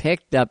Chastain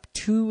picked up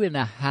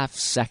 2.5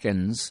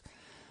 seconds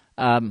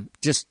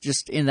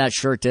just in that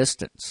short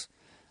distance.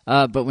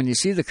 But when you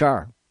see the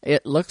car,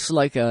 it looks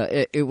like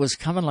it was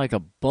coming like a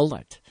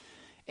bullet.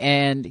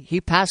 And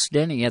he passed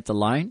Denny at the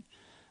line.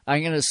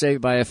 I'm going to say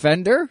by a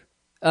fender.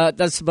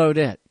 That's about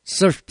it.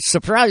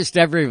 Surprised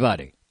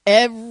everybody.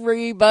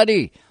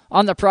 Everybody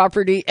on the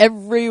property,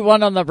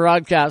 everyone on the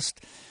broadcast.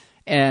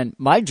 And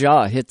my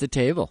jaw hit the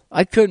table.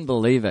 I couldn't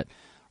believe it.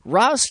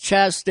 Ross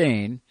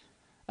Chastain,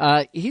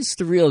 he's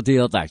the real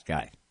deal, that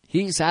guy.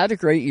 He's had a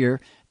great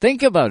year.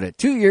 Think about it.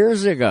 2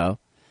 years ago,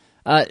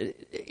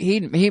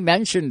 he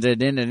mentioned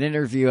it in an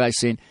interview I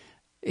seen.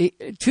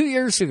 2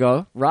 years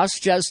ago, Ross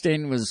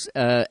Chastain was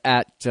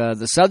at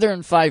the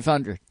Southern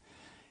 500.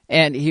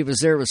 And he was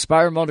there with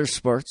Spire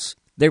Motorsports.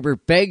 They were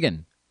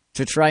begging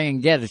to try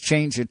and get a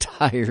change of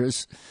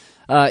tires.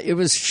 It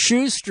was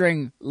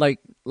shoestring like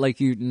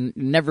you'd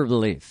never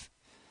believe.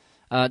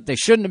 They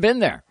shouldn't have been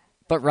there,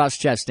 but Ross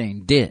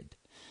Chastain did.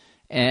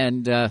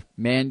 And,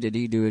 man, did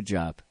he do a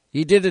job.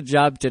 He did a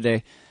job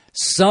today.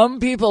 Some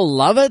people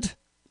love it.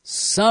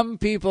 Some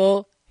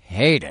people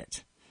hate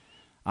it.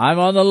 I'm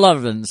on the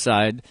loving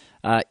side.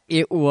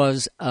 It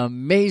was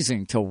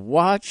amazing to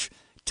watch,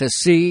 to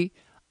see.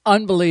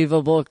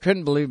 Unbelievable.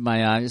 Couldn't believe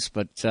my eyes,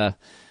 but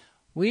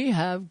we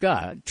have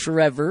got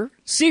Trevor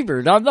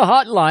Siebert on the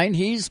hotline.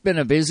 He's been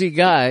a busy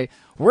guy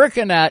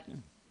working at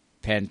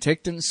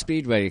Penticton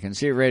Speedway. You can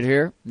see it right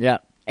here. Yeah.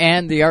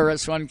 And the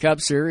RS1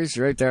 Cup Series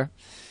right there.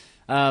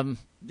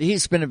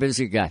 He's been a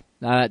busy guy.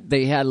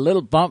 They had a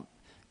little bump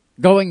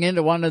going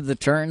into one of the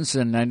turns,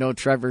 and I know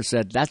Trevor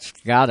said, that's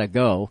got to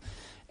go.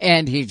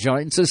 And he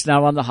joins us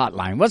now on the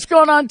hotline. What's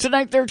going on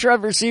tonight there,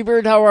 Trevor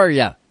Siebert? How are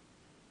you?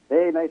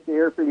 Hey, nice to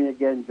hear from you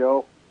again,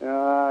 Joe.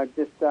 I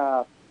was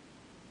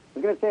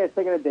going to say I was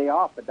taking a day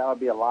off, but that would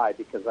be a lie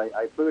because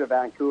I flew to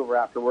Vancouver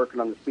after working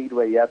on the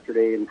Speedway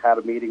yesterday and had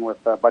a meeting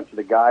with a bunch of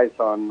the guys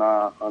on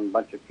a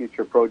bunch of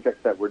future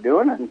projects that we're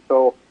doing. And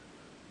so,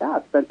 yeah,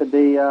 I spent the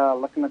day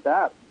looking at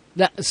that.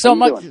 So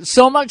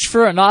much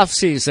for an off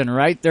season,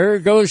 right? There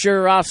goes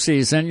your off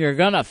season. You're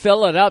going to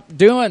fill it up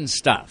doing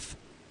stuff.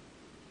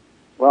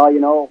 Well,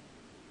 you know,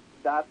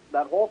 that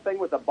whole thing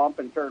with the bump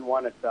in turn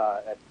one at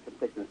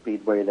Penticton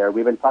Speedway there,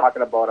 we've been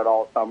talking about it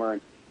all summer,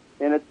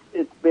 and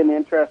it's been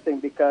interesting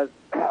because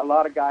a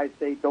lot of guys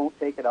say don't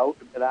take it out.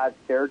 It adds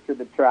character to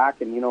the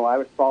track, and, you know, I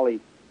was probably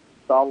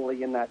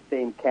solidly in that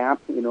same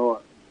camp, you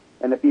know.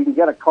 And if you can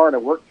get a car to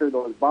work through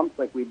those bumps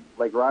like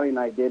Ronnie and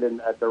I did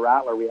at the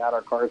Rattler, we had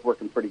our cars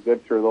working pretty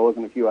good through those,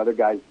 and a few other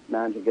guys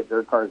managed to get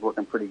their cars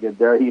working pretty good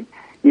there. You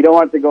don't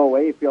want it to go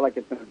away. You feel like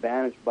it's an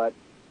advantage, but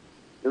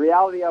the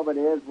reality of it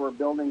is we're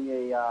building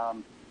a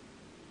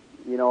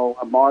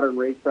modern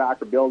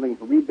racetrack, or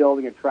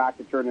rebuilding a track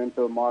to turn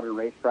into a modern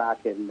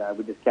racetrack, and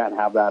we just can't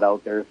have that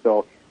out there.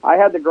 So I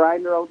had the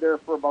grinder out there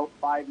for about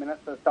 5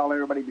 minutes. I was telling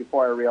everybody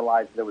before I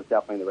realized it was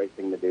definitely the right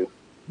thing to do.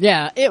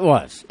 Yeah, it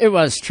was. It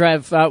was,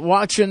 Trev.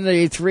 Watching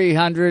the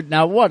 300,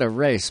 now what a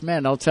race.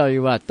 Man, I'll tell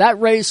you what. That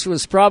race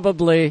was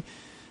probably,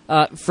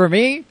 for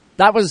me,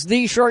 that was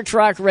the short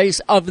track race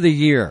of the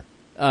year.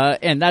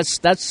 And that's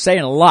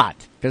saying a lot,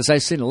 because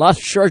I've seen a lot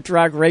of short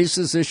track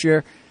races this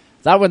year.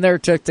 That one there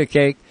took the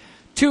cake.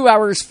 2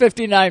 hours,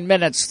 59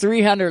 minutes,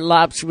 300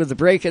 laps with a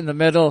break in the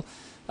middle.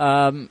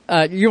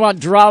 You want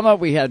drama?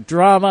 We had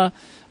drama.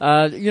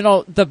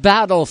 The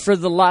battle for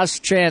the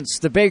last chance,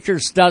 the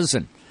Baker's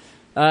Dozen.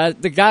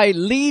 The guy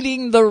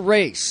leading the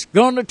race,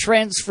 going to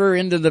transfer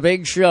into the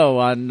big show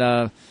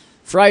on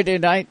Friday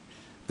night,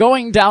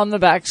 going down the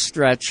back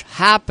stretch,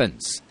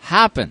 happens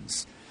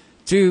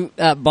to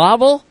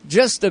bobble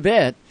just a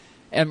bit,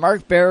 and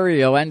Mark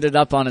Barrio ended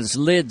up on his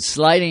lid,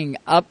 sliding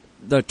up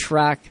the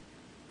track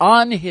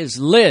on his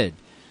lid,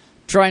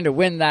 trying to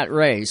win that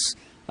race.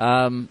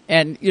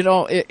 And, you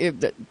know,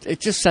 it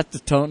just set the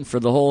tone for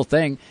the whole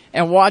thing.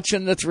 And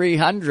watching the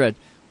 300,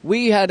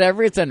 we had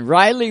everything.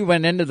 Riley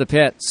went into the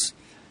pits.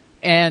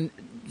 And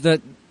the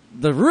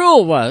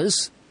rule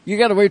was you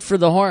got to wait for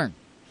the horn.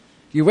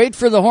 You wait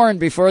for the horn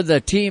before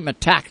the team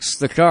attacks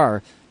the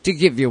car to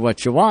give you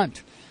what you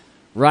want.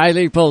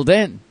 Riley pulled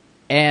in,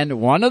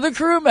 and one of the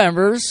crew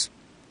members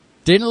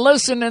didn't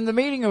listen in the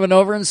meeting and went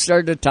over and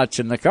started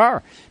touching the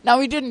car. Now,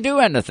 he didn't do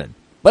anything,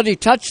 but he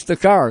touched the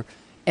car.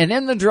 And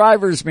in the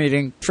driver's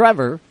meeting,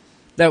 Trevor,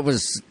 that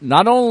was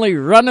not only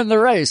running the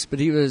race, but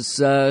he was,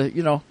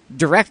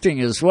 directing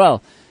as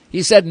well.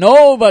 He said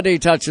nobody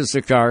touches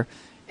the car.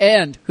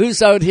 And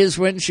who's out his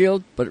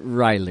windshield? But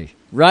Riley.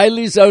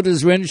 Riley's out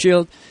his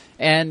windshield.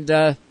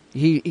 And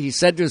he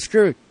said to his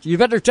crew, you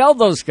better tell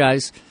those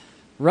guys,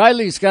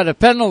 Riley's got a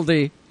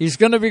penalty. He's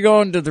going to be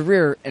going to the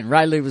rear. And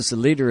Riley was the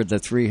leader of the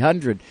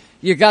 300.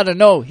 You got to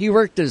know, he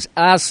worked his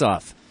ass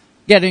off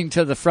getting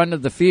to the front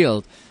of the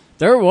field.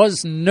 There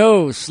was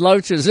no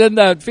slouches in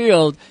that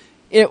field.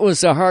 It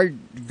was a hard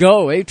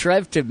go,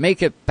 Trev, to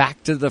make it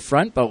back to the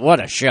front. But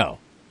what a show.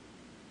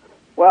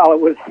 Well, it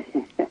was...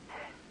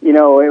 You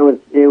know, it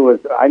was.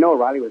 I know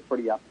Riley was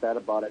pretty upset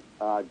about it,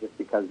 just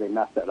because they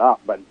messed it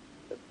up. But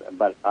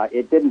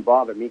it didn't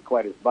bother me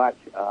quite as much.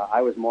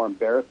 I was more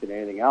embarrassed than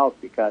anything else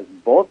because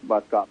both of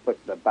us got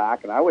put to the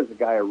back, and I was the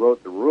guy who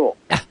wrote the rule.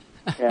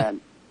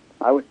 And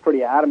I was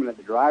pretty adamant at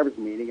the drivers'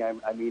 meeting.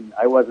 I mean,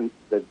 I wasn't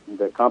the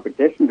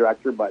competition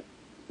director, but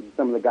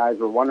some of the guys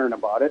were wondering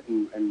about it,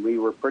 and we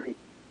were pretty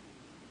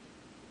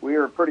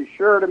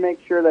sure to make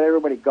sure that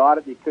everybody got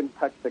it. You couldn't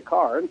touch the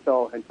car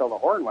until the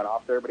horn went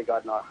off. So everybody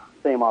got the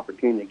same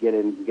opportunity to get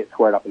in and get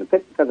squared up in the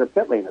pit because our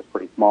pit lane is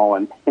pretty small.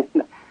 And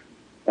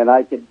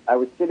I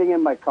was sitting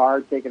in my car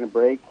taking a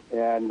break,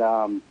 and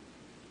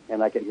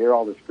I could hear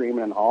all the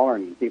screaming and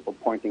hollering and people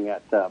pointing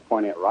at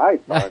Riley's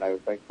car. And I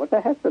was like, what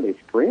the heck are they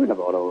screaming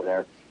about over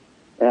there?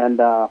 And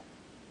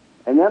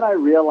then I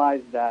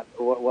realized that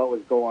what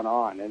was going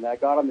on, and I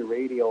got on the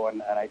radio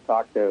and I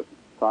talked to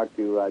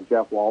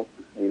Jeff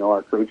Walton,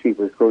 our crew chief,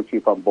 was crew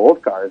chief on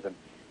both cars,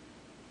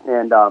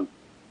 and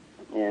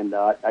And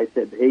I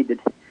said, hey,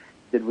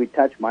 did we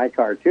touch my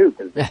car too?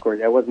 Because, of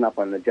course, I wasn't up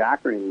on the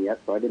jack or anything yet,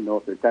 so I didn't know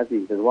if they're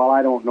touching. He says, well,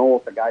 I don't know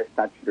if the guys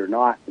touched it or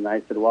not. And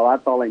I said, well,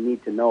 that's all I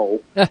need to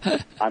know.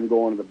 I'm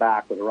going to the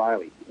back with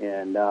Riley.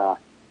 And I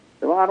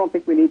said, well, I don't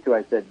think we need to.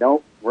 I said,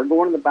 no, we're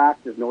going to the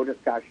back. There's no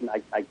discussion.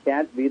 I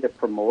can't be the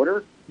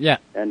promoter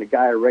and the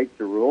guy who writes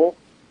the rule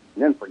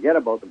and then forget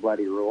about the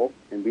bloody rule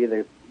and be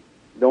the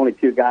only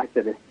two guys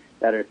that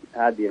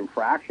had the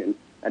infraction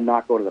and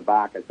not go to the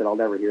back. I said, I'll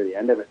never hear the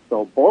end of it.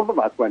 So both of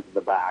us went to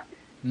the back,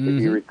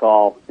 if you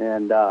recall,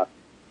 and of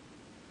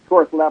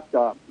course left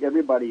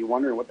everybody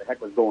wondering what the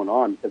heck was going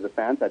on because the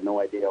fans had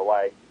no idea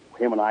why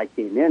him and I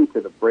came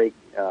into the break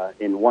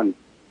in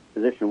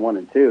position 1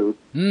 and 2,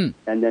 and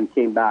then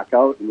came back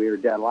out and we were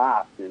dead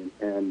last,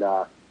 and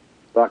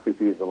that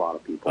confused a lot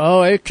of people.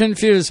 Oh, it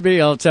confused me,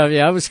 I'll tell you.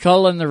 I was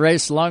calling the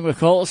race along with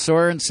Cole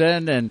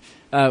Sorensen, and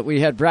we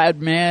had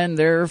Brad Mann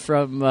there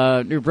from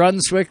New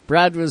Brunswick.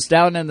 Brad was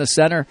down in the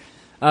center.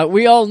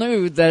 We all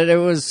knew that it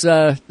was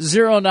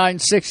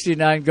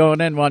 0969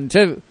 going in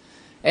 1-2.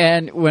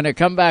 And when it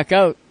come back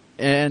out,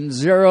 and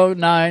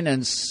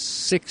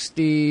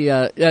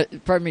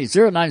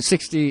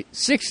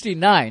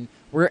 0969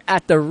 were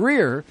at the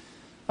rear,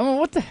 I mean,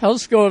 what the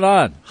hell's going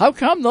on? How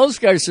come those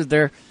guys are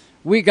there?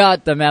 We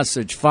got the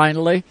message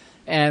finally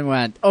and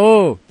went,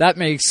 oh, that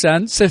makes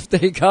sense if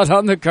they got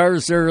on the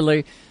cars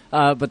early.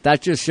 But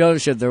that just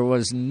shows you there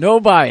was no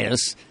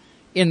bias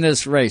in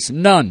this race.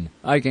 None.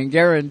 I can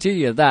guarantee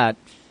you that.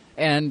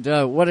 And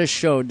what a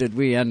show did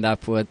we end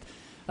up with.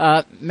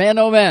 Man,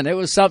 oh man, it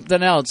was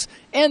something else.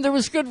 And there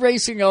was good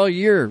racing all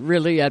year,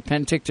 really, at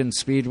Penticton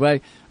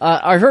Speedway.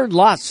 I heard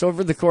lots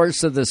over the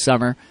course of the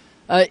summer.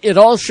 It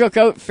all shook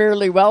out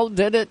fairly well,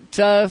 did it,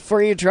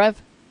 for you,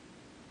 Trev?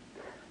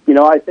 You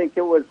know, I think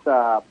it was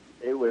a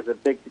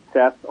big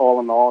success all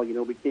in all. You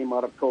know, we came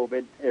out of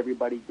COVID,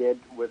 everybody did,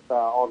 with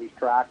all these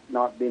tracks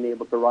not being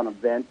able to run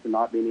events and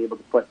not being able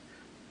to put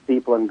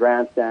people in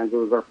grandstands. It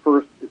was our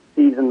first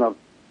season of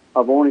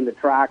owning the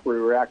track where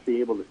we were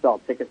actually able to sell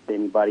tickets to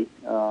anybody.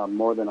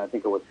 More than, I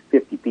think it was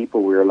 50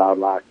 people we were allowed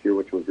last year,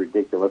 which was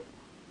ridiculous.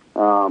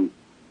 So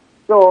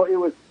it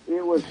was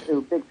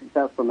a big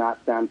success from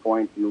that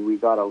standpoint, and we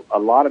got a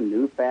lot of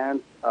new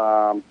fans.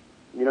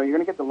 You know, you're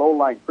going to get the low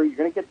line crew. You're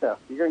going to get the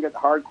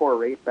hardcore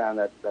race fan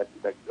that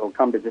will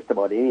come to just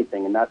about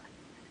anything, and that's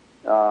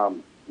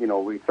you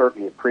know, we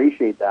certainly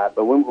appreciate that.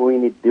 But what we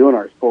need to do in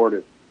our sport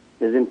is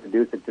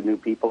introduce it to new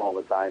people all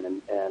the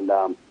time. And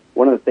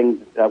one of the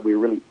things that we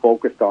really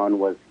focused on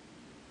was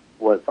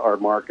our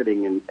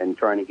marketing and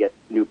trying to get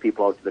new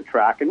people out to the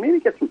track, and maybe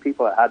get some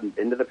people that hadn't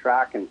been to the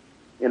track in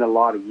a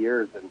lot of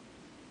years.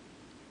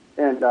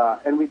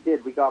 And we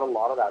did. We got a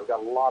lot of that. We got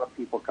a lot of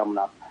people coming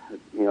up,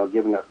 you know,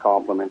 giving us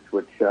compliments,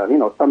 which, you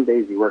know, some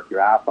days you work your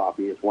ass off.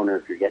 You just wonder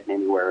if you're getting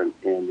anywhere. And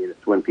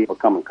it's when people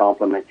come and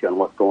compliment you on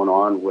what's going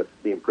on with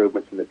the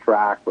improvements in the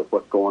track, with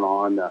what's going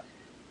on,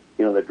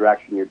 you know, the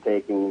direction you're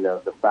taking,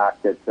 the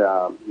fact that,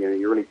 you know,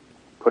 you're really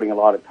putting a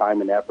lot of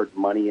time and effort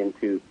and money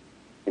into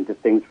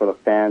things for the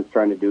fans,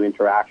 trying to do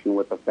interaction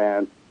with the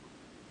fans.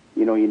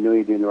 You know, you knew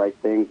you're doing the right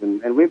things.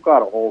 And we've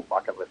got a whole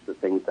bucket list of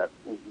things that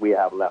we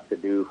have left to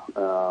do,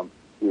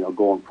 you know,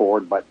 going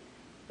forward. But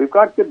we've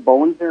got good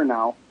bones there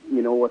now.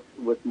 You know,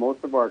 with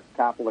most of our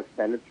capital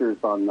expenditures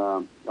on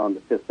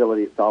the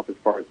facility itself, as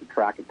far as the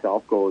track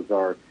itself goes,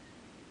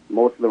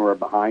 most of them are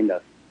behind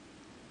us.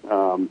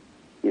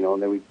 You know,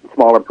 and then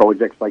smaller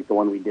projects like the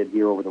one we did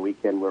here over the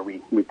weekend, where we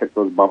took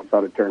those bumps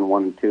out of turn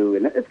 1 and 2,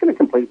 and it's going to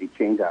completely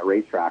change that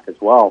racetrack as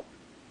well.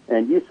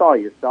 And you saw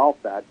yourself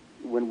that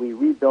when we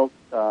rebuilt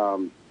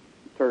turn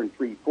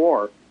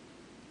 3-4,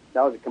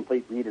 that was a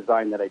complete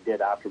redesign that I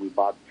did after we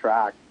bought the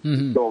track.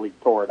 Totally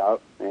tore it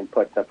out and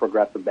put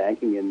progressive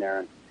banking in there,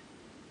 and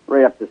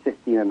right up to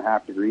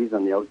 16.5 degrees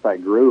on the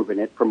outside groove, and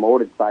it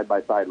promoted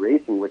side-by-side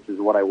racing, which is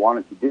what I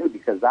wanted to do,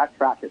 because that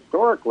track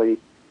historically,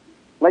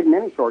 like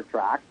many short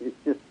tracks, it's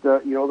just,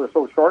 you know, they're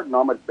so short and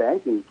not much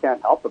banking, you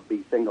can't help but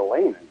be single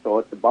lane. And so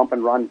it's a bump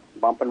and run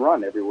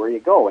everywhere you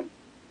go. And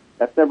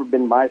that's never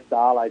been my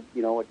style.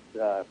 You know, it's,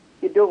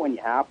 you do it when you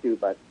have to,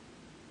 but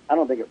I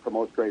don't think it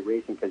promotes great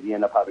racing, because you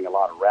end up having a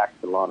lot of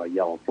wrecks, a lot of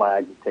yellow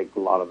flags. It takes a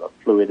lot of the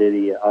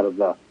fluidity out of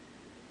the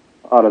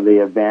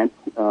event.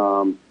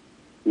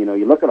 You know,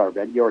 you look at our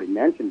event, you already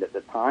mentioned at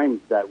the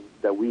times that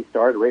we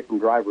started, right from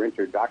driver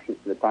introductions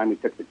to the time we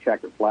took the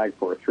checkered flag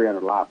for a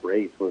 300-lap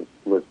race was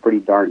pretty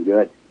darn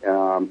good.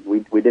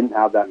 We didn't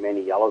have that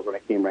many yellows when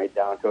it came right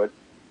down to it.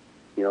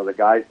 You know, the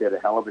guys did a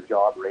hell of a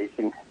job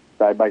racing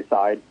side by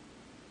side.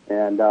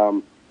 And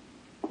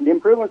the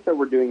improvements that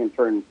we're doing in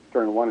turn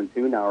 1 and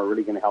 2 now are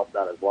really going to help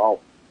that as well.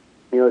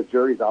 You know, the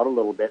jury's out a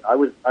little bit. I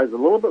was a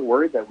little bit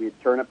worried that we'd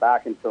turn it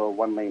back into a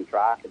one-lane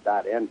track at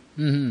that end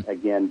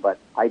again, but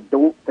I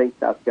don't think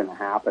that's going to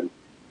happen.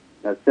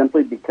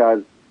 Simply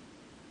because,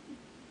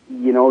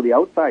 you know, the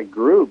outside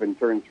groove in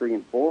turn 3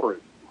 and 4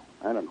 is,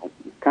 I don't know,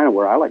 it's kind of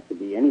where I like to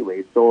be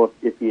anyway. So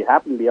if you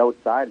happen to be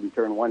outside in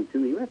turn 1,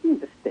 2, even if you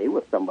just stay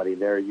with somebody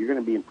there, you're going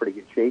to be in pretty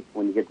good shape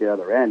when you get to the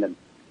other end.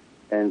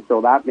 And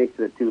so that makes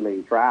it a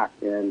 2-lane track.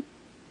 And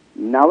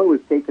Now that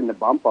we've taken the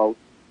bump out,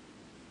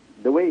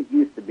 the way it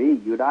used to be,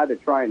 you'd either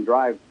try and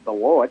drive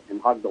below it and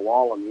hug the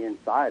wall on the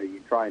inside, or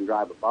you'd try and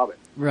drive above it.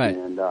 Right.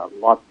 And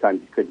lots of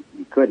times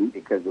you couldn't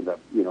because of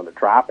the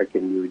traffic,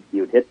 and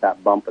you'd hit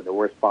that bump at the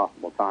worst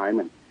possible time,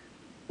 and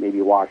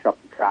maybe wash up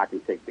the track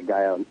and take the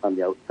guy on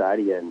the outside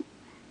of you and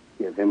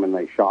give him a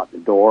nice shot at the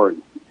door,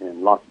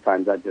 and lots of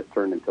times that just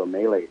turned into a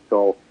melee.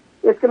 So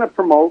it's going to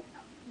promote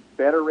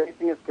better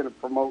racing. It's going to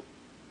promote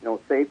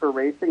safer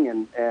racing,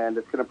 and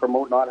it's going to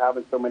promote not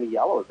having so many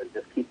yellows and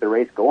just keep the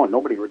race going.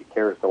 Nobody really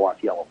cares to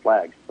watch yellow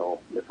flags. So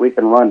if we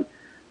can run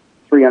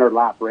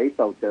 300-lap race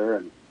out there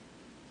and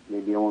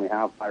maybe only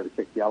have 5 or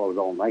 6 yellows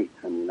all night,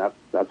 I mean,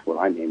 that's what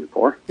I'm aiming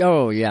for.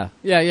 Oh, yeah.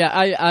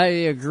 I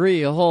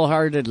agree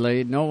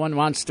wholeheartedly. No one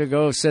wants to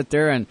go sit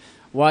there and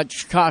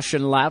watch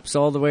caution laps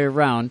all the way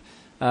around.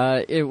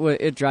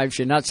 It drives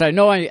you nuts. I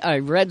know I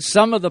read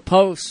some of the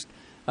posts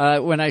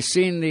when I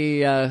seen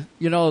the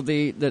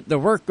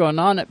work going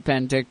on at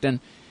Penticton,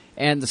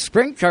 and the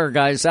sprint car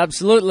guys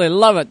absolutely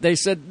love it. They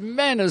said,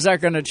 "Man, is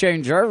that going to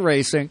change our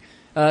racing?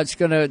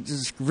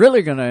 It's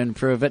really going to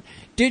improve it."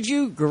 Did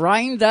you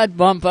grind that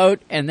bump out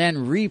and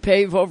then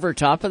repave over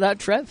top of that,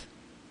 Trev?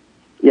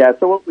 Yeah.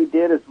 So what we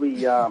did is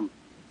we,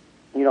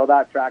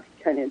 that track's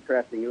kind of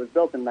interesting. It was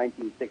built in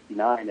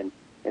 1969,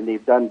 and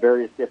they've done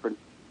various different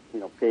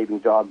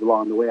paving jobs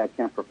along the way. I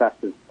can't profess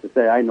to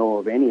say I know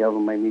of any of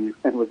them. I mean,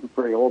 it was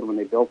pretty old when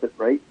they built it,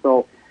 right?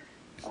 So,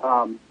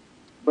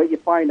 but you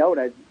find out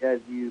as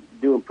you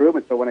do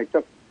improvements. So when I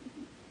took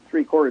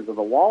 3/4 of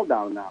the wall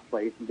down in that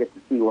place, you get to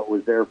see what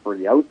was there for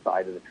the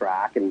outside of the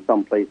track. And in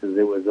some places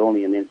it was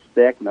only an inch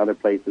thick, and other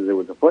places it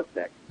was a foot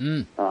thick.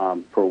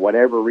 For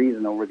whatever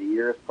reason over the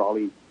years,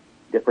 probably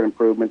different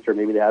improvements, or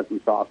maybe they had some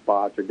soft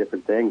spots or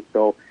different things.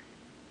 So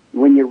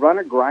when you run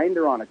a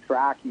grinder on a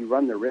track, you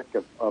run the risk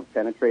of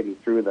penetrating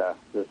through the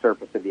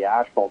surface of the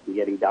asphalt and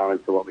getting down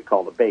into what we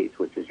call the base,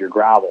 which is your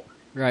gravel.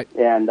 Right.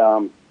 And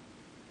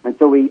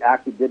so we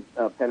actually did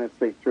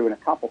penetrate through in a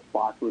couple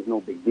spots. It was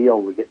no big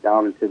deal. We get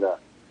down into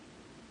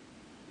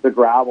the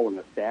gravel and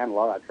the sand. A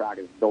lot of that track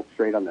is built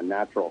straight on the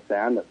natural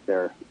sand that's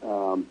there.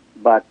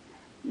 But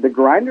the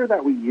grinder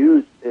that we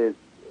use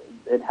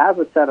it has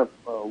a set of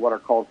what are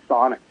called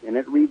sonics, and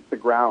it reads the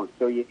ground.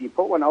 So you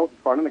put one out in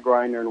front of the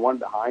grinder and one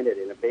behind it,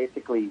 and it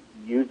basically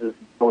uses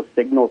those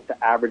signals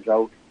to average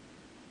out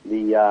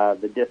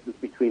the distance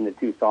between the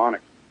two sonics,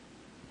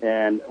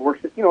 and it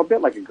works a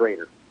bit like a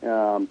grader.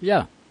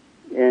 Yeah.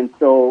 And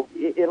so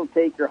it'll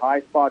take your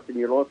high spots and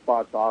your low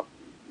spots off.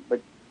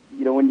 But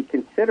when you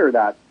consider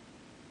that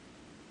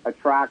a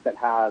track that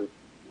has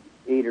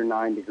 8 or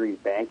 9 degrees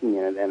banking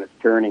in it, and it's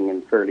turning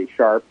and fairly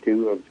sharp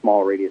too, a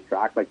small radius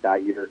track like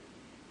that,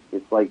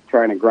 it's like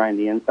trying to grind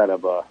the inside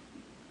of a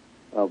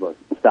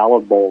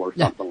salad bowl or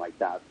something like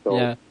that.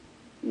 So,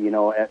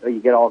 you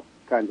get all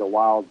kinds of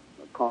wild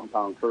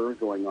compound curves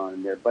going on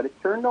in there. But it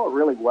turned out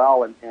really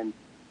well, and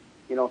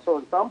so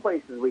in some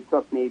places we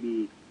took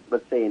maybe,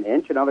 let's say, an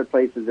inch, in other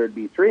places there'd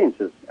be 3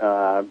 inches,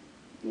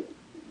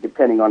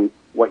 depending on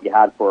what you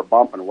had for a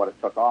bump and what it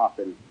took off.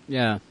 And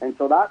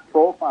so that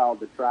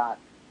profiled the track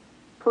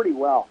pretty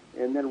well.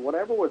 And then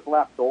whatever was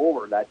left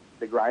over that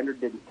the grinder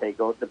didn't take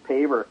out, the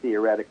paver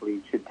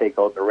theoretically should take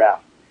out the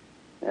rest.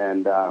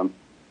 And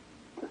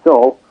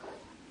so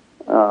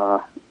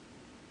how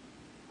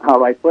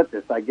do I put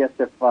this? I guess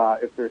if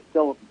there's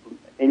still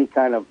any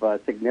kind of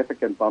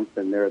significant bumps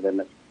in there, then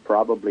it's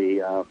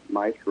probably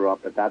my screw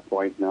up at that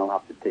point, and I'll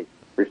have to take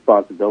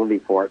responsibility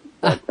for it.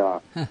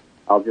 But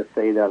I'll just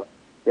say that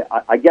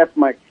I guess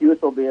my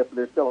excuse will be if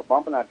there's still a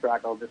bump in that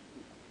track, I'll just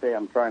say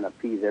I'm trying to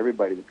appease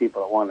everybody, the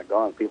people that want to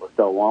go, and people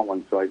still want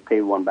one, so I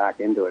paid one back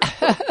into it.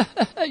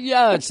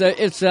 Yeah, it's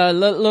a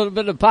little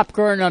bit of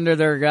popcorn under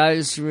there,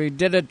 guys. We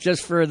did it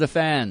just for the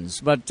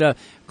fans. But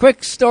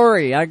quick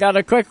story, I got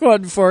a quick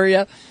one for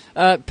you.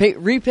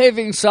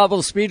 Repaving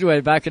Sauble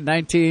Speedway back in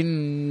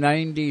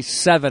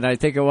 1997, I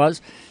think it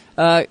was.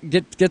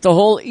 Get the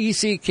whole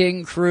EC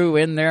King crew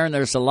in there, and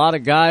there's a lot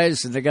of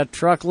guys, and they got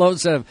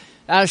truckloads of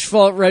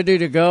asphalt ready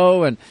to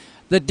go, and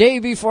the day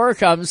before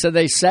comes, and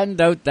they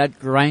send out that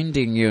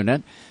grinding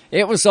unit.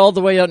 It was all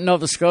the way out in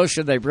Nova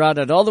Scotia. They brought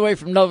it all the way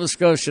from Nova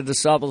Scotia to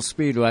Sauble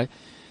Speedway.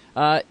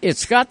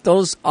 It's got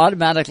those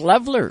automatic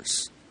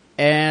levelers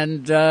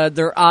and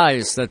their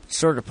eyes that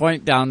sort of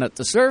point down at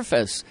the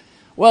surface.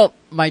 Well,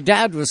 my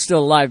dad was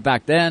still alive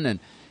back then, and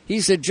he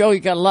said, "Joe, you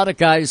got a lot of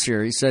guys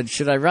here." He said,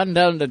 "Should I run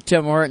down to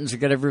Tim Hortons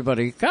and get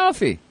everybody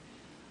coffee?"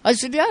 I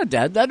said, "Yeah,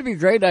 Dad, that'd be a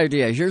great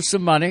idea. Here's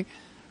some money.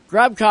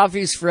 Grab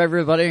coffees for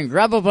everybody and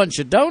grab a bunch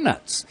of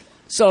donuts."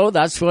 So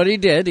that's what he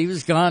did. He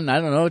was gone,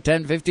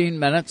 10, 15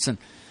 minutes, and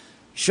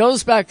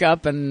shows back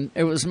up, and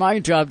it was my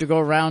job to go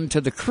around to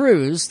the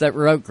crews that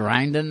were out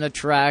grinding the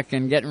track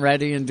and getting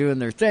ready and doing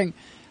their thing.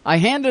 I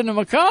handed him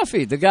a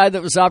coffee, the guy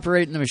that was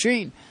operating the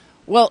machine.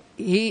 Well,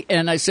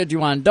 I said, "You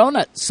want a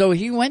donut?" So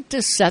he went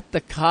to set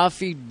the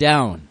coffee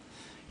down.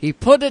 He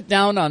put it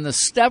down on the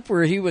step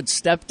where he would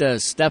step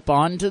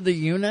onto the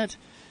unit,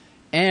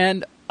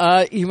 and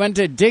he went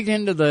to dig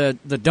into the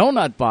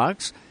donut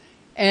box,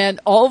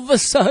 And all of a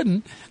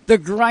sudden, the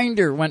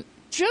grinder went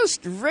just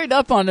right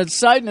up on its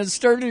side and it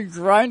started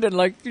grinding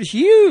like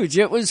huge.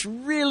 It was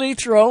really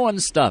throwing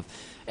stuff.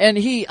 And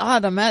he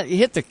automatically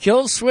hit the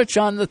kill switch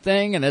on the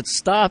thing and it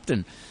stopped.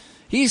 And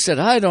he said,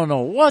 I don't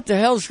know what the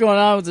hell's going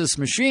on with this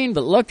machine,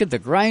 but look at the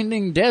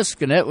grinding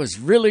disc, and it was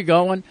really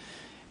going.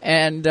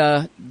 And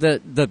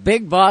the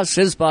big boss,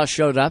 his boss,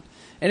 showed up,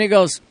 and he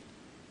goes,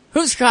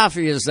 whose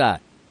coffee is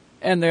that?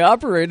 And the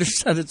operator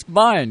said, it's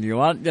mine. You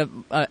want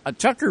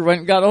Tucker went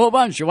and got a whole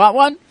bunch. You want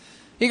one?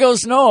 He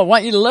goes, no, I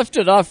want you to lift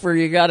it off where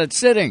you got it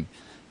sitting.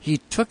 He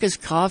took his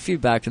coffee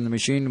back in the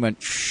machine and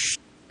went, shh,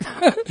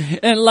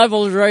 and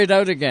leveled right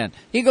out again.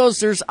 He goes,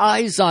 there's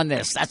eyes on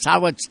this. That's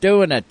how it's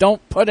doing it.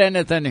 Don't put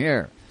anything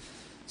here.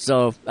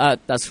 So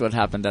that's what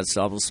happened at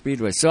Stouffville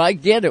Speedway. So I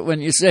get it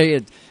when you say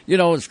it,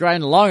 it's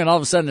grinding along and all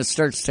of a sudden it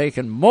starts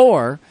taking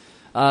more.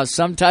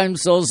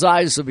 Sometimes those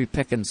eyes will be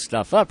picking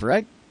stuff up,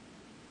 right?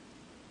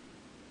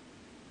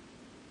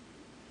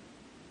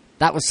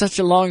 That was such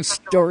a long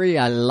story,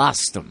 I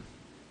lost them.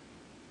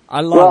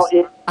 Well,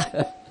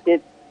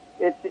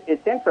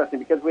 it's interesting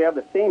because we have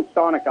the same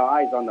sonic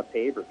eyes on the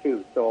paver,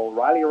 too. So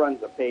Riley runs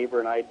the paver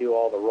and I do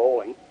all the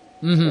rolling.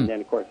 Mm-hmm. And then,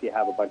 of course, you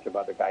have a bunch of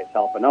other guys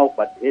helping out.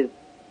 But his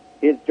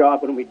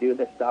job when we do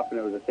this stuff, and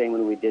it was the same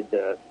when we did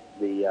the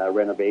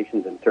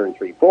renovations in turn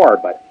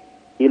 3-4, but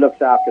he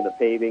looks after the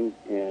paving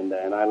and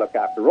I look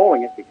after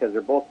rolling it because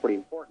they're both pretty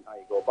important how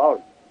you go about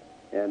it.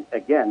 And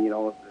again,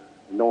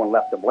 no one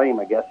left to blame,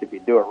 I guess. If you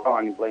do it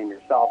wrong, you blame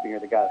yourself and you're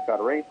the guy that's got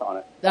a race on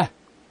it. Yeah.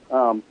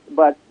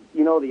 But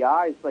the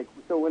eyes,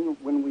 so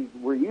when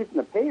we're using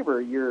the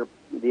paver,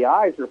 the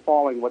eyes are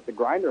following what the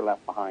grinder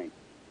left behind.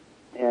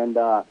 And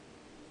I've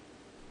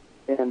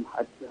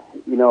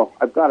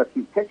got a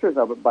few pictures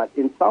of it, but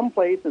in some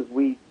places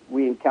we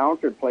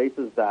encountered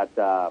places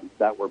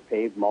that were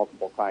paved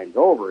multiple times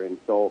over. And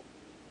so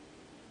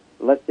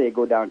let's say you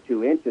go down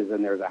 2 inches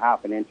and there's a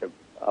half an inch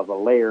of a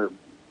layer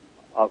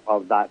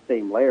of that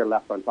same layer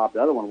left on top of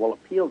the other one. Well,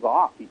 it peels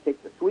off. You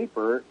take the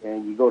sweeper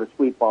and you go to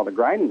sweep all the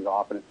grindings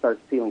off and it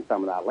starts peeling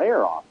some of that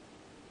layer off,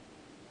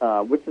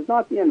 which is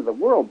not the end of the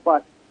world.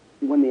 But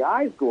when the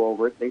eyes go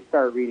over it, they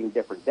start reading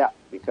different depths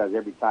because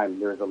every time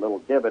there's a little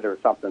divot or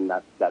something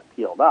that's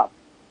peeled up,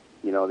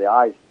 the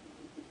eyes,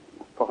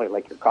 probably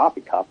like your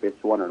coffee cup,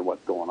 it's wondering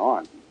what's going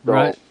on. So,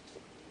 right.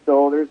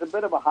 So there's a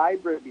bit of a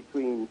hybrid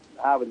between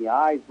having the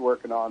eyes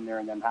working on there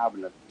and then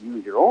having to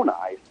use your own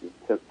eyes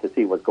to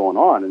see what's going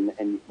on.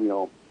 And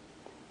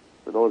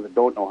for those that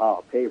don't know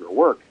how a paver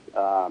works,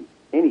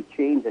 any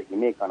change that you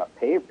make on a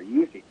paver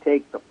usually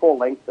takes the full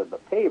length of the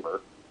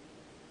paver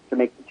to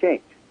make the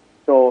change.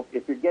 So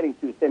if you're getting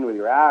too thin with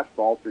your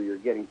asphalt or you're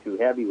getting too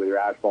heavy with your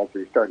asphalt or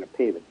you're starting to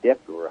pave a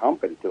dip or a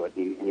hump into it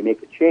and you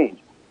make a change,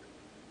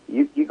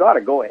 you got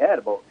to go ahead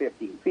about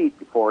 15 feet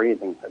before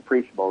anything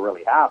appreciable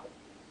really happens.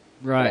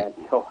 Right. And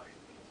so,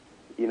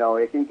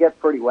 it can get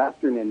pretty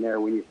Western in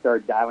there when you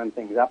start dialing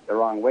things up the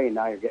wrong way.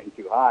 Now you're getting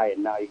too high,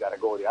 and now you got to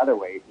go the other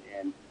way,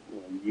 and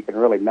you can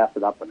really mess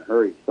it up in a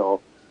hurry. So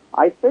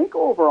I think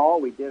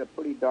overall we did a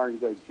pretty darn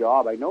good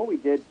job. I know we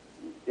did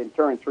in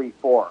turn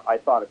 3-4. I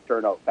thought it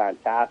turned out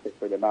fantastic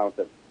for the amount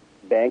of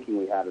banking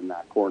we had in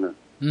that corner.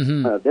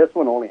 Mm-hmm. This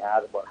one only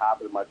has about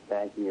half as much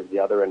banking as the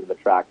other end of the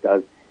track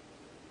does.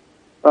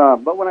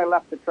 But when I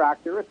left the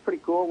tractor, it's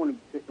pretty cool. When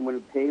we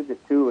paved it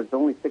too, it's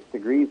only 6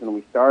 degrees when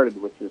we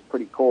started, which is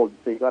pretty cold.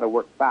 So you got to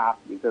work fast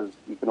because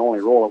you can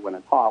only roll it when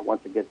it's hot.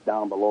 Once it gets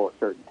down below a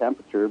certain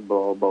temperature,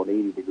 below about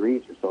 80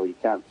 degrees or so, you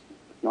can't.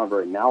 It's not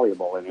very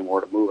malleable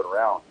anymore to move it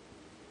around.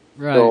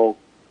 Right. So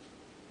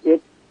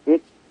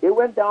it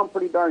went down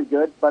pretty darn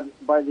good. But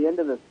by the end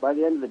of the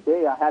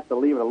day, I had to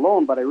leave it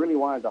alone. But I really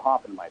wanted to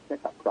hop in my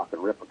pickup truck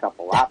and rip a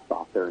couple laps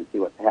off there and see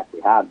what the heck we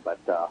had. But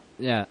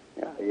yeah,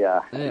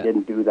 I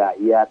didn't do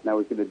that yet. And I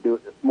was going to do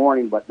it this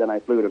morning, but then I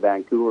flew to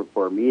Vancouver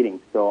for a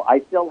meeting. So I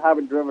still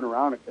haven't driven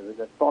around it because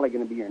that's probably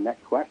going to be your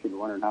next question,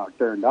 wondering how it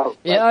turned out.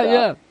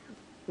 Yeah.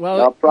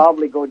 Well, I'll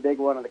probably go dig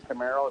one of the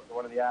Camaros,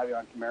 one of the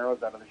Avion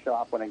Camaros out of the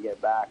shop when I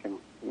get back, and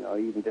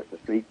even just a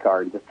street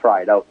car, and just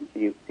try it out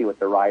and see what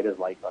the ride is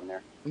like on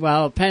there.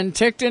 Well,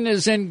 Penticton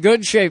is in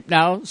good shape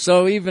now,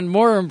 so even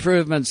more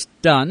improvements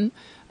done.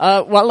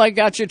 While I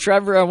got you,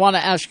 Trevor, I want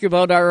to ask you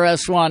about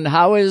RS1.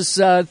 How is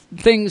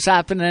things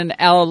happening at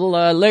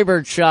Al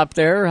Labor shop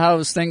there?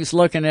 How's things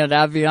looking at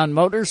Avion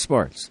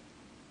Motorsports?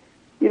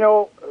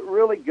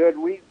 Really good.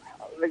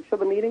 So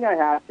the meeting I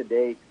had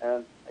today,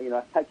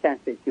 I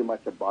can't say too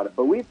much about it,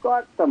 but we've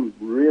got some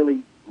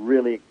really,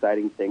 really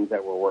exciting things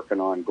that we're working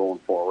on going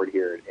forward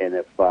here. And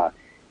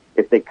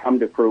if they come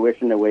to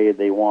fruition the way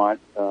they want,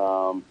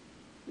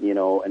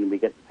 and we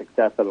get the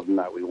success out of them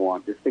that we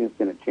want, this thing's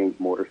going to change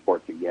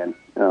motorsports again.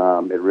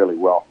 It really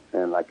will.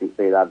 And I can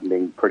say that and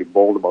being pretty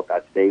bold about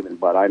that statement,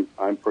 but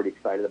I'm pretty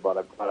excited about it.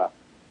 I've got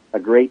a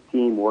great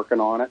team working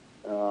on it,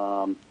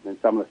 and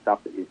some of the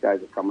stuff that these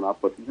guys are coming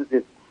up with.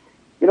 It's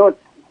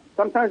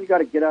sometimes you got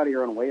to get out of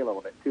your own way a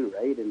little bit too,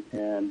 right?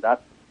 And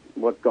that's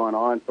what's going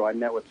on. So I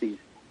met with these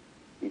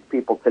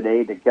people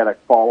today to get a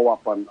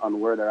follow-up on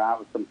where they're at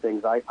with some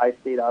things. I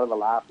stayed out of the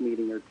last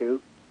meeting or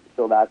two,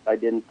 so that I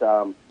didn't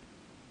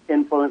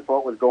influence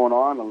what was going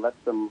on and let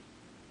some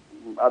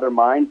other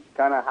minds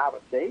kind of have a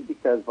say,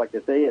 because, like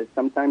I say,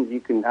 sometimes you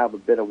can have a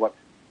bit of what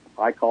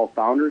I call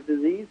founder's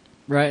disease,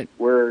 right?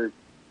 Where,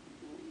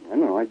 I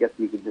don't know, I guess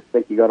you could just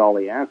think you got all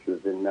the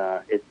answers, and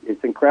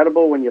it's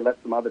incredible when you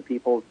let some other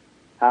people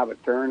have a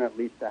turn, at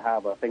least to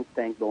have a think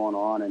tank going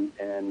on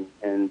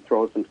and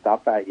throw some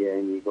stuff at you,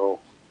 and you go,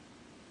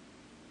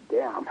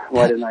 damn,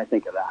 why didn't I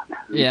think of that?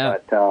 Yeah.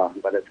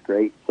 But it's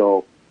great.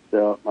 So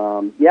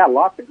yeah,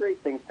 lots of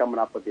great things coming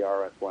up with the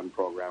RS1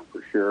 program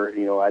for sure.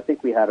 You know, I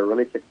think we had a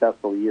really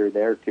successful year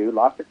there too.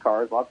 Lots of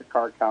cars, lots of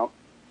car count.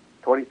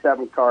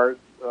 27 cars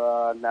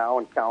now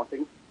and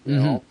counting. You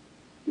know,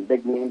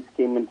 big names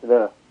came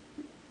into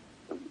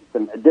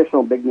some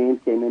additional big names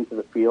came into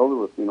the field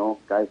with, you know,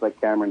 guys like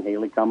Cameron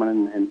Haley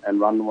coming and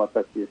running with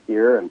us this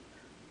year,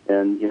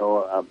 and you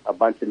know, a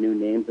bunch of new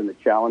names in the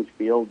challenge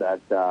field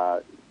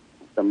that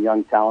some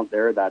young talent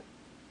there that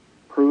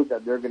prove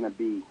that they're going to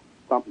be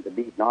something to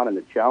beat, not in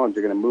the challenge.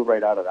 They're going to move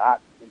right out of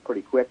that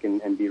pretty quick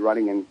and be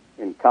running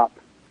in Cup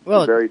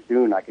very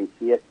soon. I can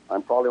see it.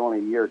 I'm probably only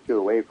a year or two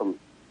away from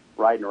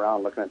riding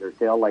around looking at their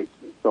tail lights.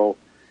 So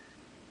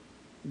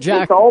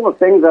Jack, it's all the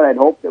things that I'd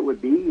hoped it would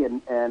be,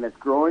 and it's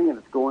growing and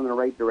it's going in the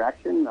right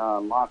direction.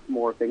 Lots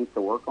more things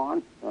to work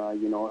on.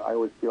 You know, I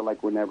always feel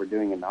like we're never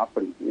doing enough,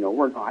 and you know,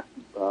 we're not,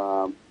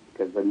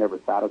 because they're never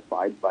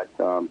satisfied, but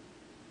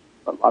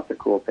lots of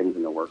cool things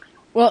in the works.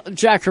 Well,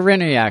 Jack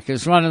Ariniak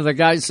is one of the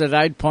guys that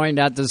I'd point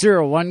at, the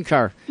 01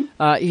 car.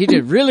 He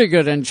did really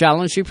good in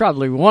challenge. He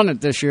probably won it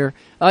this year.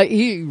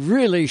 He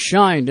really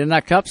shined in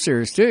that Cup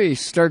Series, too. He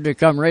started to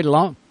come right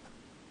along.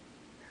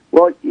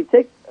 Well, you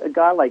take a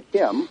guy like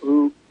him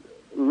who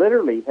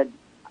literally had,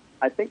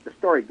 I think the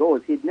story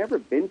goes, he'd never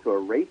been to a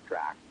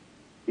racetrack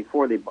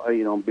before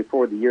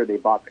before the year they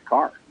bought the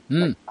car.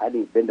 Like, I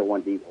hadn't been to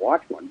one to even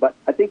watch one. But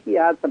I think he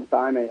had some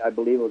time. I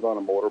believe it was on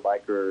a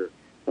motorbike or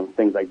some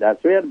things like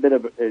that. So he had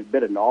a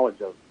bit of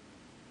knowledge of,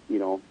 you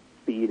know,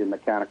 speed and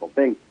mechanical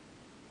things.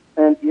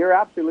 And you're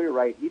absolutely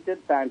right. He did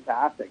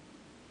fantastic.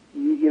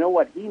 You know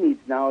what he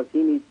needs now is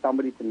he needs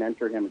somebody to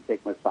mentor him and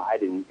take him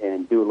aside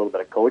and do a little bit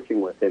of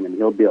coaching with him, and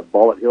he'll be a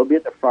bullet. He'll be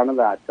at the front of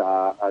that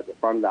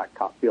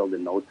Cup field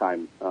in no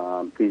time.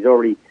 He's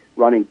already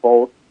running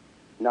both.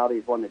 Now that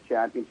he's won the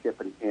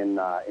championship in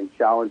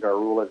challenge, our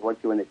rule is once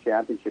you win the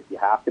championship, you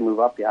have to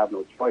move up. You have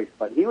no choice.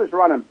 But he was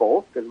running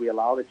both because we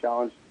allow the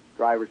challenge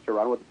drivers to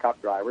run with the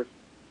Cup drivers,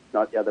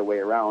 not the other way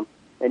around.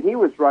 And he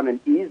was running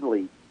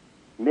easily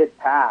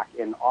mid-pack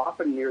and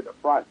often near the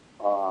front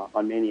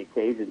on many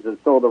occasions. And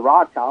so the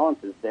raw talent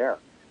is there.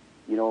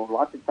 You know,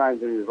 lots of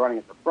times when he was running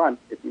at the front,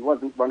 if he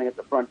wasn't running at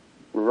the front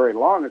for very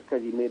long, it's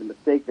because he made a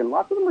mistake. And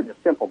lots of them are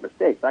just simple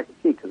mistakes. I can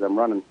see because I'm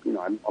running, you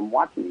know, I'm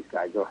watching these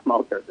guys. I'm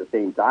out there at the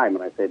same time.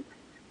 And I said,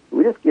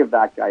 we just give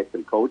that guy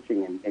some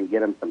coaching and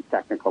get him some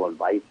technical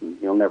advice, and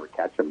you'll never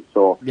catch him.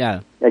 So,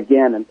 yeah,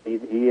 again, and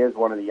he is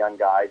one of the young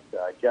guys.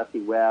 Jesse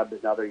Webb,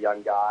 another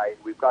young guy.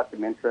 We've got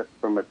some interest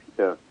from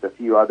a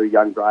few other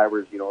young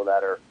drivers, you know,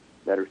 that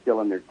are still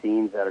in their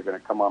teens that are going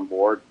to come on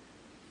board.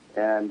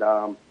 And,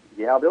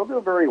 yeah, they'll do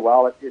very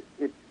well.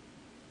 It's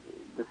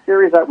the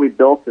series that we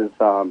built is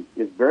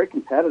very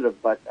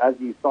competitive, but as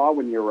you saw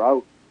when you were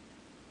out,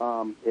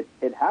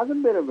 it has a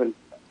bit of an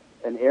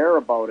air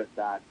about it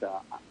that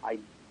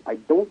I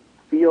don't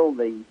feel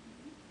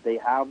they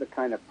have the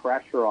kind of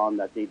pressure on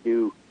that they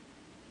do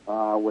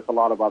with a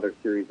lot of other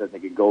series that they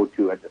could go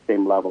to at the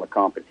same level of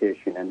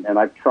competition. And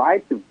I've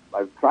tried to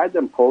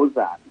impose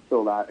that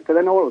so that, because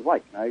I know what it was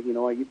like. I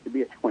used to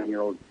be a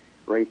 20-year-old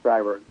race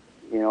driver,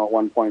 you know, at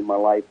one point in my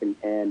life,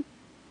 and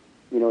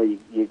you know,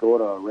 you go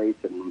to a race,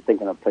 and I'm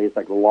thinking of a place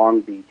like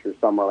Long Beach or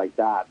somewhere like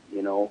that,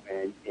 you know,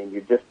 and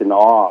you're just in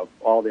awe of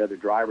all the other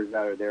drivers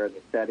that are there,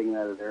 the setting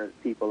that are there, the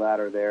people that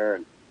are there,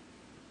 and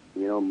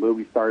you know,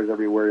 movie stars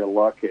everywhere you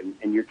look,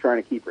 and you're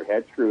trying to keep your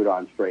head screwed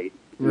on straight,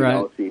 you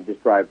know, so you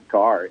just drive the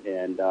car.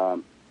 And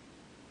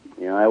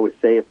you know, I would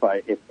say if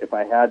I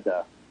had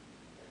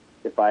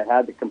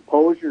the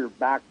composure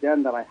back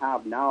then that I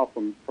have now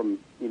from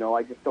you know,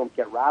 I just don't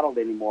get rattled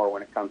anymore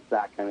when it comes to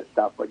that kind of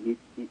stuff. But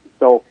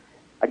so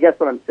I guess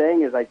what I'm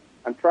saying is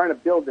I'm trying to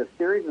build this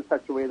series in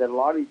such a way that a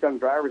lot of these young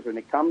drivers, when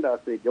they come to us,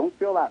 they don't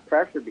feel that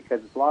pressure,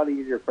 because it's a lot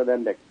easier for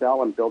them to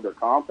excel and build their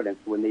confidence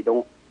when they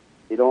don't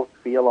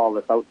feel all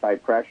this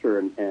outside pressure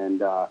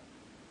and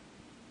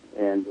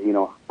you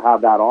know,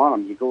 have that on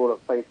them. You go to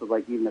places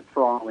like even the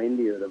Toronto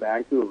Indy or the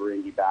Vancouver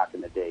Indy back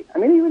in the day. I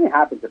mean, even it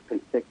happens at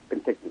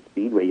Penticton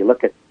Speedway. You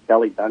look at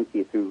Ellie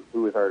Dunphy, who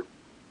was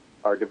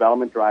our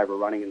development driver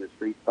running in the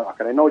street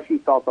stock, and I know she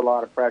felt a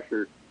lot of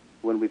pressure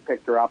when we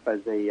picked her up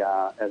as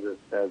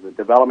a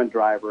development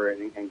driver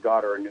and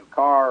got her a new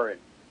car and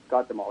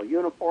got them all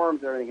uniforms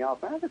and everything else.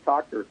 I had to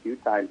talk to her a few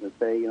times and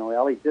say, you know,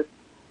 Ellie, just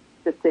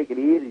take it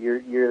easy.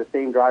 You're the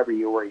same driver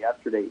you were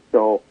yesterday.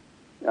 So,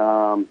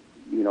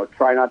 you know,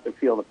 try not to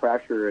feel the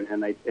pressure.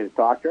 And I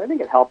talked to her. I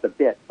think it helped a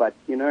bit, but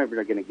you're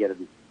never going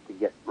to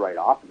get right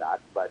off of that.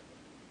 But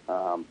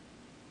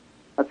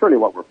that's really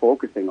what we're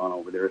focusing on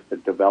over there, is to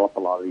develop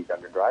a lot of these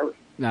younger drivers.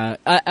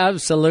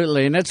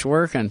 Absolutely, and it's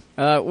working.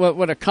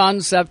 What a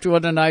concept,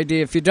 what an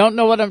idea. If you don't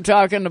know what I'm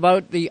talking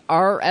about, the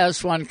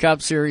RS1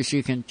 Cup Series,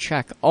 you can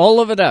check all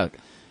of it out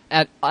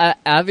at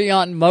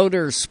Avion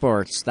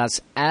Motorsports.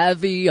 That's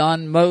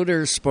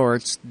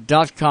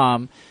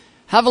avionmotorsports.com.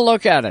 Have a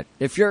look at it.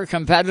 If you're a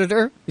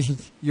competitor,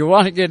 you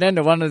want to get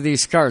into one of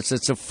these cars.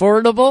 It's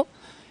affordable,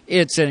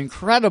 it's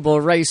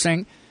incredible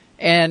racing,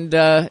 and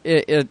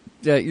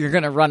you're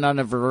going to run on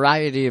a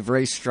variety of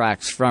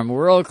racetracks from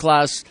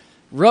world-class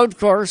road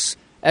course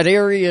at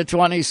Area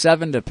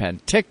 27 to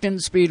Penticton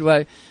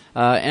Speedway,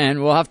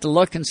 and we'll have to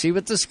look and see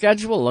what the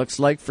schedule looks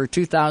like for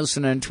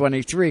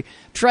 2023.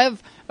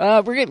 Trev,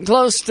 we're getting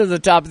close to the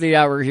top of the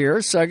hour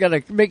here, so I got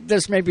to make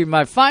this maybe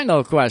my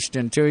final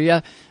question to you.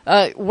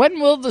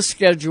 When will the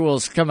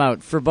schedules come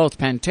out for both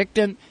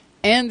Penticton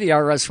and the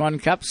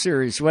RS1 Cup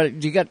Series? Do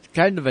you got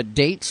kind of a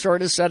date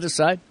sort of set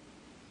aside?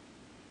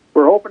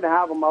 We're hoping to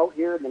have them out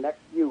here in the next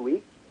few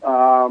weeks.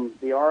 The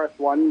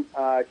RS1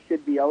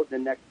 should be out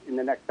in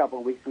the next couple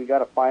of weeks. We got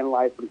to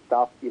finalize some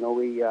stuff. You know,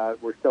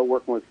 we're still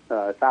working with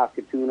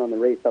Saskatoon on the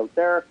race out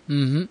there,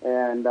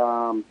 and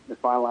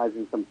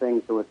finalizing some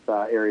things. So it's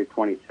Area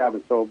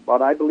 27. So,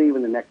 but I believe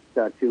in the next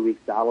 2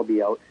 weeks that'll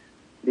be out.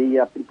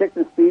 The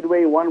Penticton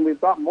Speedway one, we've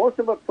got most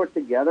of it put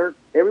together.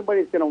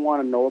 Everybody's going to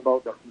want to know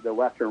about the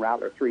Western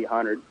Rattler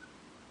 300.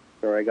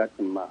 Sorry, I got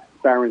some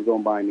sirens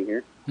going by me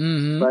here.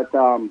 But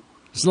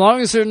as long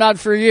as they're not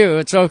for you,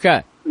 it's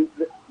okay.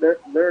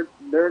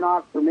 They're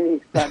not for me.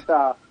 But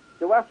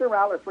the Western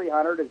Rattler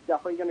 300 is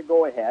definitely going to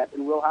go ahead,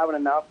 and we'll have an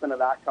announcement of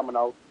that coming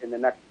out in the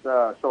next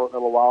short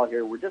little while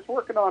here. We're just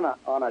working on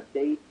a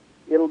date.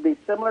 It'll be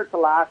similar to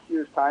last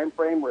year's time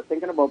frame. We're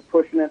thinking about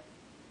pushing it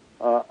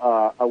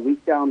a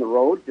week down the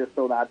road, just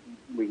so that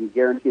we can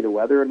guarantee the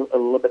weather a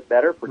little bit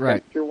better for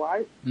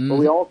temperature-wise. But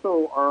we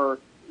also are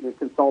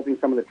consulting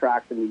some of the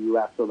tracks in the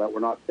U.S. so that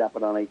we're not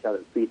stepping on each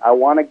other's feet. I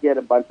want to get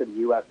a bunch of the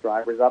U.S.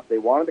 drivers up. They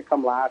wanted to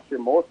come last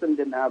year. Most of them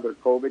didn't have their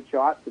COVID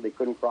shot, so they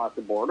couldn't cross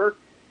the border.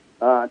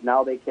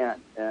 Now they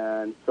can.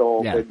 And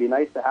so it'd be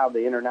nice to have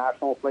the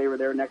international flavor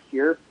there next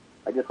year.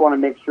 I just want to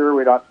make sure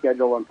we're not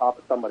scheduled on top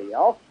of somebody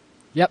else.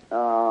 Yep.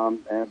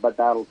 But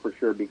that'll for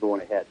sure be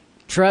going ahead.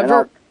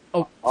 Trevor?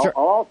 I'll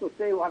also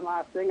say one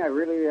last thing.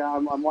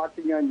 I'm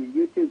watching you on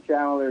your YouTube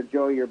channel there,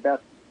 Joe. You're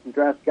best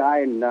dressed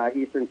guy in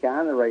Eastern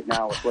Canada right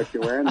now with what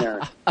you're wearing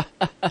there.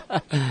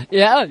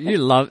 Yeah, you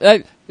love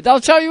it.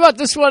 I'll tell you what,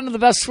 this is one of the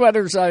best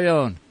sweaters I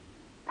own.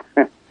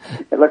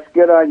 It looks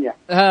good on you.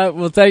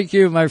 Well, thank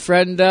you, my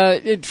friend.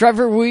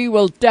 Trevor, we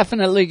will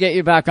definitely get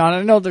you back on.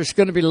 I know there's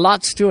going to be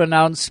lots to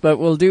announce, but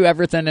we'll do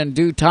everything in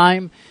due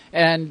time.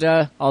 And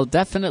I'll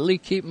definitely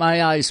keep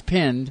my eyes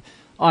pinned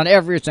on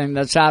everything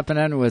that's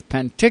happening with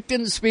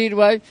Penticton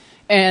Speedway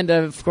and,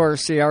 of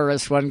course, the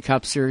RS1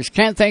 Cup Series.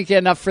 Can't thank you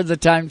enough for the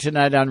time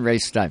tonight on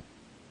Race Time.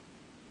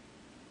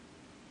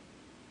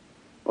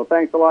 Well,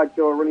 thanks a lot,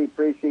 Joe. I really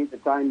appreciate the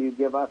time you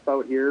give us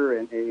out here,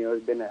 and you know,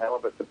 it's been a hell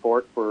of a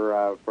support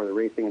for the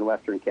racing in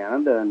Western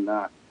Canada, and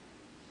I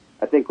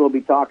think we'll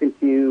be talking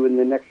to you in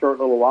the next short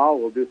little while.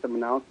 We'll do some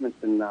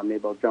announcements, and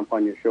maybe I'll jump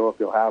on your show if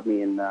you'll have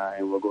me, and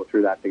we'll go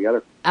through that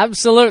together.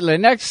 Absolutely.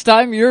 Next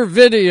time you're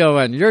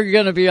videoing. You're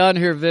going to be on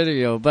here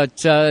video,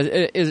 but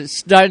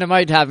it's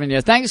dynamite having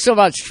you. Thanks so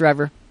much,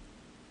 Trevor.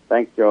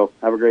 Thanks, Joe.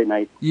 Have a great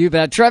night. You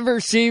bet. Trevor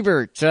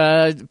Siebert,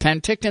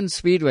 Penticton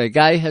Speedway.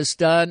 Guy has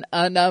done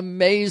an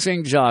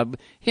amazing job.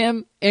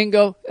 Him,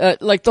 Ingo,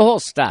 like the whole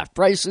staff.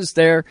 Bryce is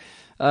there.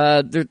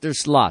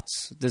 There's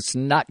lots. It's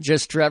not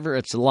just Trevor,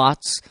 it's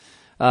lots.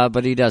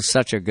 But he does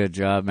such a good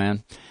job,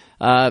 man.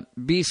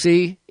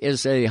 BC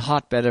is a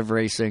hotbed of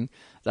racing.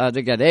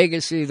 They got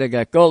Agassi, they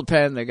got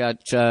Goldpen, they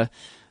got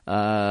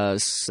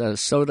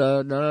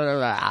Soda.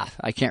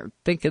 I can't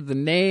think of the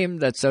name.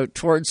 That's out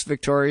towards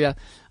Victoria.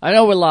 I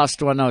know we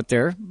lost one out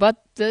there, but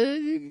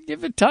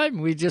give it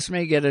time. We just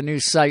may get a new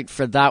site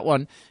for that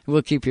one.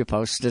 We'll keep you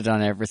posted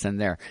on everything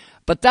there.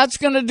 But that's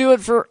going to do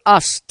it for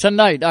us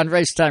tonight on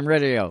Racetime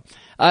Radio.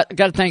 Got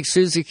to thank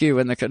Susie Q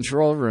in the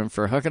control room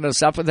for hooking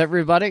us up with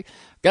everybody.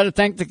 Got to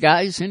thank the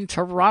guys in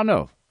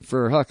Toronto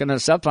for hooking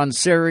us up on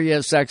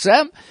Sirius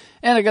XM.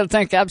 And I got to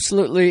thank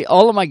absolutely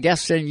all of my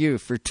guests and you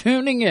for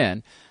tuning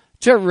in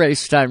to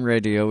Racetime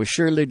Radio. We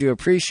surely do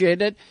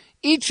appreciate it.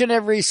 Each and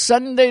every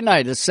Sunday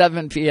night at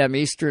 7 p.m.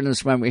 Eastern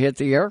is when we hit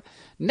the air.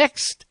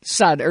 Next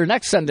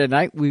Sunday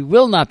night, we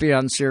will not be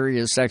on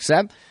Sirius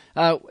XM.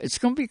 It's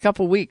going to be a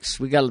couple weeks.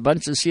 We got a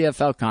bunch of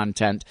CFL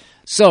content.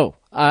 So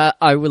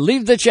I will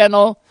leave the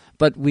channel,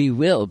 but we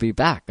will be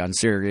back on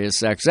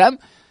Sirius XM.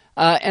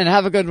 And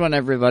have a good one,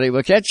 everybody.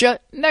 We'll catch you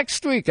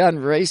next week on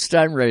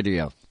Racetime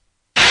Radio.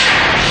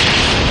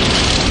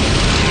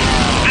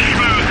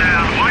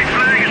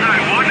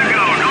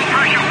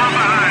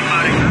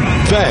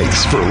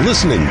 Thanks for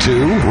listening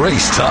to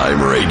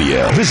Racetime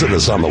Radio. Visit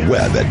us on the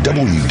web at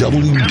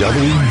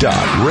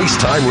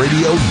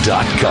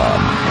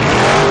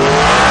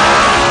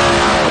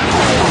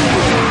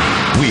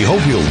www.racetimeradio.com. We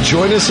hope you'll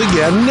join us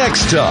again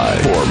next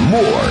time for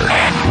more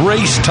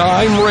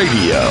Racetime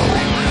Radio.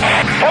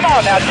 Come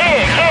on now,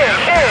 dig.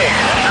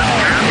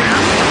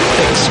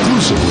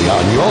 Exclusively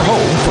on your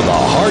home for the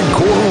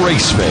hardcore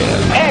race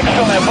fan.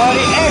 Excellent, buddy.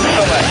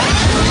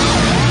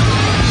 Excellent.